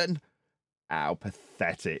 Peterson? How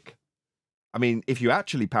pathetic. I mean, if you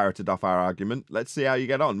actually parroted off our argument, let's see how you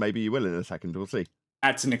get on. Maybe you will in a second. We'll see.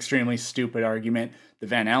 That's an extremely stupid argument. The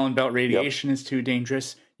Van Allen belt radiation is too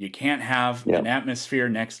dangerous. You can't have an atmosphere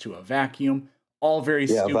next to a vacuum. All very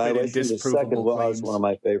stupid and disprovable the second law claims. is one of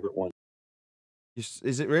my favorite ones.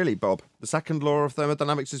 Is it really, Bob? The second law of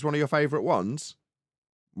thermodynamics is one of your favourite ones?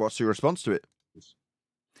 What's your response to it?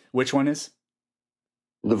 Which one is?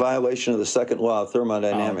 The violation of the second law of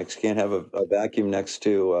thermodynamics. Can't have a vacuum next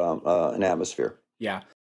to an atmosphere. Yeah.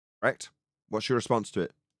 Right. What's your response to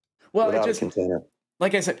it? Well, Without it just, a container.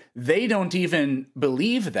 like I said, they don't even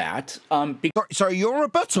believe that. So your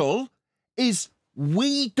rebuttal is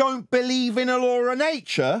we don't believe in a law of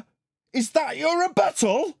nature? Is that your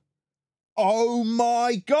rebuttal? Oh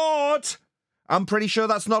my God. I'm pretty sure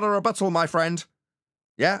that's not a rebuttal, my friend.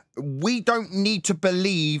 Yeah, we don't need to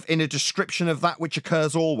believe in a description of that which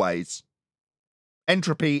occurs always.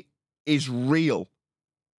 Entropy is real.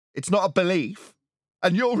 It's not a belief.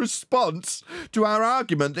 And your response to our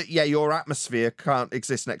argument that, yeah, your atmosphere can't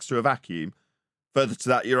exist next to a vacuum, further to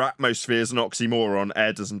that, your atmosphere is an oxymoron.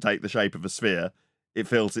 Air doesn't take the shape of a sphere. It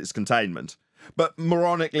fills its containment. But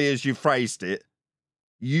moronically, as you phrased it,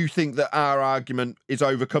 you think that our argument is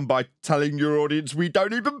overcome by telling your audience we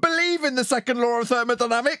don't even believe in the second law of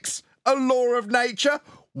thermodynamics, a law of nature?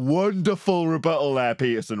 Wonderful rebuttal there,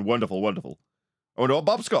 Peterson. Wonderful, wonderful. I wonder what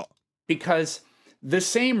Bob's got. Because the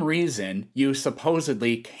same reason you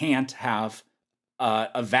supposedly can't have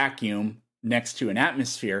a vacuum next to an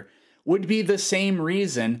atmosphere would be the same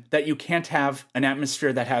reason that you can't have an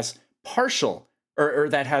atmosphere that has partial or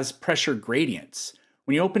that has pressure gradients.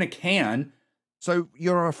 When you open a can... So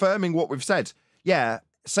you're affirming what we've said. Yeah,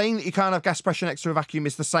 saying that you can't have gas pressure next to a vacuum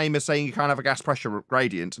is the same as saying you can't have a gas pressure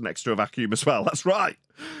gradient next to a vacuum as well. That's right.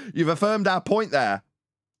 You've affirmed our point there.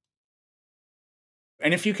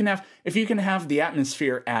 And if you can have the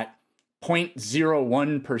atmosphere at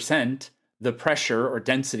 0.01% the pressure or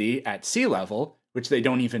density at sea level, which they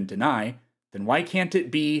don't even deny, then why can't it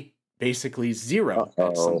be basically zero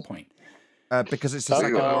at some point? Because it's a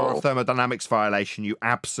second law of thermodynamics violation, you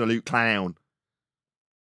absolute clown.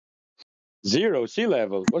 Zero sea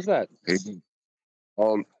level. What's that?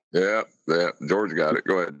 Yeah. George got it.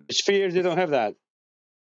 Go ahead. Spheres, they don't have that.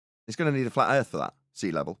 It's going to need a flat Earth for that sea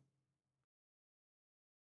level.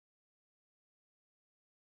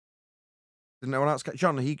 Didn't no one else?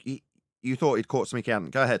 John, you thought he'd caught something he hadn't.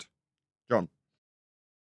 Go ahead, John.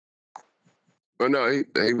 Well, no,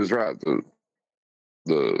 he was right.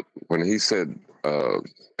 When he said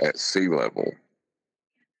at sea level,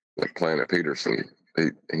 that planet Peterson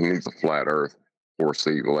He needs a flat Earth or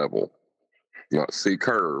sea level, not sea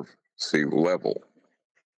curve, sea level.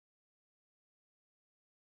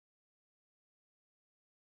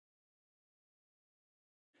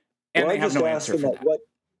 And well, they have no answer for that.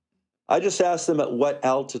 I just asked them at what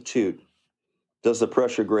altitude does the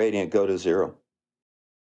pressure gradient go to zero?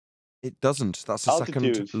 It doesn't. That's the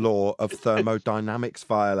Altitude. second law of thermodynamics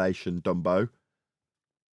violation, Dumbo.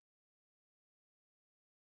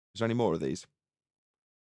 Is there any more of these?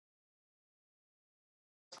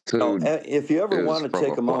 No, if you ever want to from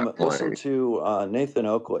take a a moment, flat listen plane. to Nathan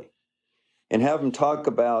Oakley and have him talk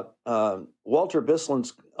about Walter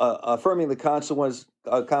Bisslin's affirming the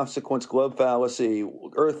consequence globe fallacy,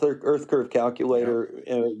 Earth curve calculator,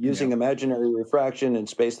 using imaginary refraction in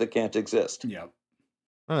space that can't exist. Yeah.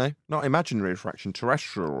 No, not imaginary refraction,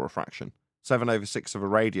 terrestrial refraction. 7/6 of a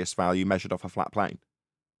radius value measured off a flat plane.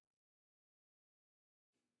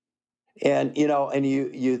 And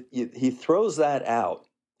he throws that out.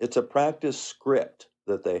 It's a practice script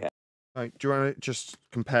that they have. Right, do you want to just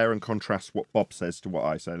compare and contrast what Bob says to what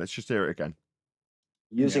I say? Let's just hear it again.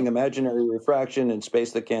 Using imaginary refraction in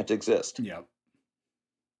space that can't exist. Yeah.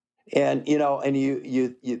 And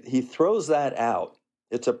he throws that out.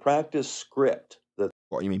 It's a practice script.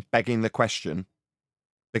 What you mean, begging the question?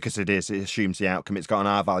 Because it is. It assumes the outcome. It's got an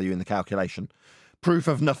R value in the calculation. Proof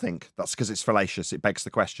of nothing. That's because it's fallacious. It begs the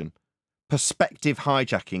question. Perspective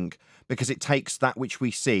hijacking, because it takes that which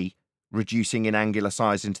we see, reducing in angular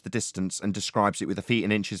size into the distance, and describes it with a feet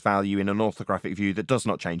and inches value in an orthographic view that does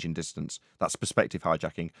not change in distance. That's perspective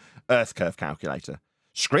hijacking. Earth curve calculator.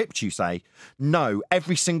 Script, you say? No,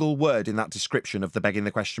 every single word in that description of the begging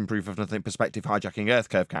the question, proof of nothing, perspective hijacking Earth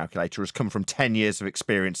curve calculator has come from 10 years of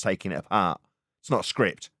experience taking it apart. It's not a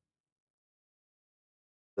script.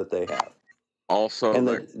 That they have. Also, And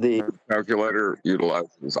the curve calculator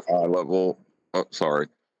utilizes eye level. Oh, sorry.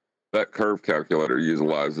 That curve calculator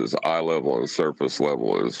utilizes eye level and surface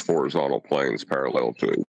level as horizontal planes parallel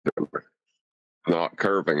to each other. Not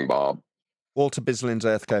curving, Bob. Walter Bisslin's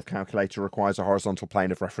Earth curve calculator requires a horizontal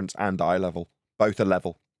plane of reference and eye level. Both are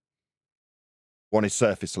level. One is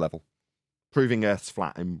surface level. Proving Earth's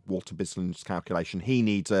flat in Walter Bisslin's calculation, he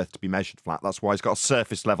needs Earth to be measured flat. That's why he's got a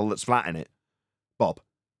surface level that's flat in it. Bob.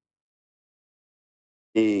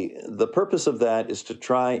 The purpose of that is to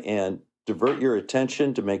try and divert your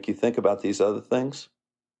attention to make you think about these other things.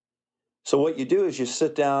 So what you do is you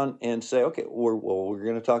sit down and say, okay, we're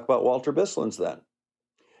going to talk about Walter Bisslin's then.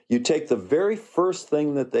 You take the very first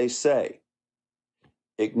thing that they say,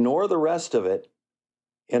 ignore the rest of it,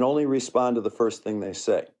 and only respond to the first thing they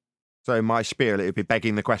say. So my spiel, it would be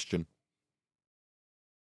begging the question.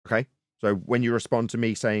 Okay? So when you respond to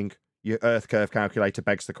me saying your Earth curve calculator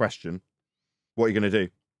begs the question, what are you going to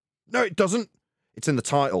do? No, it doesn't. It's in the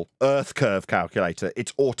title, Earth curve calculator.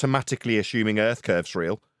 It's automatically assuming Earth curve's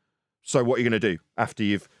real. So what are you going to do after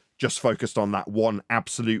you've just focused on that one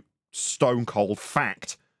absolute stone cold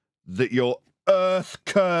fact that your Earth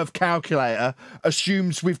curve calculator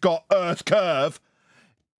assumes we've got Earth curve?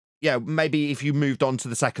 Yeah, maybe if you moved on to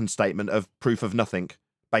the second statement of proof of nothing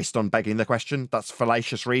based on begging the question, that's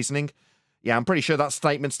fallacious reasoning. Yeah, I'm pretty sure that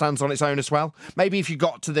statement stands on its own as well. Maybe if you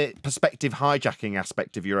got to the perspective hijacking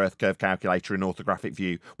aspect of your Earth curve calculator in orthographic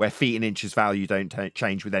view, where feet and inches value don't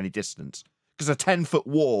change with any distance. Because a 10-foot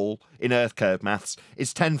wall in Earth curve maths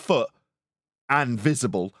is 10 foot and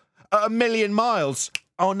visible at 1,000,000 miles.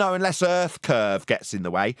 Oh no, unless Earth curve gets in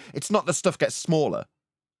the way. It's not that stuff gets smaller.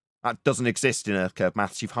 That doesn't exist in Earth curve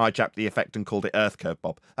maths. You've hijacked the effect and called it Earth curve,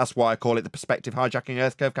 Bob. That's why I call it the perspective hijacking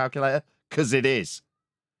Earth curve calculator, because it is.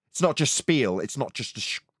 It's not just spiel. It's not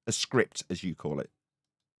just a script, as you call it.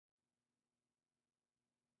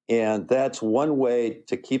 And that's one way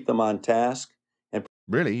to keep them on task. And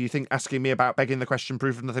really, you think asking me about begging the question,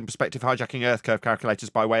 proof of nothing, perspective hijacking Earth curve calculators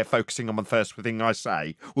by way of focusing on the first thing I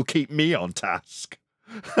say will keep me on task?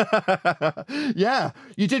 Yeah,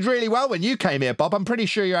 you did really well when you came here, Bob. I'm pretty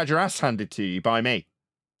sure you had your ass handed to you by me.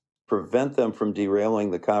 Prevent them from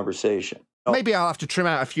derailing the conversation. Maybe I'll have to trim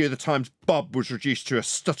out a few of the times Bob was reduced to a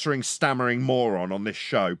stuttering, stammering moron on this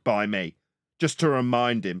show by me, just to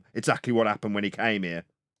remind him exactly what happened when he came here.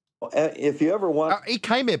 If you ever want... he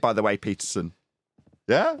came here, by the way, Peterson.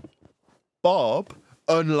 Yeah? Bob,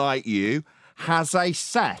 unlike you, has a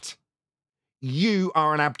set. You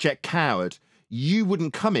are an abject coward. You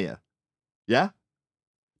wouldn't come here. Yeah?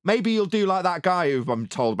 Maybe you'll do like that guy who I'm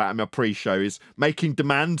told about in my pre-show is making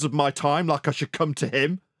demands of my time like I should come to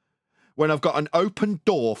him. When I've got an open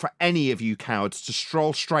door for any of you cowards to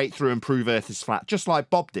stroll straight through and prove Earth is flat, just like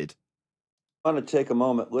Bob did. I want to take a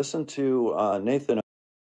moment. Listen to Nathan.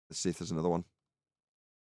 Let's see if there's another one.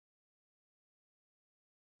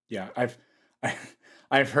 Yeah,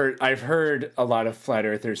 I've heard a lot of flat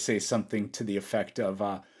earthers say something to the effect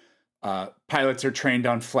of pilots are trained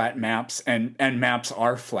on flat maps and maps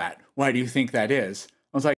are flat. Why do you think that is?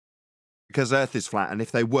 I was like, because Earth is flat, and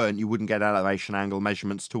if they weren't, you wouldn't get elevation angle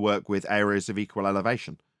measurements to work with areas of equal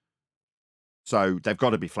elevation. So they've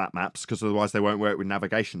got to be flat maps, because otherwise they won't work with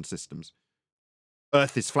navigation systems.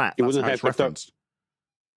 Earth is flat. That's how it's referenced.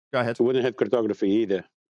 Go ahead. It wouldn't have cartography either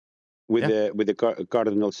with the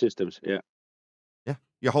cardinal systems. Yeah. Yeah.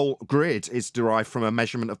 Your whole grid is derived from a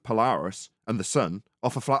measurement of Polaris and the sun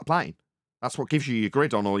off a flat plane. That's what gives you your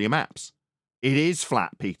grid on all your maps. It is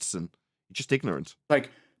flat, Peterson. You're just ignorant. Like,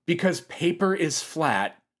 because paper is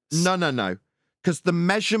flat. No. Because the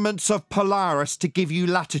measurements of Polaris to give you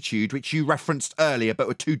latitude, which you referenced earlier, but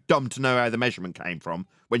were too dumb to know how the measurement came from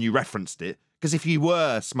when you referenced it. Because if you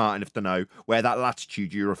were smart enough to know where that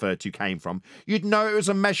latitude you referred to came from, you'd know it was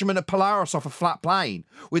a measurement of Polaris off a flat plane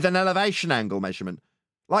with an elevation angle measurement.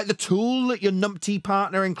 Like the tool that your numpty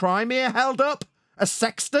partner in crime here held up, a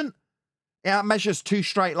sextant. Yeah, it measures two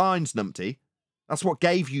straight lines, numpty. That's what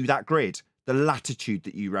gave you that grid, the latitude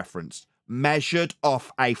that you referenced, measured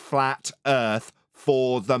off a flat Earth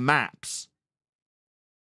for the maps.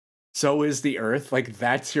 So is the Earth? Like,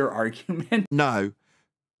 that's your argument?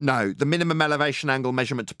 No, the minimum elevation angle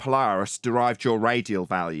measurement to Polaris derived your radial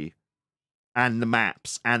value and the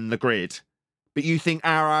maps and the grid. But you think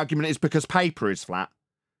our argument is because paper is flat?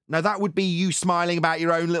 No, that would be you smiling about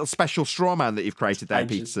your own little special straw man that you've created there,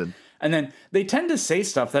 Peterson. And then they tend to say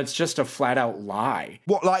stuff that's just a flat out lie.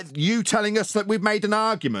 What, like you telling us that we've made an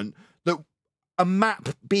argument that a map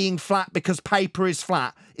being flat because paper is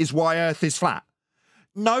flat is why Earth is flat?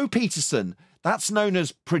 No, Peterson, that's known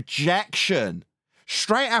as projection.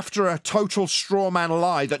 Straight after a total straw man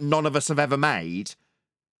lie that none of us have ever made,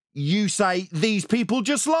 you say, these people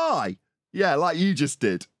just lie. Yeah, like you just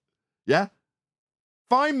did. Yeah?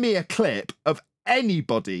 Find me a clip of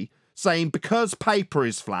anybody saying because paper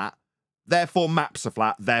is flat, therefore maps are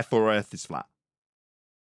flat, therefore Earth is flat.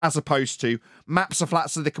 As opposed to maps are flat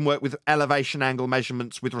so they can work with elevation angle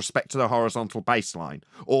measurements with respect to the horizontal baseline.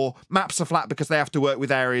 Or maps are flat because they have to work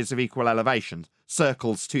with areas of equal elevation,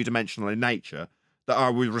 circles two-dimensional in nature, that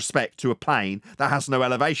are with respect to a plane that has no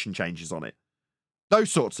elevation changes on it.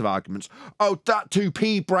 Those sorts of arguments. Oh, that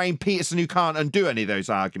 2P brain Peterson who can't undo any of those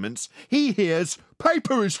arguments. He hears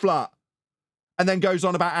paper is flat and then goes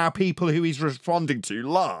on about how people who he's responding to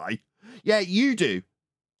lie. Yeah, you do.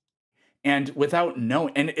 And without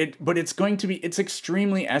knowing, but it's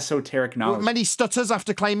extremely esoteric knowledge. Well, many stutters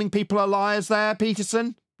after claiming people are liars there,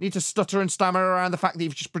 Peterson. Need to stutter and stammer around the fact that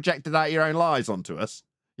you've just projected out your own lies onto us.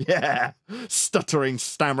 Yeah, stuttering,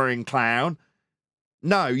 stammering clown.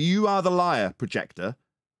 No, you are the liar, projector.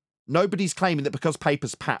 Nobody's claiming that because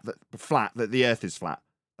paper's flat, that the Earth is flat.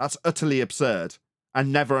 That's utterly absurd,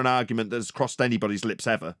 and never an argument that has crossed anybody's lips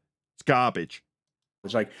ever. It's garbage.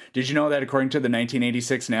 It's like, did you know that according to the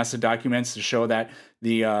 1986 NASA documents to show that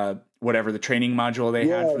the whatever the training module they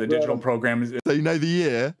had for the digital program is... So you know the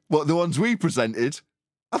year? What, the ones we presented?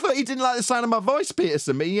 I thought you didn't like the sound of my voice,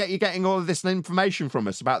 Peterson, but yet you're getting all of this information from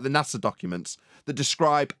us about the NASA documents that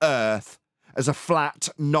describe Earth as a flat,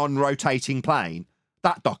 non-rotating plane.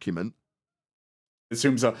 That document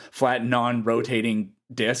assumes a flat, non-rotating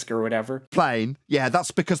disc or whatever. Plane. Yeah,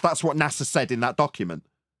 that's because that's what NASA said in that document.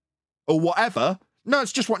 Or whatever. No,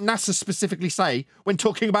 it's just what NASA specifically say when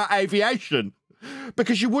talking about aviation.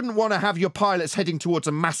 Because you wouldn't want to have your pilots heading towards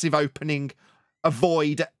a massive opening, a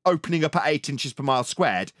void opening up at 8 inches per mile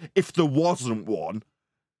squared if there wasn't one,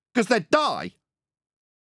 because they'd die.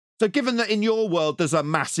 So given that in your world there's a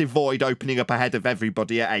massive void opening up ahead of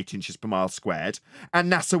everybody at 8 inches per mile squared,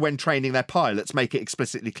 and NASA, when training their pilots, make it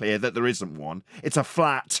explicitly clear that there isn't one, it's a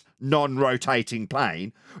flat, non-rotating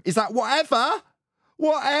plane, is that whatever?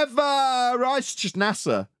 Whatever! Right, it's just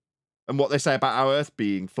NASA. And what they say about our Earth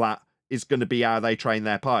being flat is going to be how they train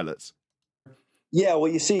their pilots. Yeah,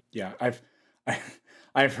 well, you see... Yeah,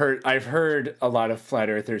 I've heard a lot of flat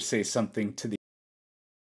earthers say something to the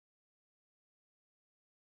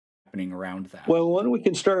happening around that. Well, when we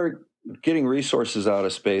can start getting resources out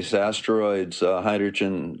of space, asteroids,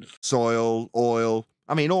 hydrogen, soil, oil,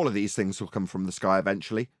 I mean, all of these things will come from the sky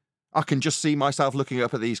eventually. I can just see myself looking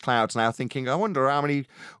up at these clouds now thinking, I wonder how many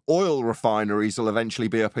oil refineries will eventually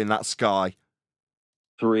be up in that sky.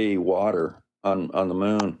 3, water on the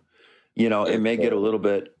moon. You know, it may get a little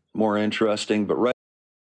bit more interesting, but right.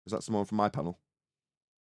 Is that someone from my panel?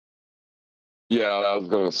 Yeah, I was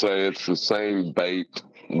going to say it's the same bait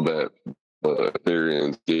that the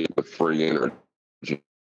Ethereum get with free energy.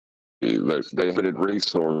 They limited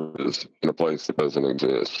resources in a place that doesn't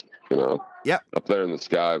exist. You know, yep, up there in the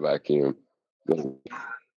sky vacuum,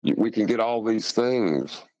 we can get all these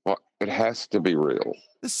things. Well, it has to be real.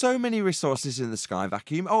 There's so many resources in the sky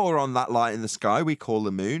vacuum, or on that light in the sky we call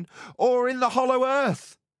the moon, or in the hollow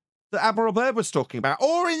earth that Admiral Byrd was talking about,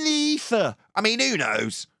 or in the ether. I mean, who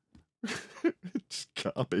knows? It's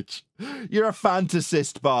garbage. You're a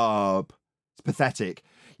fantasist, Bob. It's pathetic.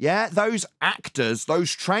 Yeah, those actors,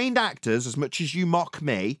 those trained actors, as much as you mock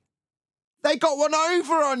me, they got one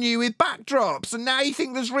over on you with backdrops, and now you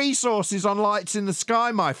think there's resources on lights in the sky,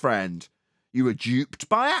 my friend. You were duped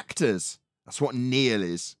by actors. That's what Neil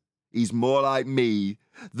is. He's more like me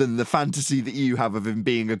than the fantasy that you have of him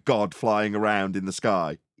being a god flying around in the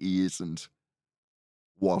sky. He isn't.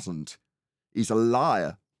 Wasn't. He's a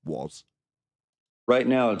liar. Was. Right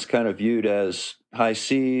now, it's kind of viewed as high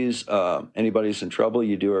seas. Anybody's in trouble,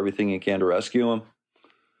 you do everything you can to rescue them.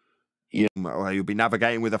 Well, you'll be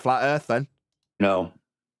navigating with a flat earth then. No,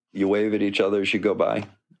 you wave at each other as you go by.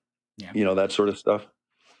 Yeah. You know, that sort of stuff.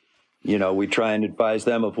 You know, we try and advise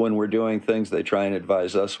them of when we're doing things. They try and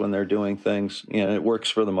advise us when they're doing things. You know, it works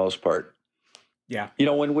for the most part. Yeah. You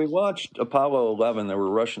know, when we watched Apollo 11, there were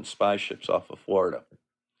Russian spy ships off of Florida.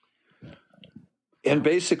 And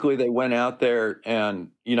basically they went out there and,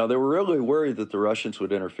 you know, they were really worried that the Russians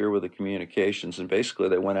would interfere with the communications. And basically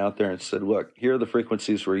they went out there and said, look, here are the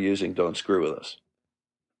frequencies we're using. Don't screw with us.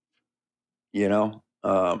 You know,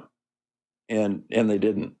 and they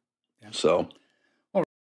didn't. Yeah. So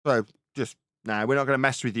just, no, we're not going to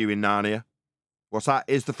mess with you in Narnia. What's that?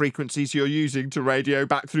 Is the frequencies you're using to radio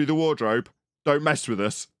back through the wardrobe? Don't mess with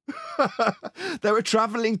us. They were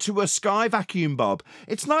travelling to a sky vacuum, Bob.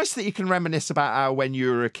 It's nice that you can reminisce about how when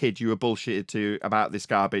you were a kid you were bullshitted to about this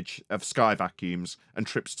garbage of sky vacuums and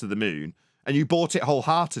trips to the moon, and you bought it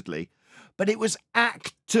wholeheartedly. But it was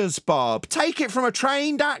actors, Bob. Take it from a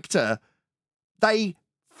trained actor. They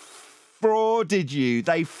frauded you.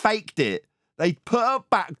 They faked it. They put up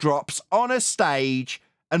backdrops on a stage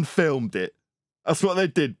and filmed it. That's what they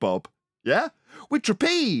did, Bob. Yeah? With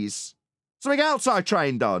trapeze. Something else I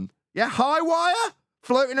trained on. Yeah, high wire?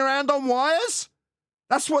 Floating around on wires?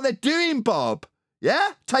 That's what they're doing, Bob.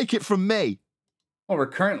 Yeah? Take it from me. Well, we're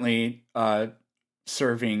currently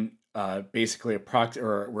serving basically a proxy,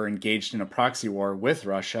 or we're engaged in a proxy war with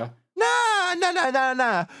Russia. No.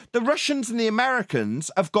 The Russians and the Americans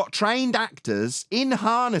have got trained actors in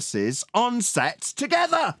harnesses on sets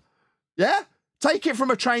together. Yeah? Take it from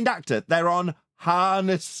a trained actor. They're on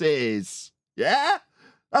harnesses. Yeah?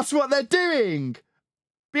 That's what they're doing.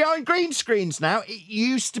 Behind green screens now. It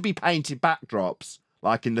used to be painted backdrops,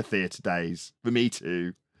 like in the theatre days. For me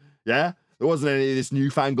too. Yeah? There wasn't any of this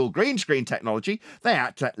newfangled green screen technology. They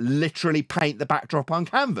had to literally paint the backdrop on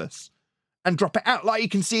canvas and drop it out like you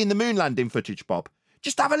can see in the moon landing footage, Bob.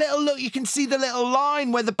 Just have a little look. You can see the little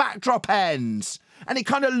line where the backdrop ends. And it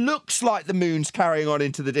kind of looks like the moon's carrying on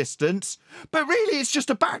into the distance. But really, it's just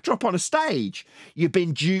a backdrop on a stage. You've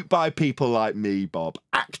been duped by people like me, Bob.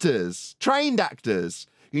 Actors. Trained actors.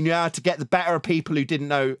 You knew how to get the better of people who didn't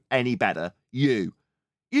know any better. You.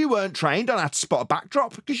 You weren't trained on how to spot a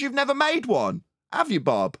backdrop because you've never made one. Have you,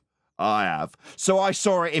 Bob? I have. So I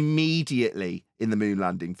saw it immediately in the moon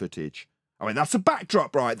landing footage. I mean, that's a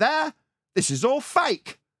backdrop right there. This is all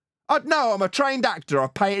fake. I'd know I'm a trained actor.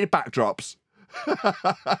 I've painted backdrops.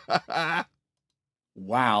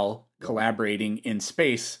 While collaborating in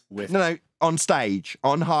space with... No, on stage,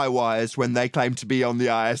 on high wires when they claim to be on the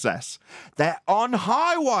ISS. They're on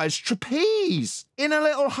high wires, trapeze, in a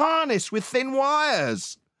little harness with thin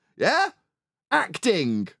wires. Yeah?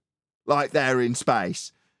 Acting like they're in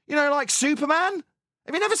space. You know, like Superman?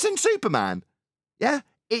 Have you never seen Superman? Yeah?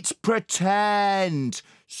 It's pretend.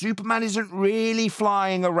 Superman isn't really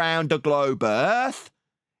flying around a globe Earth.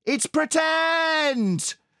 It's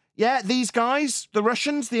pretend. Yeah, these guys, the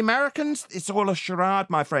Russians, the Americans, it's all a charade,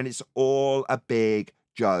 my friend. It's all a big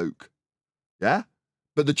joke. Yeah?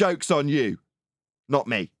 But the joke's on you, not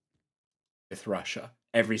me. With Russia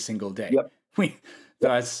every single day. Yep.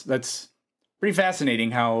 That's pretty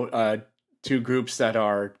fascinating how two groups that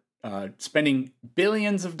are spending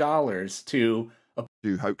billions of dollars to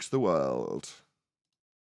hoax the world.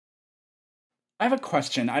 I have a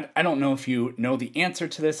question. I don't know if you know the answer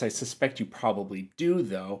to this. I suspect you probably do,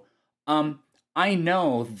 though. I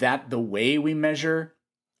know that the way we measure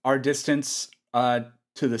our distance to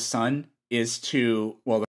the sun is to,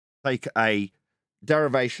 well... Take a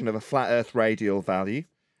derivation of a flat Earth radial value,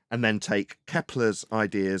 and then take Kepler's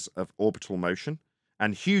ideas of orbital motion,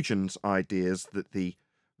 and Huygens' ideas that the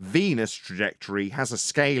Venus trajectory has a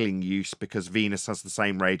scaling use because Venus has the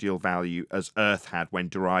same radial value as Earth had when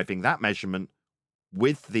deriving that measurement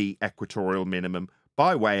with the equatorial minimum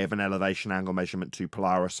by way of an elevation angle measurement to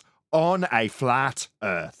Polaris on a flat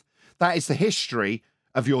Earth. That is the history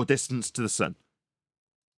of your distance to the sun.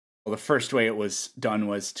 Well, the first way it was done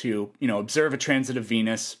was to, observe a transit of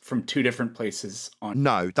Venus from 2 different places on.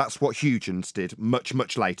 No, that's what Huygens did much,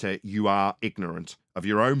 much later. You are ignorant of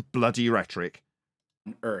your own bloody rhetoric.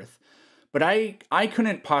 Earth. But I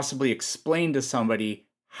couldn't possibly explain to somebody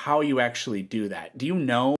how you actually do that. Do you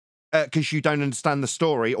know? Because you don't understand the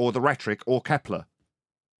story or the rhetoric or Kepler.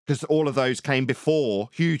 Because all of those came before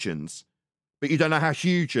Huygens. But you don't know how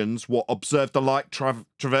Huygens observed the light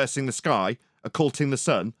traversing the sky, occulting the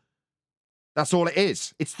sun. That's all it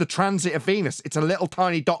is. It's the transit of Venus. It's a little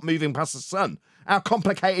tiny dot moving past the sun. How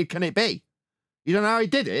complicated can it be? You don't know how he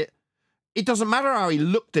did it? It doesn't matter how he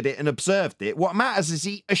looked at it and observed it. What matters is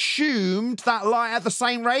he assumed that light had the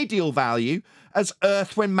same radial value as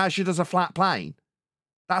Earth when measured as a flat plane.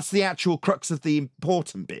 That's the actual crux of the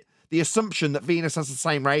important bit. The assumption that Venus has the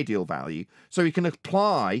same radial value, so he can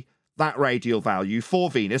apply that radial value for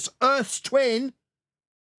Venus, Earth's twin,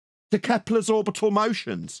 to Kepler's orbital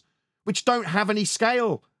motions, which don't have any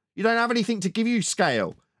scale. You don't have anything to give you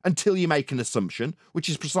scale until you make an assumption, which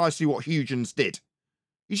is precisely what Huygens did.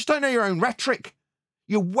 You just don't know your own rhetoric.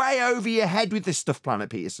 You're way over your head with this stuff, Planet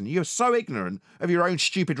Peterson. You're so ignorant of your own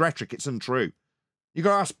stupid rhetoric, it's untrue. You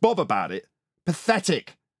got to ask Bob about it.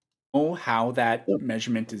 Pathetic. Oh, how that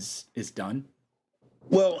measurement is done?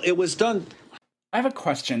 Well, it was done. I have a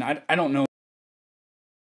question. I don't know.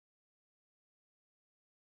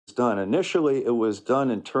 It's done. Initially, it was done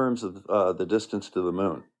in terms of the distance to the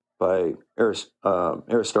moon by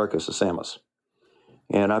Aristarchus of Samos.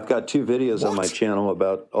 And I've got 2 videos on my channel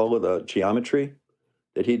about all of the geometry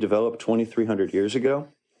that he developed 2,300 years ago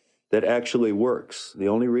that actually works. The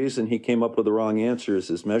only reason he came up with the wrong answer is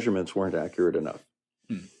his measurements weren't accurate enough.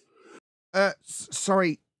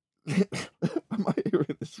 Sorry. Am I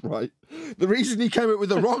hearing this right? The reason he came up with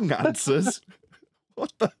the wrong answers?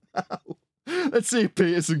 What the hell? Let's see if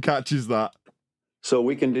Peterson catches that. So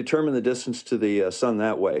we can determine the distance to the sun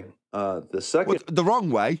that way. The second... The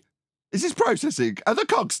wrong way? Is this processing? Are the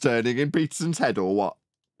cogs turning in Peterson's head or what?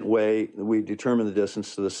 Way we determine the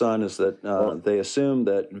distance to the sun is that they assume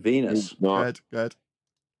that Venus... Good.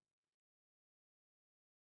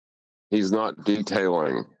 He's not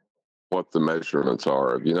detailing what the measurements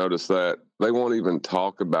are. Have you noticed that? They won't even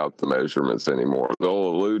talk about the measurements anymore. They'll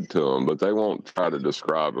allude to them, but they won't try to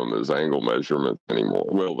describe them as angle measurements anymore,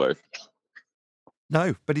 will they?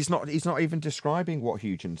 No, but he's not even describing what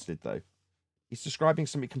Huygens did, though. He's describing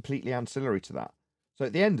something completely ancillary to that. So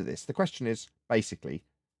at the end of this, the question is, basically,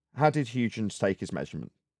 how did Huygens take his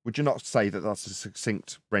measurement? Would you not say that that's a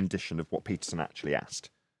succinct rendition of what Peterson actually asked?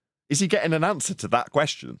 Is he getting an answer to that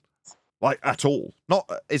question? Like, at all? Not,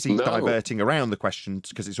 is he diverting around the question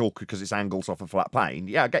because it's awkward because it's angles off a flat plane?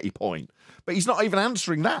 Yeah, I get your point. But he's not even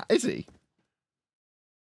answering that, is he?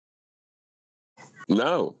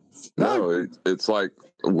 No. It's like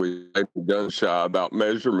we make a gun shy about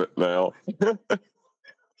measurement now.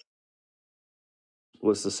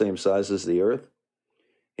 Was the same size as the Earth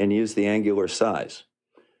and used the angular size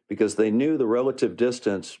because they knew the relative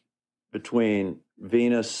distance between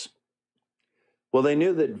Venus. Well, they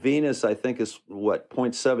knew that Venus, I think, is,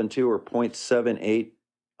 0.72 or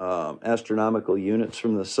 0.78 astronomical units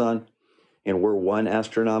from the sun, and we're 1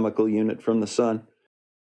 astronomical unit from the sun.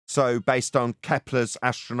 So, based on Kepler's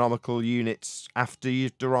astronomical units, after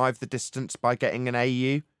you've derived the distance by getting an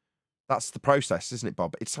AU, that's the process, isn't it,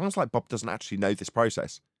 Bob? It sounds like Bob doesn't actually know this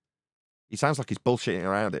process. He sounds like he's bullshitting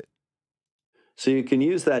around it. So you can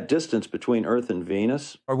use that distance between Earth and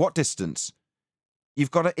Venus. Or what distance?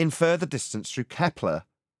 You've got to infer the distance through Kepler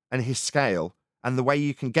and his scale, and the way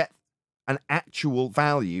you can get an actual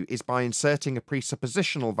value is by inserting a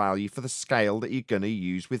presuppositional value for the scale that you're going to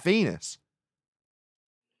use with Venus.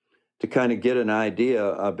 To kind of get an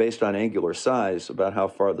idea based on angular size about how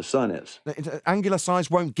far the sun is. Angular size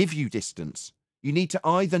won't give you distance. You need to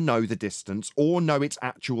either know the distance or know its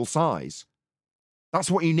actual size. That's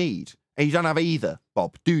what you need. And you don't have either,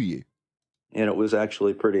 Bob, do you? And it was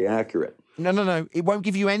actually pretty accurate. No. It won't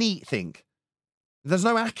give you anything. There's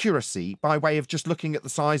no accuracy by way of just looking at the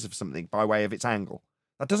size of something by way of its angle.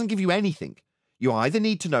 That doesn't give you anything. You either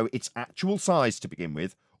need to know its actual size to begin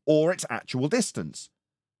with or its actual distance.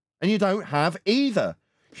 And you don't have either.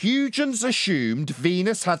 Huygens assumed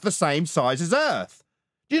Venus had the same size as Earth.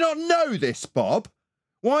 Do you not know this, Bob?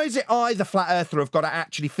 Why is it I, the flat earther, have got to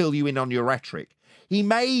actually fill you in on your rhetoric? He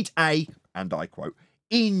made a, and I quote,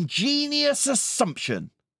 ingenious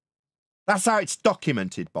assumption. That's how it's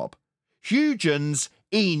documented, Bob. Huygens'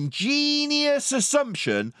 ingenious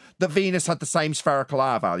assumption that Venus had the same spherical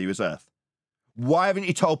R value as Earth. Why haven't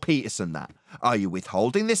you told Peterson that? Are you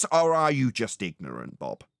withholding this, or are you just ignorant,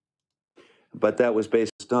 Bob? But that was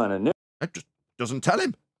based on a new. It just doesn't tell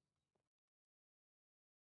him.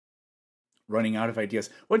 Running out of ideas.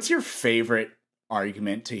 What's your favorite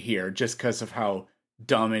argument to hear, just because of how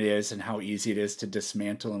dumb it is and how easy it is to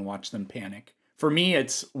dismantle and watch them panic? For me,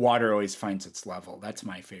 it's water always finds its level. That's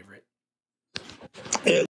my favorite.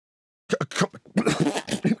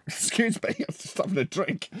 Excuse me, I'm just having a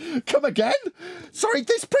drink. Come again? Sorry,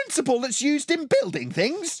 this principle that's used in building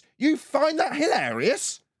things? You find that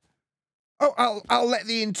hilarious? Oh, I'll let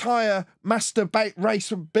the entire masturbate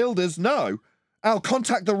race of builders know. I'll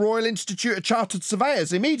contact the Royal Institute of Chartered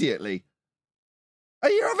Surveyors immediately. Are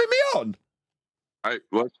you having me on?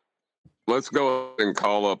 Let's go and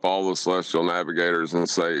call up all the celestial navigators and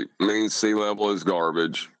say, mean sea level is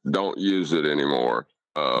garbage. Don't use it anymore.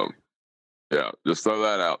 Yeah, just throw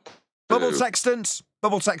that out. Bubble sextants,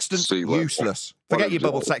 useless. Forget your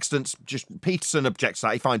bubble sextants. Just Peterson objects to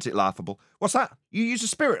that. He finds it laughable. What's that? You use a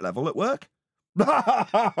spirit level at work?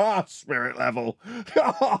 Spirit level.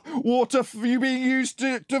 Water for you being used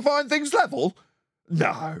to find things level?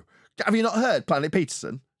 No. Have you not heard Planet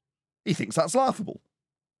Peterson? He thinks that's laughable.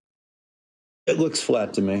 It looks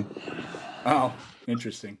flat to me. Oh,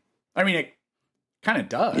 interesting. I mean, it kind of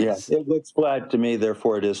does. Yeah, it looks flat to me,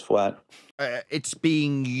 therefore it is flat. It's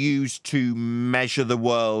being used to measure the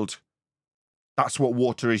world. That's what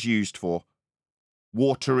water is used for.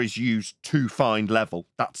 Water is used to find level.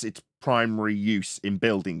 That's its primary use in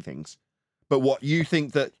building things. But what you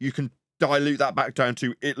think that you can dilute that back down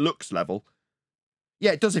to it looks level.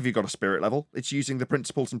 Yeah, it does if you've got a spirit level. It's using the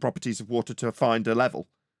principles and properties of water to find a level.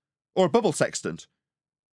 Or a bubble sextant.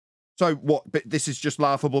 So what, but this is just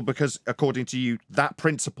laughable because according to you, that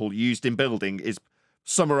principle used in building is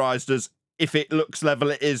summarized as if it looks level,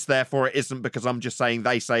 it is, therefore it isn't, because I'm just saying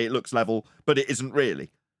they say it looks level, but it isn't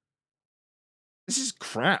really. This is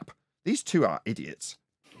crap. These two are idiots.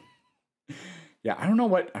 Yeah, I don't know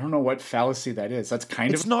what fallacy that is. That's kind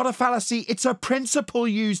of... It's not a fallacy. It's a principle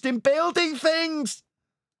used in building things.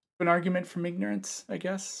 An argument from ignorance, I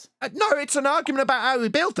guess. No, it's an argument about how we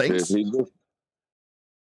build things. Say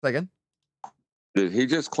again? Did he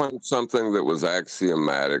just claim something that was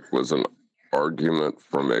axiomatic was an argument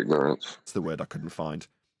from ignorance? That's the word I couldn't find.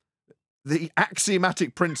 The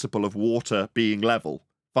axiomatic principle of water being level,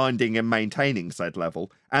 finding and maintaining said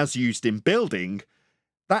level, as used in building,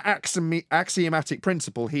 that axiomatic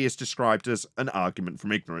principle he is described as an argument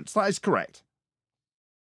from ignorance. That is correct.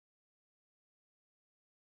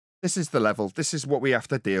 This is the level. This is what we have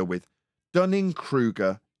to deal with.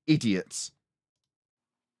 Dunning-Kruger idiots.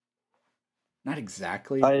 Not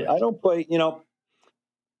exactly. I don't play,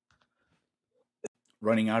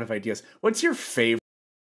 Running out of ideas. What's your favorite?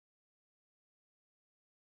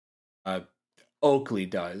 Oakley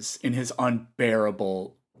does in his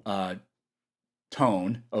unbearable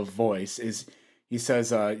tone of voice is he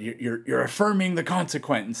says you're affirming the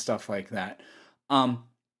consequent and stuff like that.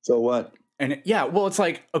 So what? And yeah, well, it's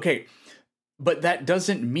like, okay, but that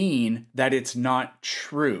doesn't mean that it's not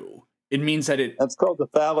true. It means that it... That's called the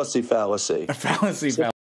fallacy fallacy. A fallacy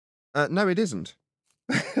fallacy. No, it isn't.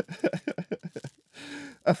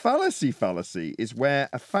 A fallacy fallacy is where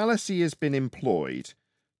a fallacy has been employed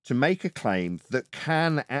to make a claim that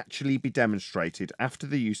can actually be demonstrated after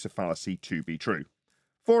the use of fallacy to be true.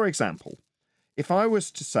 For example, if I was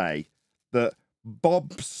to say that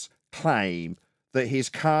Bob's claim that his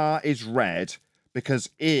car is red because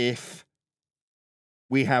if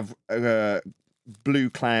we have blue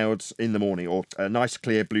clouds in the morning or a nice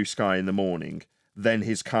clear blue sky in the morning, then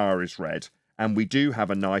his car is red. And we do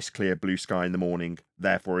have a nice clear blue sky in the morning,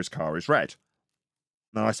 therefore his car is red.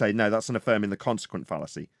 Now I say, no, that's an affirming the consequent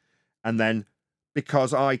fallacy. And then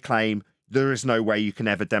because I claim there is no way you can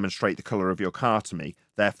ever demonstrate the colour of your car to me,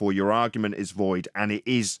 therefore your argument is void and it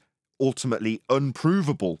is ultimately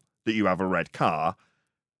unprovable that you have a red car,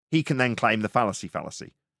 he can then claim the fallacy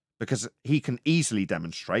fallacy. Because he can easily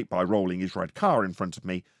demonstrate by rolling his red car in front of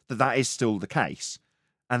me that that is still the case.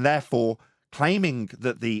 And therefore, claiming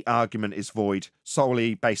that the argument is void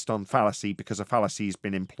solely based on fallacy because a fallacy has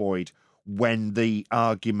been employed when the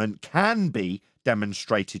argument can be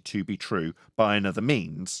demonstrated to be true by another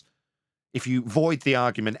means. If you void the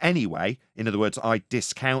argument anyway, in other words, I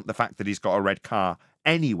discount the fact that he's got a red car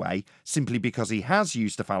anyway, simply because he has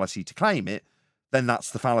used a fallacy to claim it, then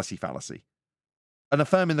that's the fallacy fallacy. And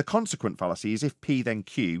affirming the consequent fallacy is if P then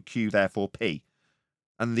Q, Q therefore P.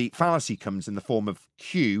 And the fallacy comes in the form of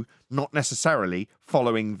Q, not necessarily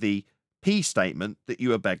following the P statement that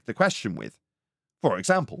you are begged the question with. For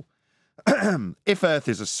example, if Earth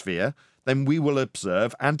is a sphere, then we will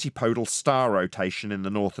observe antipodal star rotation in the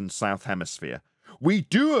north and south hemisphere. We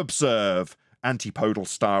do observe antipodal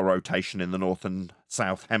star rotation in the north and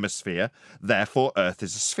south hemisphere, therefore Earth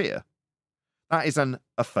is a sphere. That is an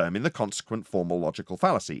affirming the consequent formal logical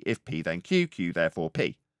fallacy. If P then Q, Q therefore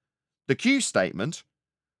P. The Q statement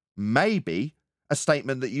may be a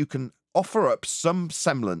statement that you can offer up some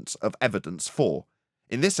semblance of evidence for.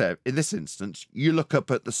 In this instance, you look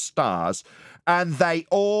up at the stars and they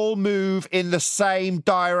all move in the same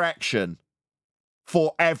direction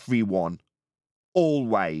for everyone,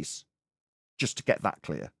 always, just to get that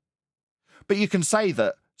clear. But you can say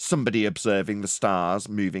that somebody observing the stars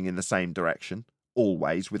moving in the same direction,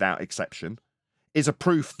 always, without exception, is a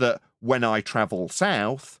proof that when I travel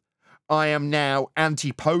south, I am now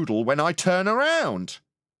antipodal when I turn around.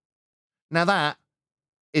 Now that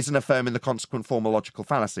is an affirming the consequent formal logical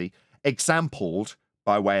fallacy, exampled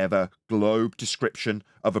by way of a globe description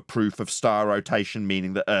of a proof of star rotation,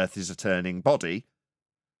 meaning that Earth is a turning body,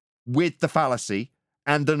 with the fallacy,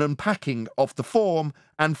 and an unpacking of the form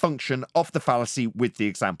and function of the fallacy with the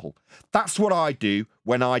example. That's what I do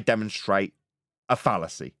when I demonstrate a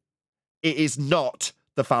fallacy. It is not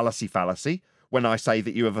the fallacy when I say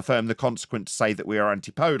that you have affirmed the consequent to say that we are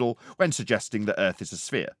antipodal when suggesting that Earth is a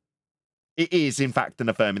sphere. It is, in fact, an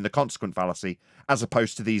affirming the consequent fallacy, as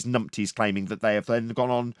opposed to these numpties claiming that they have then gone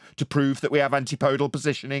on to prove that we have antipodal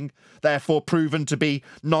positioning, therefore proven to be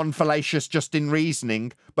non-fallacious just in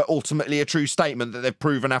reasoning, but ultimately a true statement that they've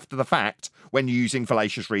proven after the fact when using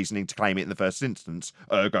fallacious reasoning to claim it in the first instance,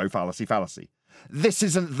 ergo fallacy. This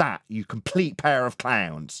isn't that, you complete pair of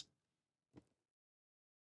clowns.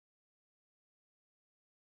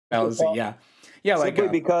 Fallacy, yeah. Yeah, like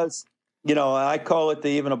simply because, you know, I call it the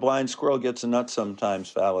even a blind squirrel gets a nut sometimes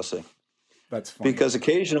fallacy. That's funny. Because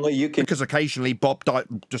occasionally you can... Because occasionally Bob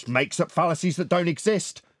just makes up fallacies that don't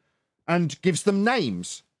exist and gives them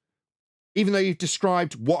names. Even though you've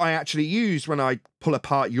described what I actually use when I pull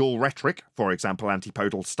apart your rhetoric, for example,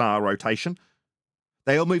 antipodal star rotation.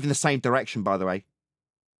 They all move in the same direction, by the way.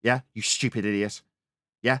 Yeah, you stupid idiot.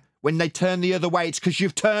 Yeah, when they turn the other way, it's because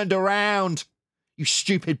you've turned around. You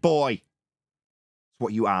stupid boy. It's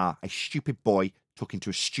what you are, a stupid boy talking to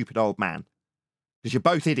a stupid old man. Because you're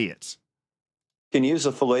both idiots. You can use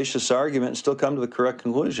a fallacious argument and still come to the correct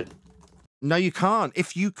conclusion. No, you can't.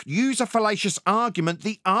 If you use a fallacious argument,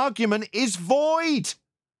 the argument is void.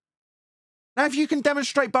 Now, if you can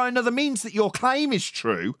demonstrate by another means that your claim is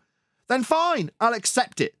true, then fine, I'll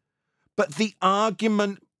accept it. But the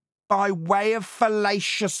argument by way of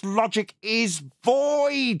fallacious logic is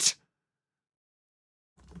void.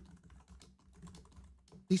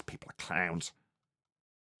 These people are clowns.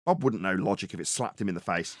 Bob wouldn't know logic if it slapped him in the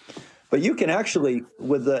face. But you can actually,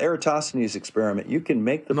 with the Eratosthenes experiment, you can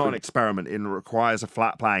make the... Not an experiment, it requires a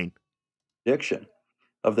flat plane. Prediction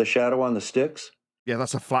of the shadow on the sticks? Yeah,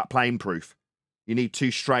 that's a flat plane proof. You need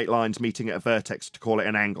two straight lines meeting at a vertex to call it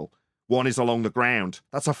an angle. One is along the ground.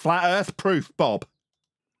 That's a flat Earth proof, Bob.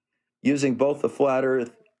 Using both the flat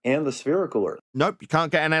Earth and the spherical Earth? Nope, you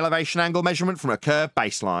can't get an elevation angle measurement from a curved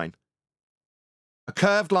baseline. A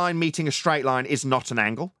curved line meeting a straight line is not an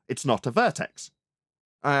angle. It's not a vertex.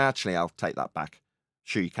 Actually, I'll take that back.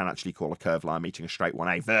 Sure, you can actually call a curved line meeting a straight one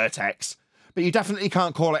a vertex, but you definitely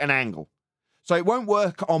can't call it an angle. So it won't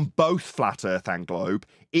work on both flat Earth and globe.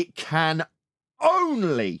 It can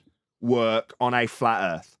only work on a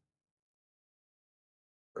flat Earth.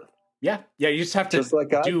 Yeah, you just have to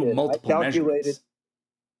do multiple measurements.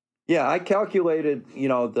 Yeah, I calculated,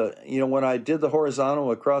 when I did the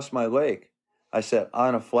horizontal across my lake, I said,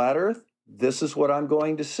 on a flat Earth, this is what I'm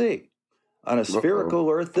going to see. On a spherical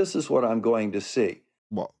Earth, this is what I'm going to see.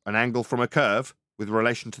 What, an angle from a curve with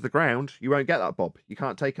relation to the ground? You won't get that, Bob. You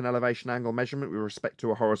can't take an elevation angle measurement with respect to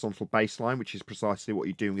a horizontal baseline, which is precisely what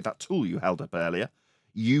you're doing with that tool you held up earlier.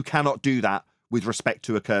 You cannot do that with respect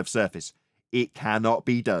to a curved surface. It cannot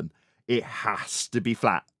be done. It has to be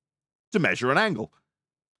flat to measure an angle.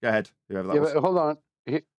 Go ahead, whoever that was. But hold on.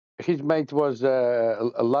 His mate was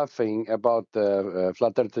laughing about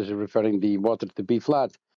flat earthers referring the water to be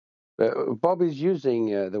flat. Bob is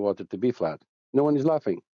using the water to be flat. No one is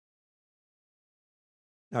laughing.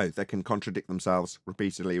 No, they can contradict themselves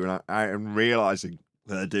repeatedly without realizing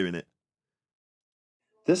they're doing it.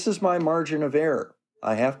 This is my margin of error.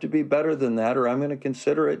 I have to be better than that, or I'm going to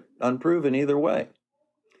consider it unproven either way.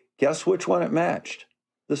 Guess which one it matched?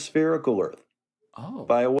 The spherical Earth. Oh.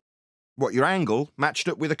 By a... What, your angle matched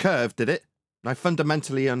up with a curve, did it? No,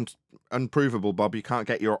 fundamentally unprovable, Bob. You can't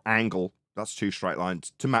get your angle, that's two straight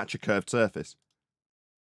lines, to match a curved surface.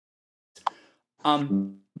 That's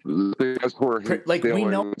where he's we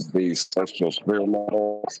know these celestial sphere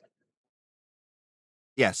models.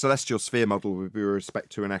 Yeah, celestial sphere model would be with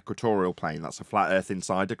respect to an equatorial plane. That's a flat Earth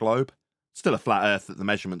inside a globe. Still a flat Earth that the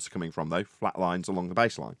measurements are coming from, though. Flat lines along the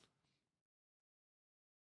baseline.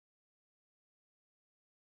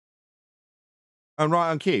 And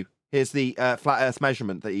right on cue, here's the flat Earth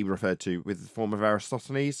measurement that he referred to with the form of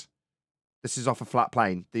Aristophanes. This is off a flat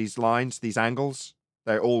plane. These lines, these angles,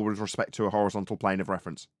 they're all with respect to a horizontal plane of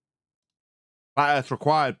reference. Flat Earth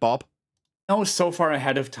required, Bob. No, so far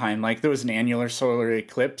ahead of time. Like, there was an annular solar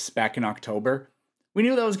eclipse back in October. We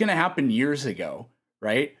knew that was going to happen years ago,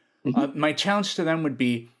 right? My challenge to them would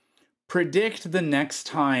be predict the next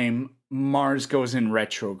time Mars goes in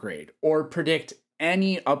retrograde, or predict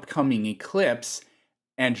any upcoming eclipse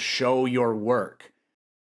and show your work.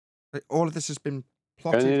 All of this has been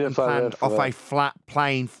plotted and planned off a flat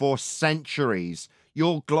plane for centuries.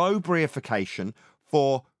 Your globe reification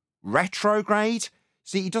for retrograde?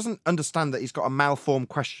 See, he doesn't understand that he's got a malformed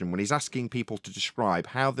question when he's asking people to describe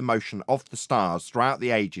how the motion of the stars throughout the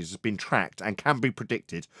ages has been tracked and can be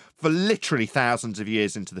predicted for literally thousands of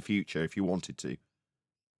years into the future if you wanted to.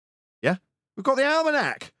 Yeah? We've got the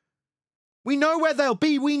almanac. We know where they'll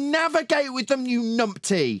be. We navigate with them, you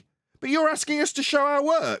numpty. But you're asking us to show our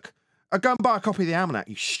work. Go and buy a copy of the almanac,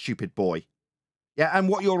 you stupid boy. Yeah, and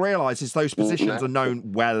what you'll realise is those positions are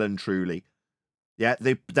known well and truly. Yeah,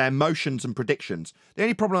 their motions and predictions. The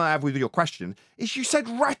only problem I have with your question is you said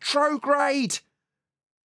retrograde.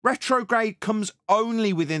 Retrograde comes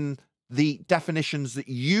only within the definitions that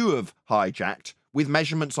you have hijacked with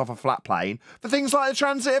measurements off a flat plane for things like the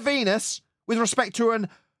transit of Venus with respect to an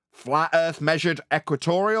flat Earth measured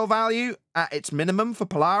equatorial value at its minimum for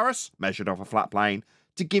Polaris, measured off a flat plane,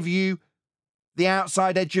 to give you the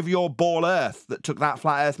outside edge of your ball Earth that took that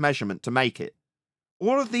flat Earth measurement to make it.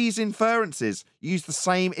 All of these inferences use the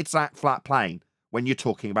same exact flat plane when you're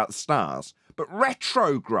talking about the stars. But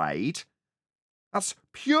retrograde, that's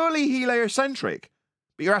purely heliocentric.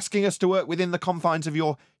 But you're asking us to work within the confines of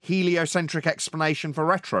your heliocentric explanation for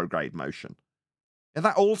retrograde motion. And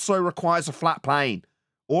that also requires a flat plane.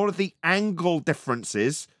 All of the angle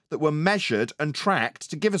differences that were measured and tracked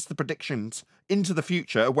to give us the predictions into the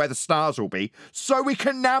future of where the stars will be so we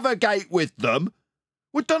can navigate with them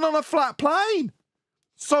were done on a flat plane.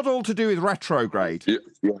 Sod all to do with retrograde.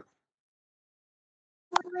 Yeah.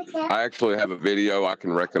 I actually have a video I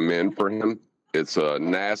can recommend for him. It's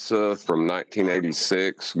NASA from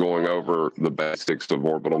 1986 going over the basics of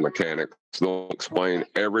orbital mechanics. They'll explain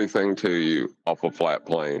everything to you off a flat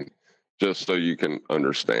plane, just so you can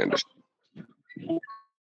understand it.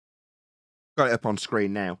 Got it up on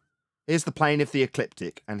screen now. Here's the plane of the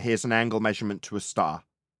ecliptic, and here's an angle measurement to a star.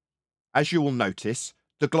 As you will notice,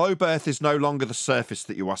 the globe Earth is no longer the surface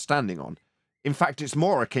that you are standing on. In fact, it's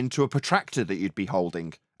more akin to a protractor that you'd be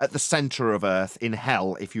holding at the centre of Earth in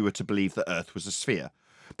hell if you were to believe that Earth was a sphere.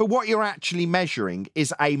 But what you're actually measuring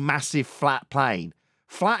is a massive flat plane,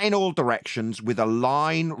 flat in all directions with a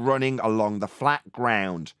line running along the flat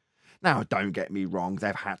ground. Now, don't get me wrong,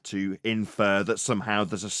 they've had to infer that somehow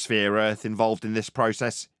there's a sphere Earth involved in this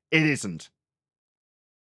process. It isn't.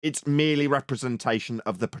 It's merely representation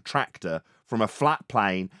of the protractor from a flat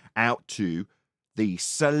plane out to the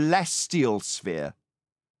celestial sphere.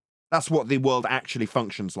 That's what the world actually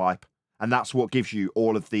functions like, and that's what gives you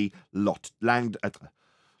all of the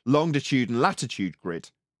longitude and latitude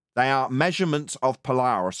grid. They are measurements of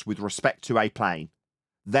Polaris with respect to a plane,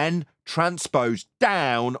 then transposed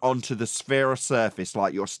down onto the sphere surface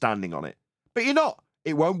like you're standing on it. But you're not.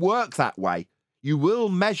 It won't work that way. You will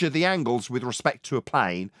measure the angles with respect to a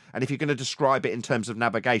plane, and if you're going to describe it in terms of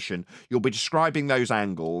navigation, you'll be describing those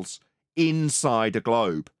angles inside a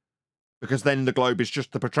globe, because then the globe is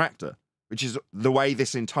just the protractor, which is the way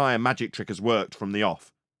this entire magic trick has worked from the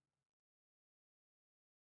off.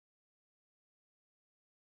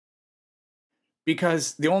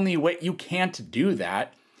 Because the only way you can't do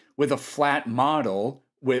that with a flat model,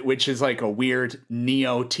 which is like a weird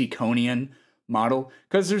neo-Tychonian model,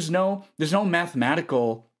 because there's no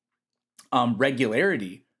mathematical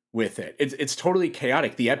regularity with it. It's totally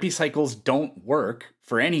chaotic. The epicycles don't work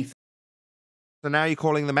for anything. So now you're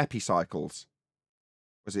calling them epicycles.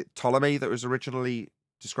 Was it Ptolemy that was originally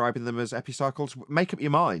describing them as epicycles? Make up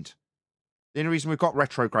your mind. The only reason we've got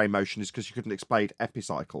retrograde motion is because you couldn't explain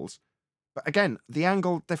epicycles. But again, the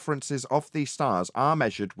angle differences of these stars are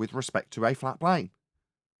measured with respect to a flat plane.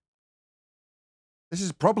 This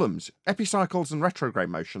is problems. Epicycles and retrograde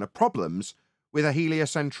motion are problems with a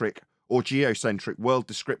heliocentric or geocentric world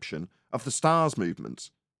description of the stars' movements.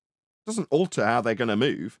 It doesn't alter how they're going to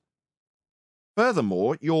move.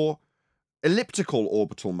 Furthermore, your elliptical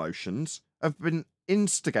orbital motions have been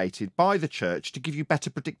instigated by the church to give you better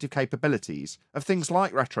predictive capabilities of things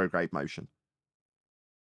like retrograde motion.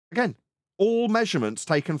 Again, all measurements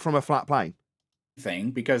taken from a flat plane.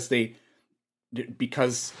 Because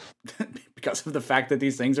because of the fact that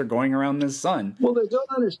these things are going around the sun. Well, they don't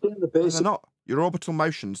understand the No, basic. they're not. Your orbital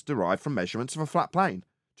motions derive from measurements of a flat plane.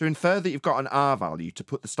 To infer that you've got an R value to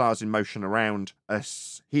put the stars in motion around a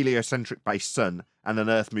heliocentric-based sun and an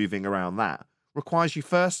Earth moving around that requires you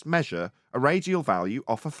first measure a radial value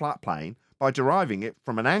off a flat plane by deriving it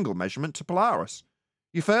from an angle measurement to Polaris.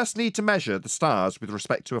 You first need to measure the stars with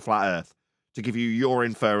respect to a flat Earth to give you your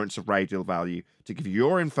inference of radial value, to give you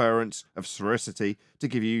your inference of sphericity, to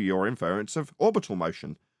give you your inference of orbital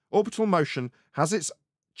motion. Orbital motion has its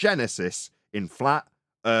genesis in flat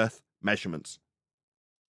Earth measurements.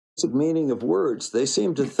 Meaning of words. They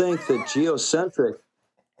seem to think that geocentric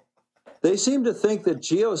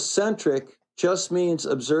just means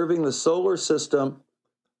observing the solar system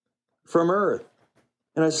from Earth.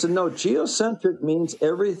 And I said, no, geocentric means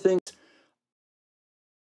everything.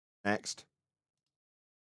 Next.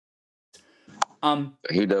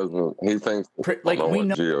 He doesn't. He thinks like know we what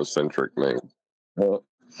know geocentric means.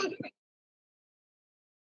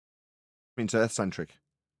 Means Earth-centric.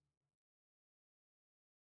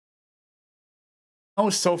 I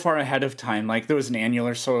was so far ahead of time. Like there was an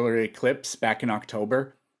annular solar eclipse back in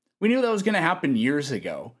October. We knew that was going to happen years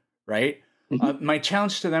ago, right? My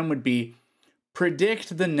challenge to them would be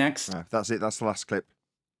predict the next. No, that's it. That's the last clip.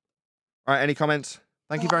 All right. Any comments?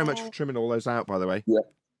 Thank you very much for trimming all those out, by the way. Yeah.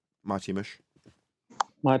 Mighty Mush.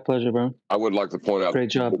 My pleasure, bro. I would like to point out. Great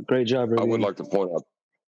job, I would like to point out.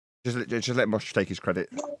 Just let Mush take his credit.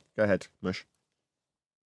 Go ahead, Mush.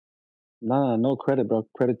 Nah, no credit, bro.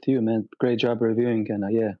 Credit to you, man. Great job reviewing, and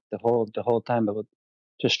yeah, the whole time about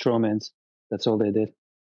just strawmans. That's all they did.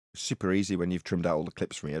 Super easy when you've trimmed out all the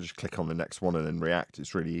clips for me. I just click on the next one and then react.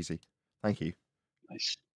 It's really easy. Thank you.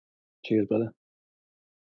 Nice. Cheers, brother.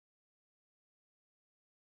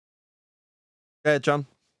 Yeah, John.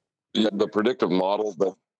 Yeah, the predictive model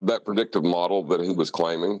that predictive model that he was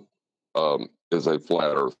claiming is a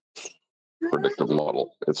flat Earth predictive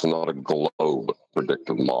model. It's not a globe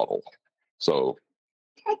predictive model. So,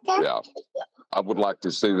 yeah, I would like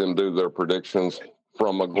to see them do their predictions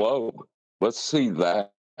from a globe. Let's see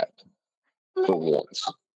that for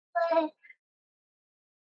once.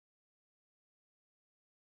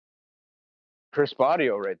 Crisp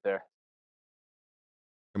audio right there.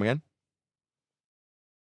 Come again?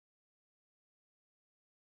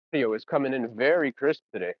 Audio is coming in very crisp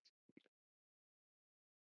today.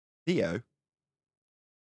 Theo?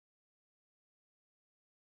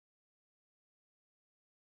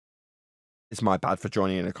 It's my bad for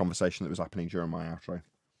joining in a conversation that was happening during my outro.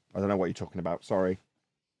 I don't know what you're talking about. Sorry.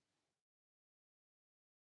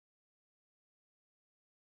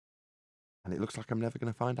 And it looks like I'm never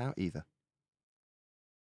going to find out either.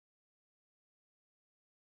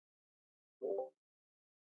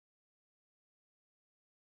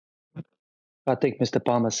 I think Mr.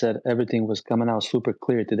 Palmer said everything was coming out super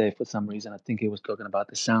clear today for some reason. I think he was talking about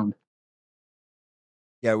the sound.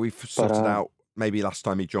 Yeah, we've sorted out. Maybe last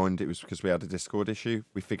time he joined, it was because we had a Discord issue.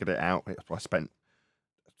 We figured it out. I spent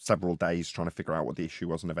several days trying to figure out what the issue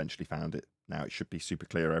was and eventually found it. Now it should be super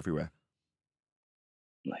clear everywhere.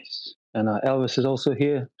 Nice. And Elvis is also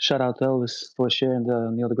here. Shout out to Elvis for sharing the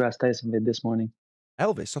Neil deGrasse Tyson vid this morning.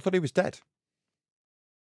 Elvis? I thought he was dead.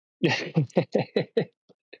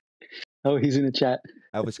 Oh, he's in the chat.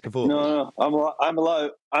 Elvis Kavovic. No, I'm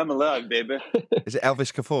alive. I'm alive, baby. Is it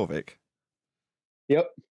Elvis Kavovic? Yep.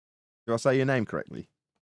 Do I say your name correctly?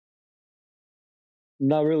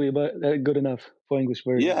 Not really, but good enough for English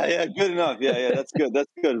version. Yeah, good enough. Yeah, that's good.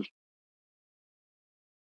 That's good.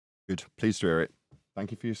 Good. Pleased to hear it.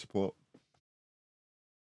 Thank you for your support.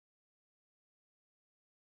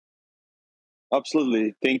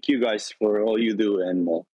 Absolutely. Thank you guys for all you do and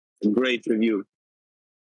great review.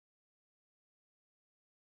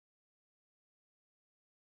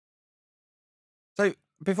 So,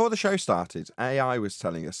 before the show started, AI was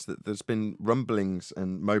telling us that there's been rumblings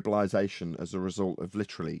and mobilization as a result of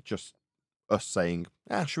literally just us saying,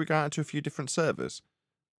 should we go out to a few different servers?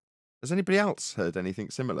 Has anybody else heard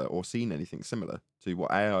anything similar or seen anything similar to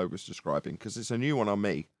what AI was describing? Because it's a new one on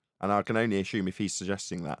me, and I can only assume if he's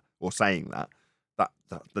suggesting that or saying that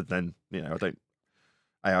then, you know,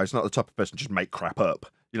 AI is not the type of person to just make crap up.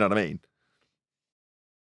 You know what I mean?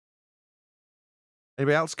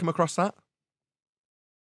 Anybody else come across that?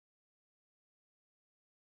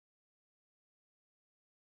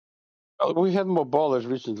 Well, we had more ballers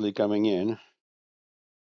recently coming in.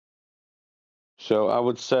 So I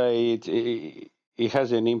would say it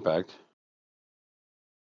has an impact.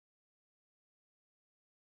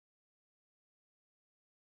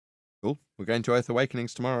 Cool. We're going to Earth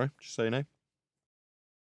Awakenings tomorrow, just so you know.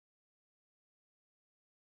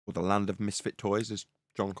 Or the land of misfit toys, as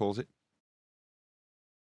John calls it.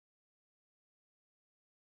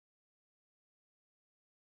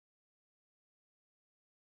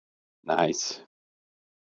 Nice.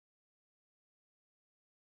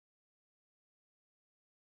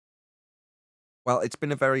 Well, it's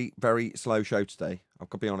been a very, very slow show today. I've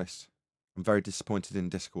got to be honest. I'm very disappointed in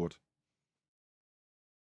Discord.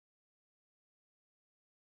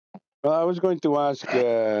 Well, I was going to ask,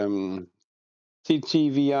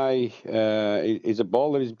 TTVI is a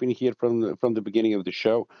baller. He's been here from the beginning of the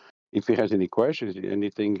show. If he has any questions,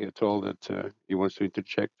 anything at all that he wants to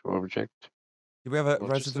interject or object. Do we have a Well,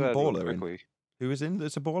 just to resident add real baller in? quickly. Who is in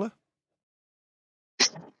that's a baller?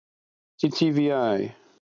 TTVI.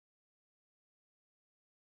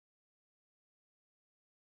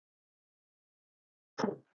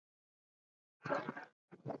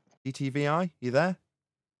 TTVI, you there?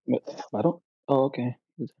 I don't. Oh, okay.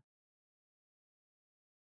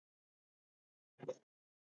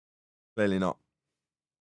 Clearly not.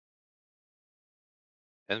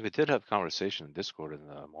 And we did have conversation in Discord in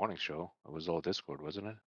the morning show. It was all Discord, wasn't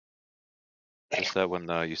it? Just that when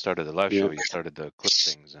you started the live Yeah. show, you started the clip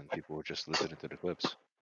things, and people were just listening to the clips.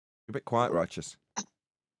 You're a bit quiet, Righteous.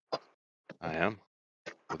 I am.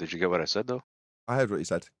 Well, did you get what I said, though? I heard what you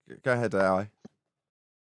said. Go ahead, AI.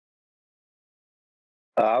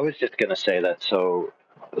 I was just going to say that so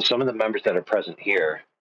some of the members that are present here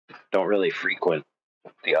don't really frequent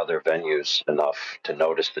the other venues enough to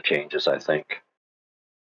notice the changes, I think.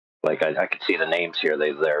 Like, I can see the names here.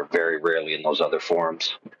 They're very rarely in those other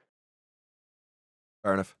forums.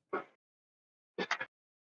 Fair enough.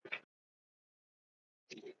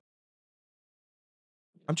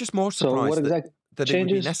 I'm just more So surprised what exact that it would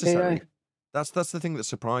be changes, necessary. AI? That's the thing that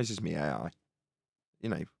surprises me, AI. You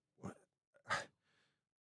know,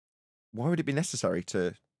 why would it be necessary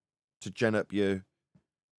to gen up your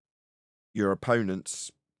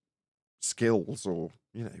opponent's skills, or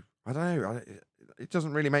I don't know. It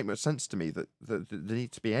doesn't really make much sense to me that there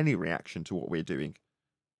needs to be any reaction to what we're doing.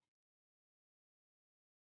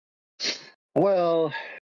 Well,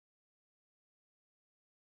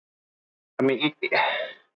 I mean,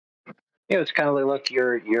 it's kind of like, look,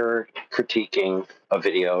 you're critiquing a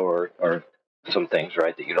video or some things,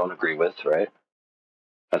 right, that you don't agree with, right?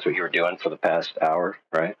 That's what you were doing for the past hour,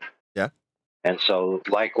 right? Yeah. And so,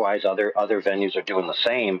 likewise, other venues are doing the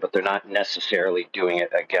same, but they're not necessarily doing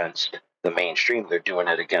it against the mainstream. They're doing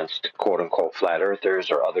it against quote unquote flat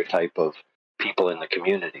earthers or other type of people in the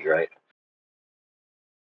community, right?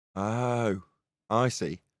 Oh, I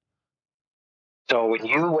see. So when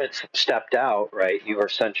you stepped out, right, you were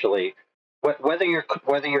essentially whether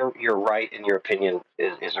you're right in your opinion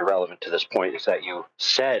is irrelevant to this point. Is that you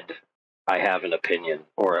said I have an opinion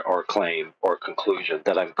or claim or conclusion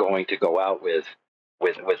that I'm going to go out with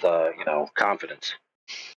confidence.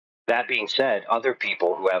 That being said, other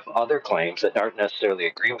people who have other claims that aren't necessarily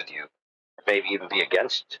agree with you, maybe even be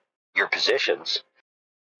against your positions,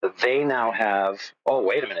 they now have, oh,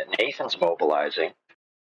 wait a minute, Nathan's mobilizing.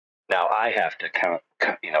 Now I have to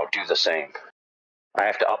do the same. I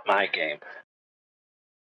have to up my game.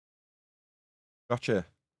 Gotcha.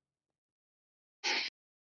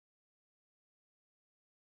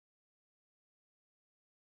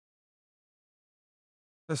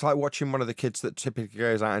 It's like watching one of the kids that typically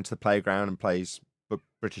goes out into the playground and plays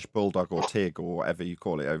British Bulldog or Tig or whatever you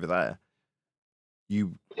call it over there.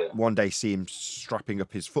 You one day see him strapping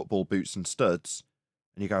up his football boots and studs,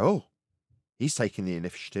 and you go, oh, he's taking the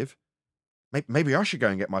initiative. Maybe I should go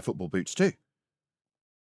and get my football boots too.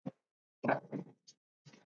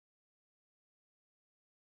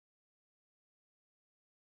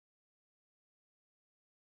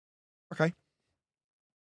 Okay.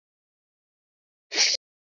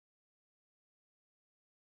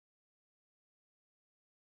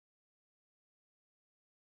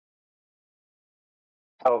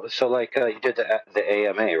 Oh, so like you did the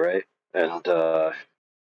AMA, right? And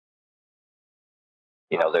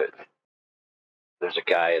there's a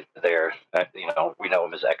guy there. We know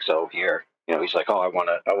him as XO here. He's like, oh, I want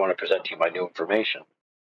to present to you my new information,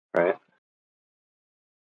 right?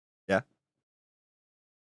 Yeah.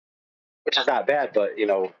 Which is not bad, but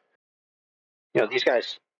these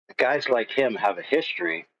guys like him have a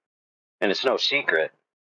history, and it's no secret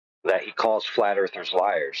that he calls flat earthers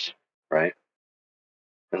liars, right?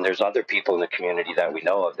 And there's other people in the community that we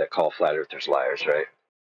know of that call flat earthers liars, right?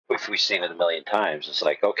 We've seen it a million times. It's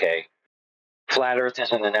like, okay, flat earth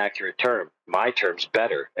isn't an accurate term. My term's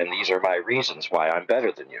better, and these are my reasons why I'm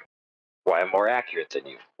better than you, why I'm more accurate than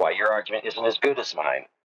you, why your argument isn't as good as mine.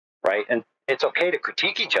 right? And it's okay to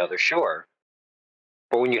critique each other, sure.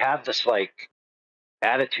 But when you have this like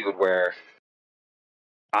attitude where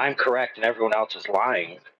I'm correct and everyone else is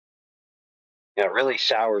lying, you know, it really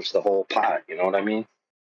sours the whole pot. You know what I mean?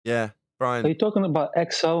 Yeah, Brian. Are you talking about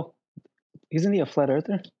EXO? Isn't he a flat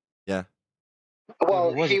earther? Yeah.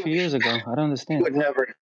 Well, he was a few years ago. I don't He understand. would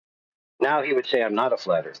never. Now he would say, I'm not a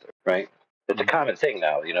flat earther, right? It's a common thing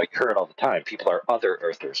now. You know, you hear it all the time. People are other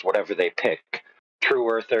earthers, whatever they pick. True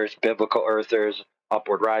earthers, biblical earthers,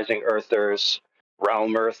 upward rising earthers,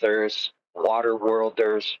 realm earthers, water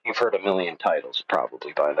worlders. You've heard a million titles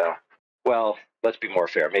probably by now. Well, let's be more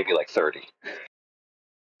fair, maybe like 30.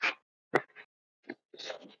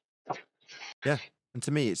 Yeah. And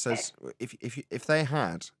to me, it says if they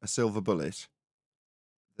had a silver bullet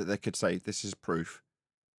that they could say this is proof,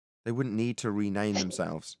 they wouldn't need to rename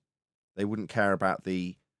themselves. They wouldn't care about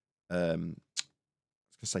the I was going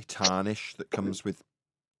to say tarnish that comes with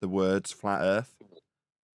the words flat Earth.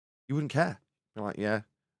 You wouldn't care. You're like, yeah,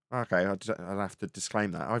 okay, I'd have to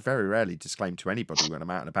disclaim that. I very rarely disclaim to anybody when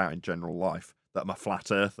I'm out and about in general life that I'm a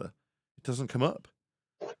flat earther. It doesn't come up.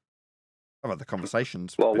 I've had the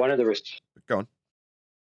conversations. Well, one of the go on.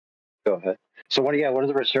 Go ahead. So one of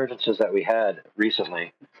the resurgences that we had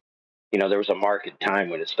recently, you know, there was a marked time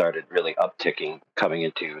when it started really upticking coming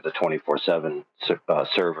into the 24/7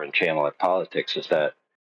 server and channel at politics. Is that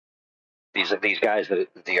these guys that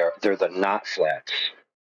they're the not flats,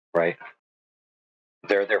 right?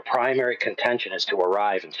 Their primary contention is to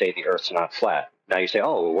arrive and say the Earth's not flat. Now you say,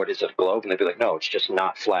 oh, what is it, a globe? And they'd be like, no, it's just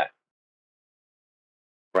not flat.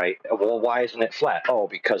 Right? Well, why isn't it flat? Oh,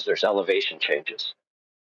 because there's elevation changes.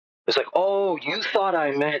 It's like, oh, you thought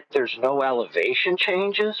I meant there's no elevation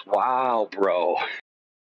changes? Wow, bro.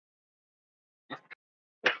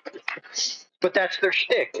 But that's their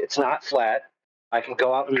shtick. It's not flat. I can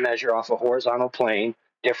go out and measure off a horizontal plane,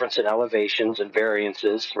 difference in elevations and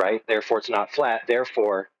variances, right? Therefore, it's not flat.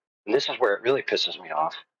 Therefore, and this is where it really pisses me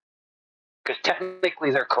off, because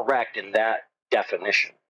technically they're correct in that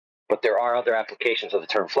definition. But there are other applications of the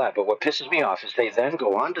term flat. But what pisses me off is they then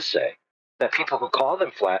go on to say that people who call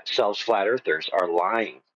themselves flat earthers are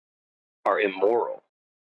lying, are immoral,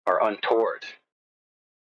 are untoward.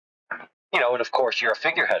 You know, and of course you're a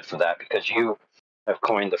figurehead for that because you have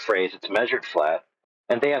coined the phrase it's measured flat,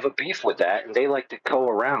 and they have a beef with that, and they like to go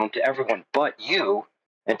around to everyone but you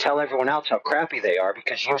and tell everyone else how crappy they are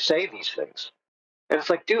because you say these things. And it's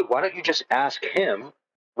like, dude, why don't you just ask him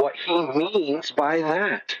what he means by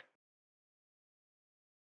that?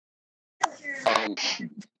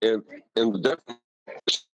 In the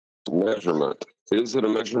definition of measurement, is it a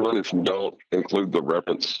measurement if you don't include the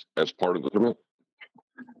reference as part of the measurement?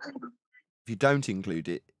 If you don't include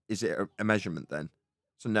it, is it a measurement then?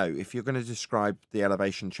 So no, if you're going to describe the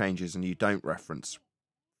elevation changes and you don't reference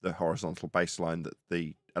the horizontal baseline that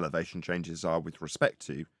the elevation changes are with respect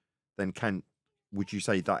to, then would you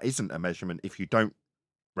say that isn't a measurement if you don't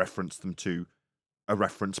reference them to a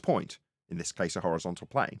reference point, in this case a horizontal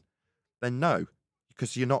plane? Then no,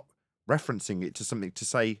 because you're not referencing it to something to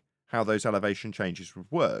say how those elevation changes would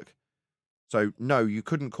work. So no, you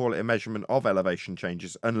couldn't call it a measurement of elevation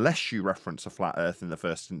changes unless you reference a flat Earth in the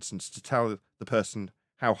first instance to tell the person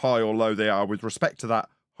how high or low they are with respect to that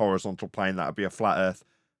horizontal plane. That would be a flat Earth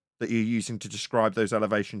that you're using to describe those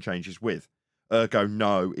elevation changes with. Ergo,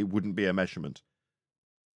 no, it wouldn't be a measurement.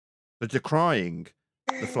 The decrying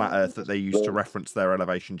the flat Earth that they use to reference their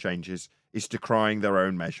elevation changes is decrying their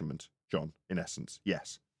own measurement, John, in essence.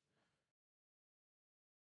 Yes.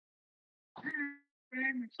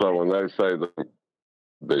 So when they say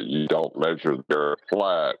that you don't measure the earth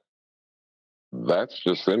flat, that's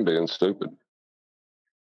just them being stupid.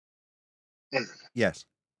 Yes.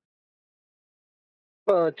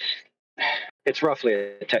 Well, it's roughly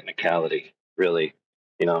a technicality, really.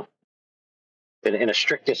 You know, in a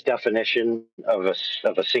strictest definition of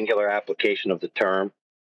a singular application of the term,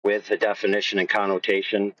 with the definition and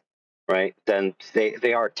connotation, right? Then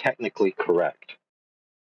they are technically correct,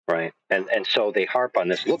 right? And so they harp on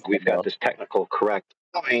this. Look, we've got this technical correct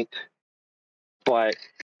point, but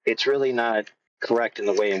it's really not correct in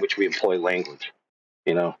the way in which we employ language.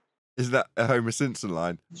 You know. Is that a Homer Simpson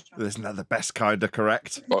line? Isn't that the best kind of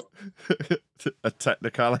correct? A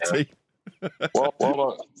technicality.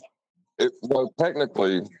 Well,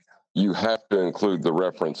 technically, you have to include the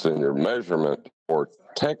reference in your measurement, or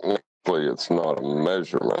technically, it's not a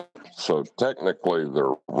measurement. So technically,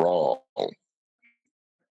 they're wrong.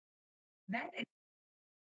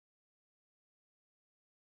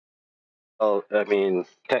 Oh, I mean,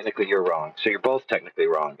 technically you're wrong. So you're both technically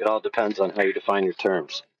wrong. It all depends on how you define your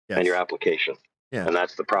terms and your application. Yeah. And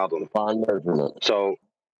that's the problem. Define measurement. So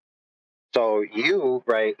So you,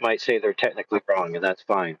 right, might say they're technically wrong, and that's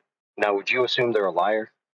fine. Now, would you assume they're a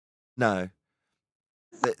liar? No.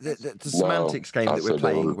 The No, semantics game I that we're said they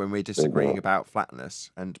playing were when we're disagreeing ignorant. about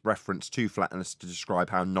flatness and reference to flatness to describe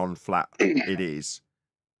how non-flat it is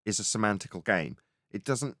a semantical game. It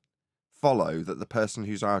doesn't follow that the person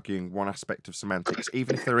who's arguing one aspect of semantics,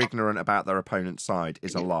 even if they're ignorant about their opponent's side,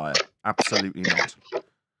 is a liar. Absolutely not.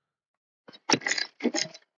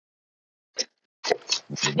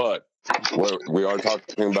 But we are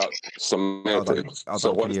talking about semantics. Hold So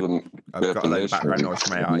on. what is the I've got a load of background definition noise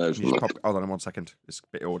from of AI. Can you just measurement? hold on 1 second. It's a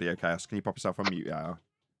bit of audio chaos. Can you pop yourself on mute, AI?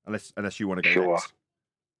 Unless you want to go Sure.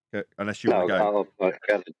 next. Unless you want to go.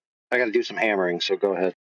 I got to do some hammering, so go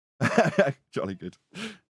ahead. Jolly good.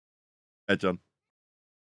 Hey, John.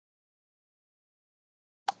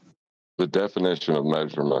 The definition of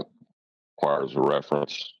measurement requires a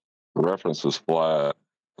reference. The reference is flat.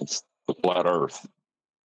 It's the flat Earth.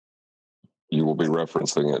 You will be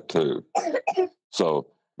referencing it too. So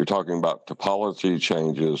you're talking about topology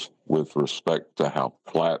changes with respect to how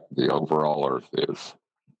flat the overall Earth is.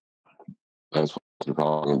 That's what you're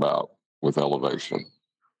talking about with elevation.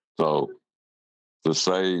 So to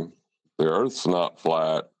say the Earth's not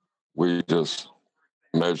flat, we just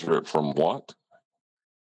measure it from what?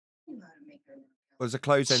 Well, it's a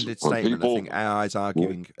close-ended When statement. I people- think AI is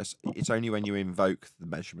arguing it's only when you invoke the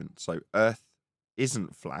measurement. So Earth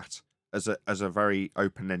isn't flat as a very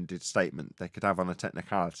open-ended statement. They could have on a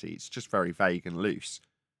technicality. It's just very vague and loose.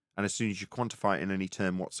 And as soon as you quantify it in any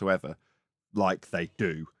term whatsoever, like they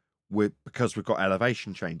do, because we've got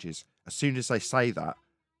elevation changes, as soon as they say that,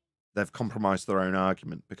 they've compromised their own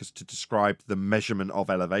argument, because to describe the measurement of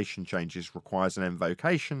elevation changes requires an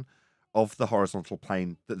invocation of the horizontal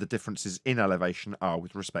plane that the differences in elevation are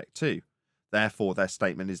with respect to. Therefore, their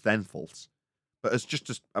statement is then false. But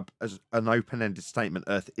as an open-ended statement,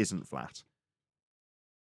 Earth isn't flat.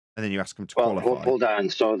 And then you ask them to qualify. Hold on.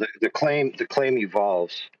 So the claim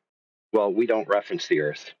evolves. Well, we don't reference the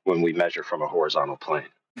Earth when we measure from a horizontal plane.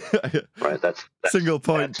 Right. That's single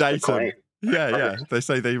point that's the datum. claim. Yeah. They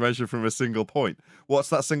say they measure from a single point. What's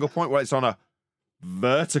that single point? Well, it's on a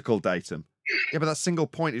vertical datum. Yeah, but that single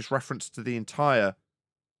point is referenced to the entire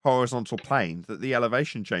horizontal plane that the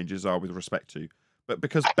elevation changes are with respect to. But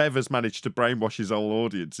because Bev has managed to brainwash his whole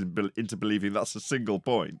audience into believing that's a single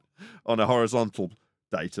point on a horizontal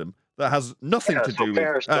datum that has nothing to do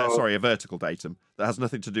with... sorry, a vertical datum that has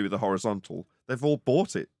nothing to do with the horizontal. They've all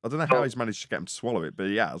bought it. I don't know how he's managed to get them to swallow it, but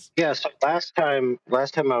he has. Yeah, so last time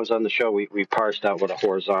I was on the show, we parsed out what a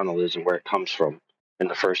horizontal is and where it comes from in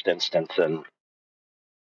the first instance. And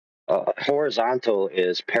horizontal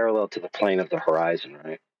is parallel to the plane of the horizon,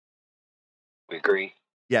 right? We agree?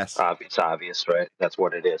 Yes. It's obvious, right? That's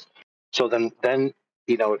what it is. So then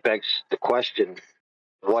it begs the question,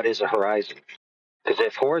 what is a horizon? Because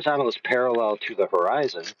if horizontal is parallel to the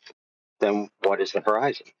horizon, then what is the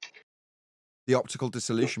horizon? The optical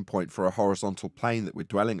dissolution point for a horizontal plane that we're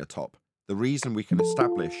dwelling atop. The reason we can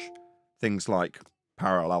establish things like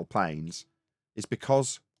parallel planes is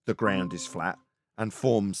because the ground is flat and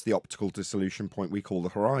forms the optical dissolution point we call the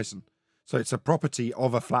horizon. So it's a property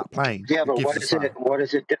of a flat plane. Yeah, but what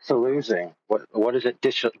is it disillusioning? What is it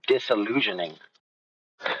disillusioning?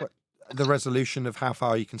 The resolution of how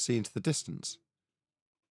far you can see into the distance.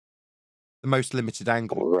 The most limited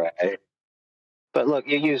angle. Right. But look,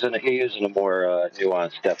 you're using a more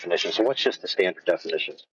nuanced definition. So what's just the standard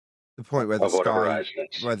definition? The point where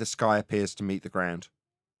the sky appears to meet the ground.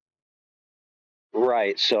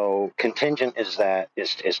 Right. So contingent is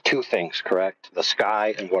two things, correct? The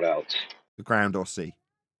sky and what else? The ground or sea.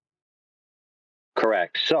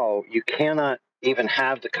 Correct. So you cannot even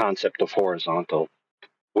have the concept of horizontal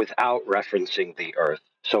without referencing the Earth.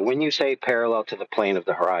 So when you say parallel to the plane of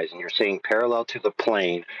the horizon, you're saying parallel to the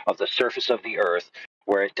plane of the surface of the Earth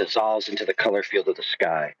where it dissolves into the color field of the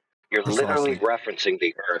sky. You're literally referencing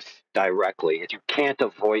the Earth directly. You can't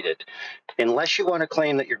avoid it unless you want to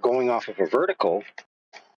claim that you're going off of a vertical,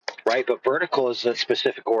 right? But vertical is a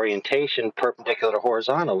specific orientation perpendicular to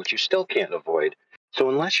horizontal, which you still can't avoid. So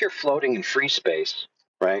unless you're floating in free space,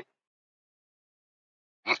 right?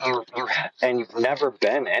 And you've never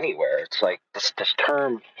been anywhere. It's like this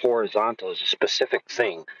term horizontal is a specific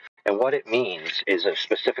thing. And what it means is a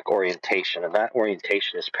specific orientation. And that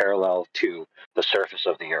orientation is parallel to the surface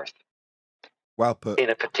of the Earth. Well put.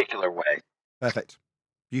 In a particular way. Perfect.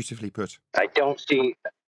 Beautifully put. I don't see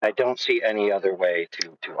any other way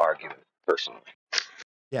to argue it, personally.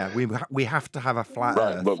 Yeah, we have to have a flat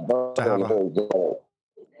Earth to have a... Go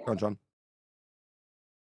on, John.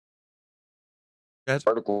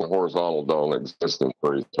 Vertical and horizontal don't exist in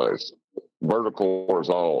free space. vertical,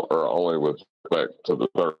 horizontal are only with respect to the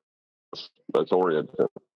surface that's oriented.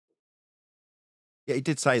 Yeah, he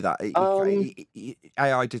did say that.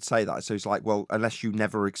 AI did say that. So he's like, well, unless you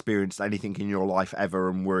never experienced anything in your life ever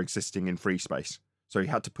and were existing in free space. So he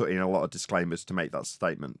had to put in a lot of disclaimers to make that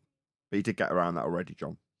statement. But he did get around that already,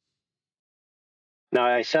 John. Now,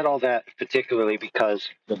 I said all that particularly because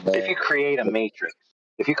if you create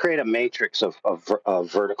a matrix of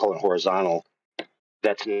vertical and horizontal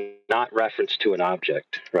that's not referenced to an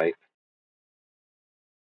object, right?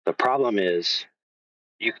 The problem is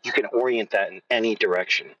you can orient that in any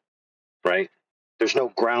direction, right? There's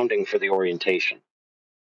no grounding for the orientation.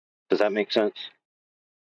 Does that make sense?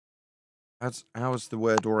 How is the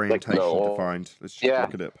word orientation defined? Let's just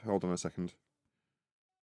look it up. Hold on a second.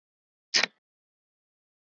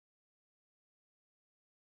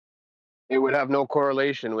 It would have no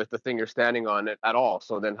correlation with the thing you're standing on at all.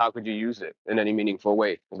 So then how could you use it in any meaningful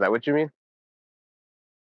way? Is that what you mean?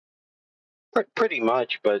 Pretty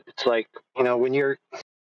much, but it's like, when you're...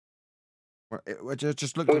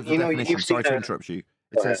 Just look at the definition. Sorry to interrupt you.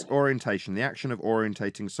 It says orientation, the action of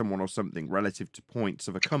orientating someone or something relative to points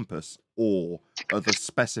of a compass or other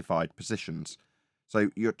specified positions. So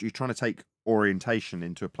you're trying to take orientation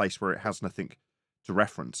into a place where it has nothing to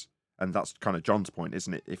reference. And that's kind of John's point,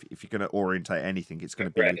 isn't it? If you're going to orientate anything, it's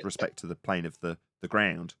going to be with respect to the plane of the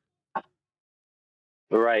ground.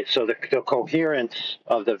 Right. So the coherence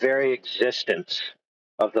of the very existence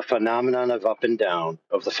of the phenomenon of up and down,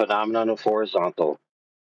 of the phenomenon of horizontal,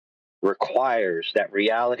 requires that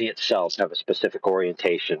reality itself have a specific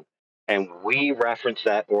orientation. And we reference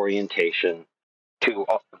that orientation to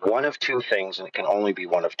one of two things, and it can only be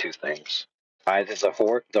one of two things. Either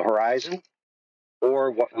the horizon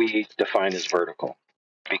or what we define as vertical.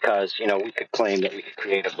 Because, we could claim that we could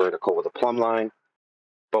create a vertical with a plumb line,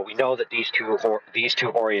 but we know that these two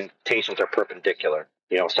orientations are perpendicular,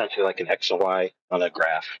 essentially like an X and Y on a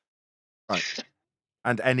graph. Right.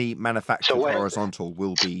 And any manufactured horizontal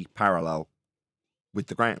will be parallel with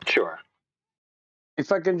the ground. Sure.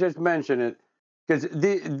 If I can just mention it, because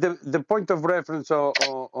the point of reference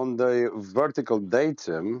on the vertical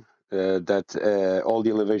datum that all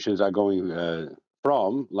the elevations are going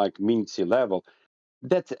from, like mean sea level,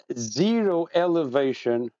 that's zero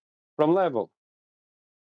elevation from level,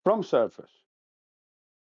 from surface.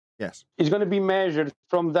 Yes. It's going to be measured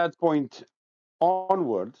from that point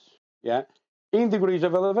onwards, in degrees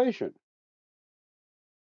of elevation.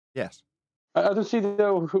 Yes. I don't see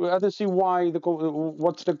why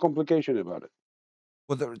what's the complication about it.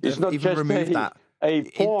 Well, it's not even just remove that. A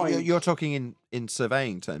point. You're talking in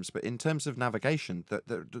surveying terms, but in terms of navigation,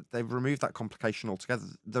 they've removed that complication altogether.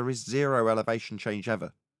 There is zero elevation change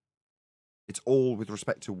ever. It's all with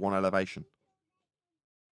respect to one elevation.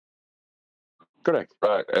 Correct.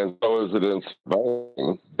 Right, and so is it in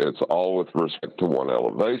surveying. It's all with respect to one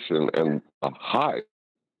elevation, and the height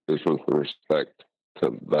is with respect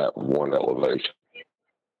to that one elevation.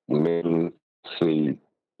 Mean sea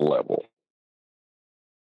level.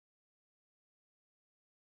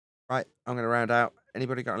 Right, I'm going to round out.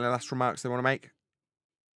 Anybody got any last remarks they want to make?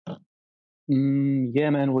 Yeah,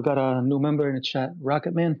 man, we got a new member in the chat,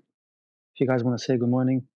 Rocket Man. If you guys want to say good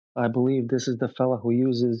morning, I believe this is the fella who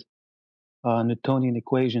uses Newtonian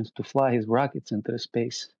equations to fly his rockets into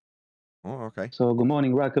space. Oh, okay. So good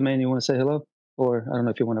morning, Rocket Man. You want to say hello? Or I don't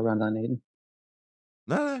know if you want to round on Nathan.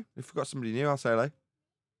 No. If we've got somebody new, I'll say hello.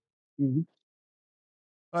 Mm-hmm.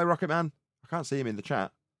 Hello, Rocket Man. I can't see him in the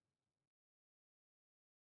chat.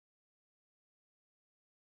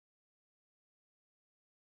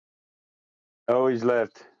 Oh, he's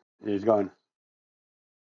left. He's gone.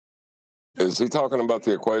 Is he talking about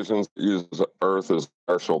the equations that use Earth as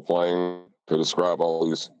inertial plane to describe all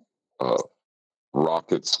these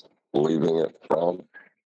rockets leaving it from?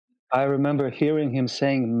 I remember hearing him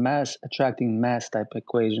saying mass attracting mass type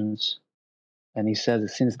equations. And he says that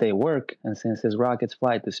since they work and since his rockets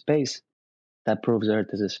fly to space, that proves Earth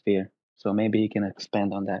is a sphere. So maybe he can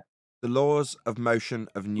expand on that. The laws of motion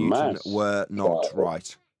of Newton were not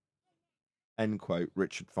right. End quote,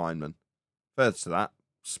 Richard Feynman. Further to that,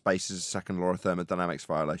 space is a second law of thermodynamics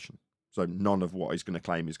violation. So none of what he's going to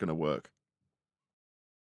claim is going to work.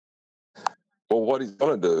 Well, what he's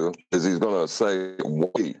going to do is he's going to say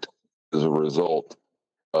weight is a result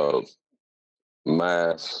of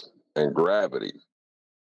mass and gravity.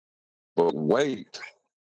 But weight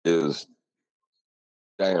is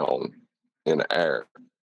down in air.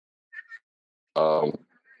 Down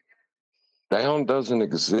doesn't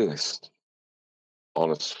exist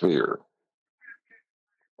on a sphere.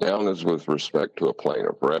 Down is with respect to a plane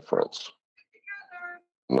of reference,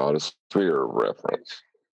 not a sphere of reference.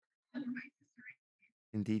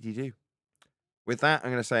 Indeed you do. With that, I'm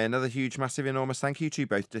going to say another huge, massive, enormous thank you to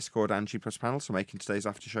both Discord and G+ panels for making today's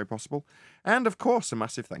after show possible. And of course, a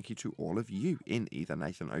massive thank you to all of you in either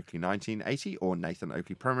Nathan Oakley 1980 or Nathan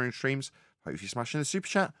Oakley Premiering streams. Hope you're smashing the super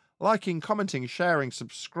chat, liking, commenting, sharing,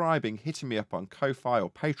 subscribing, hitting me up on Ko-Fi or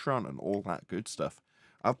Patreon and all that good stuff.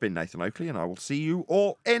 I've been Nathan Oakley and I will see you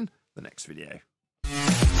all in the next video.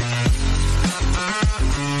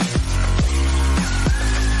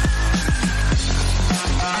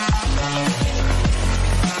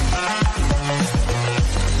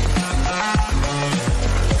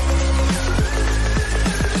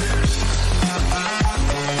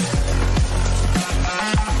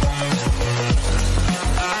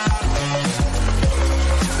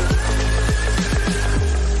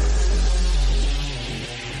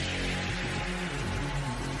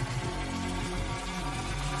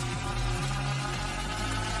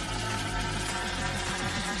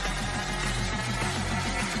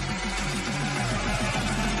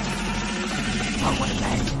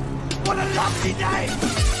 What a lovely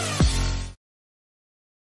day!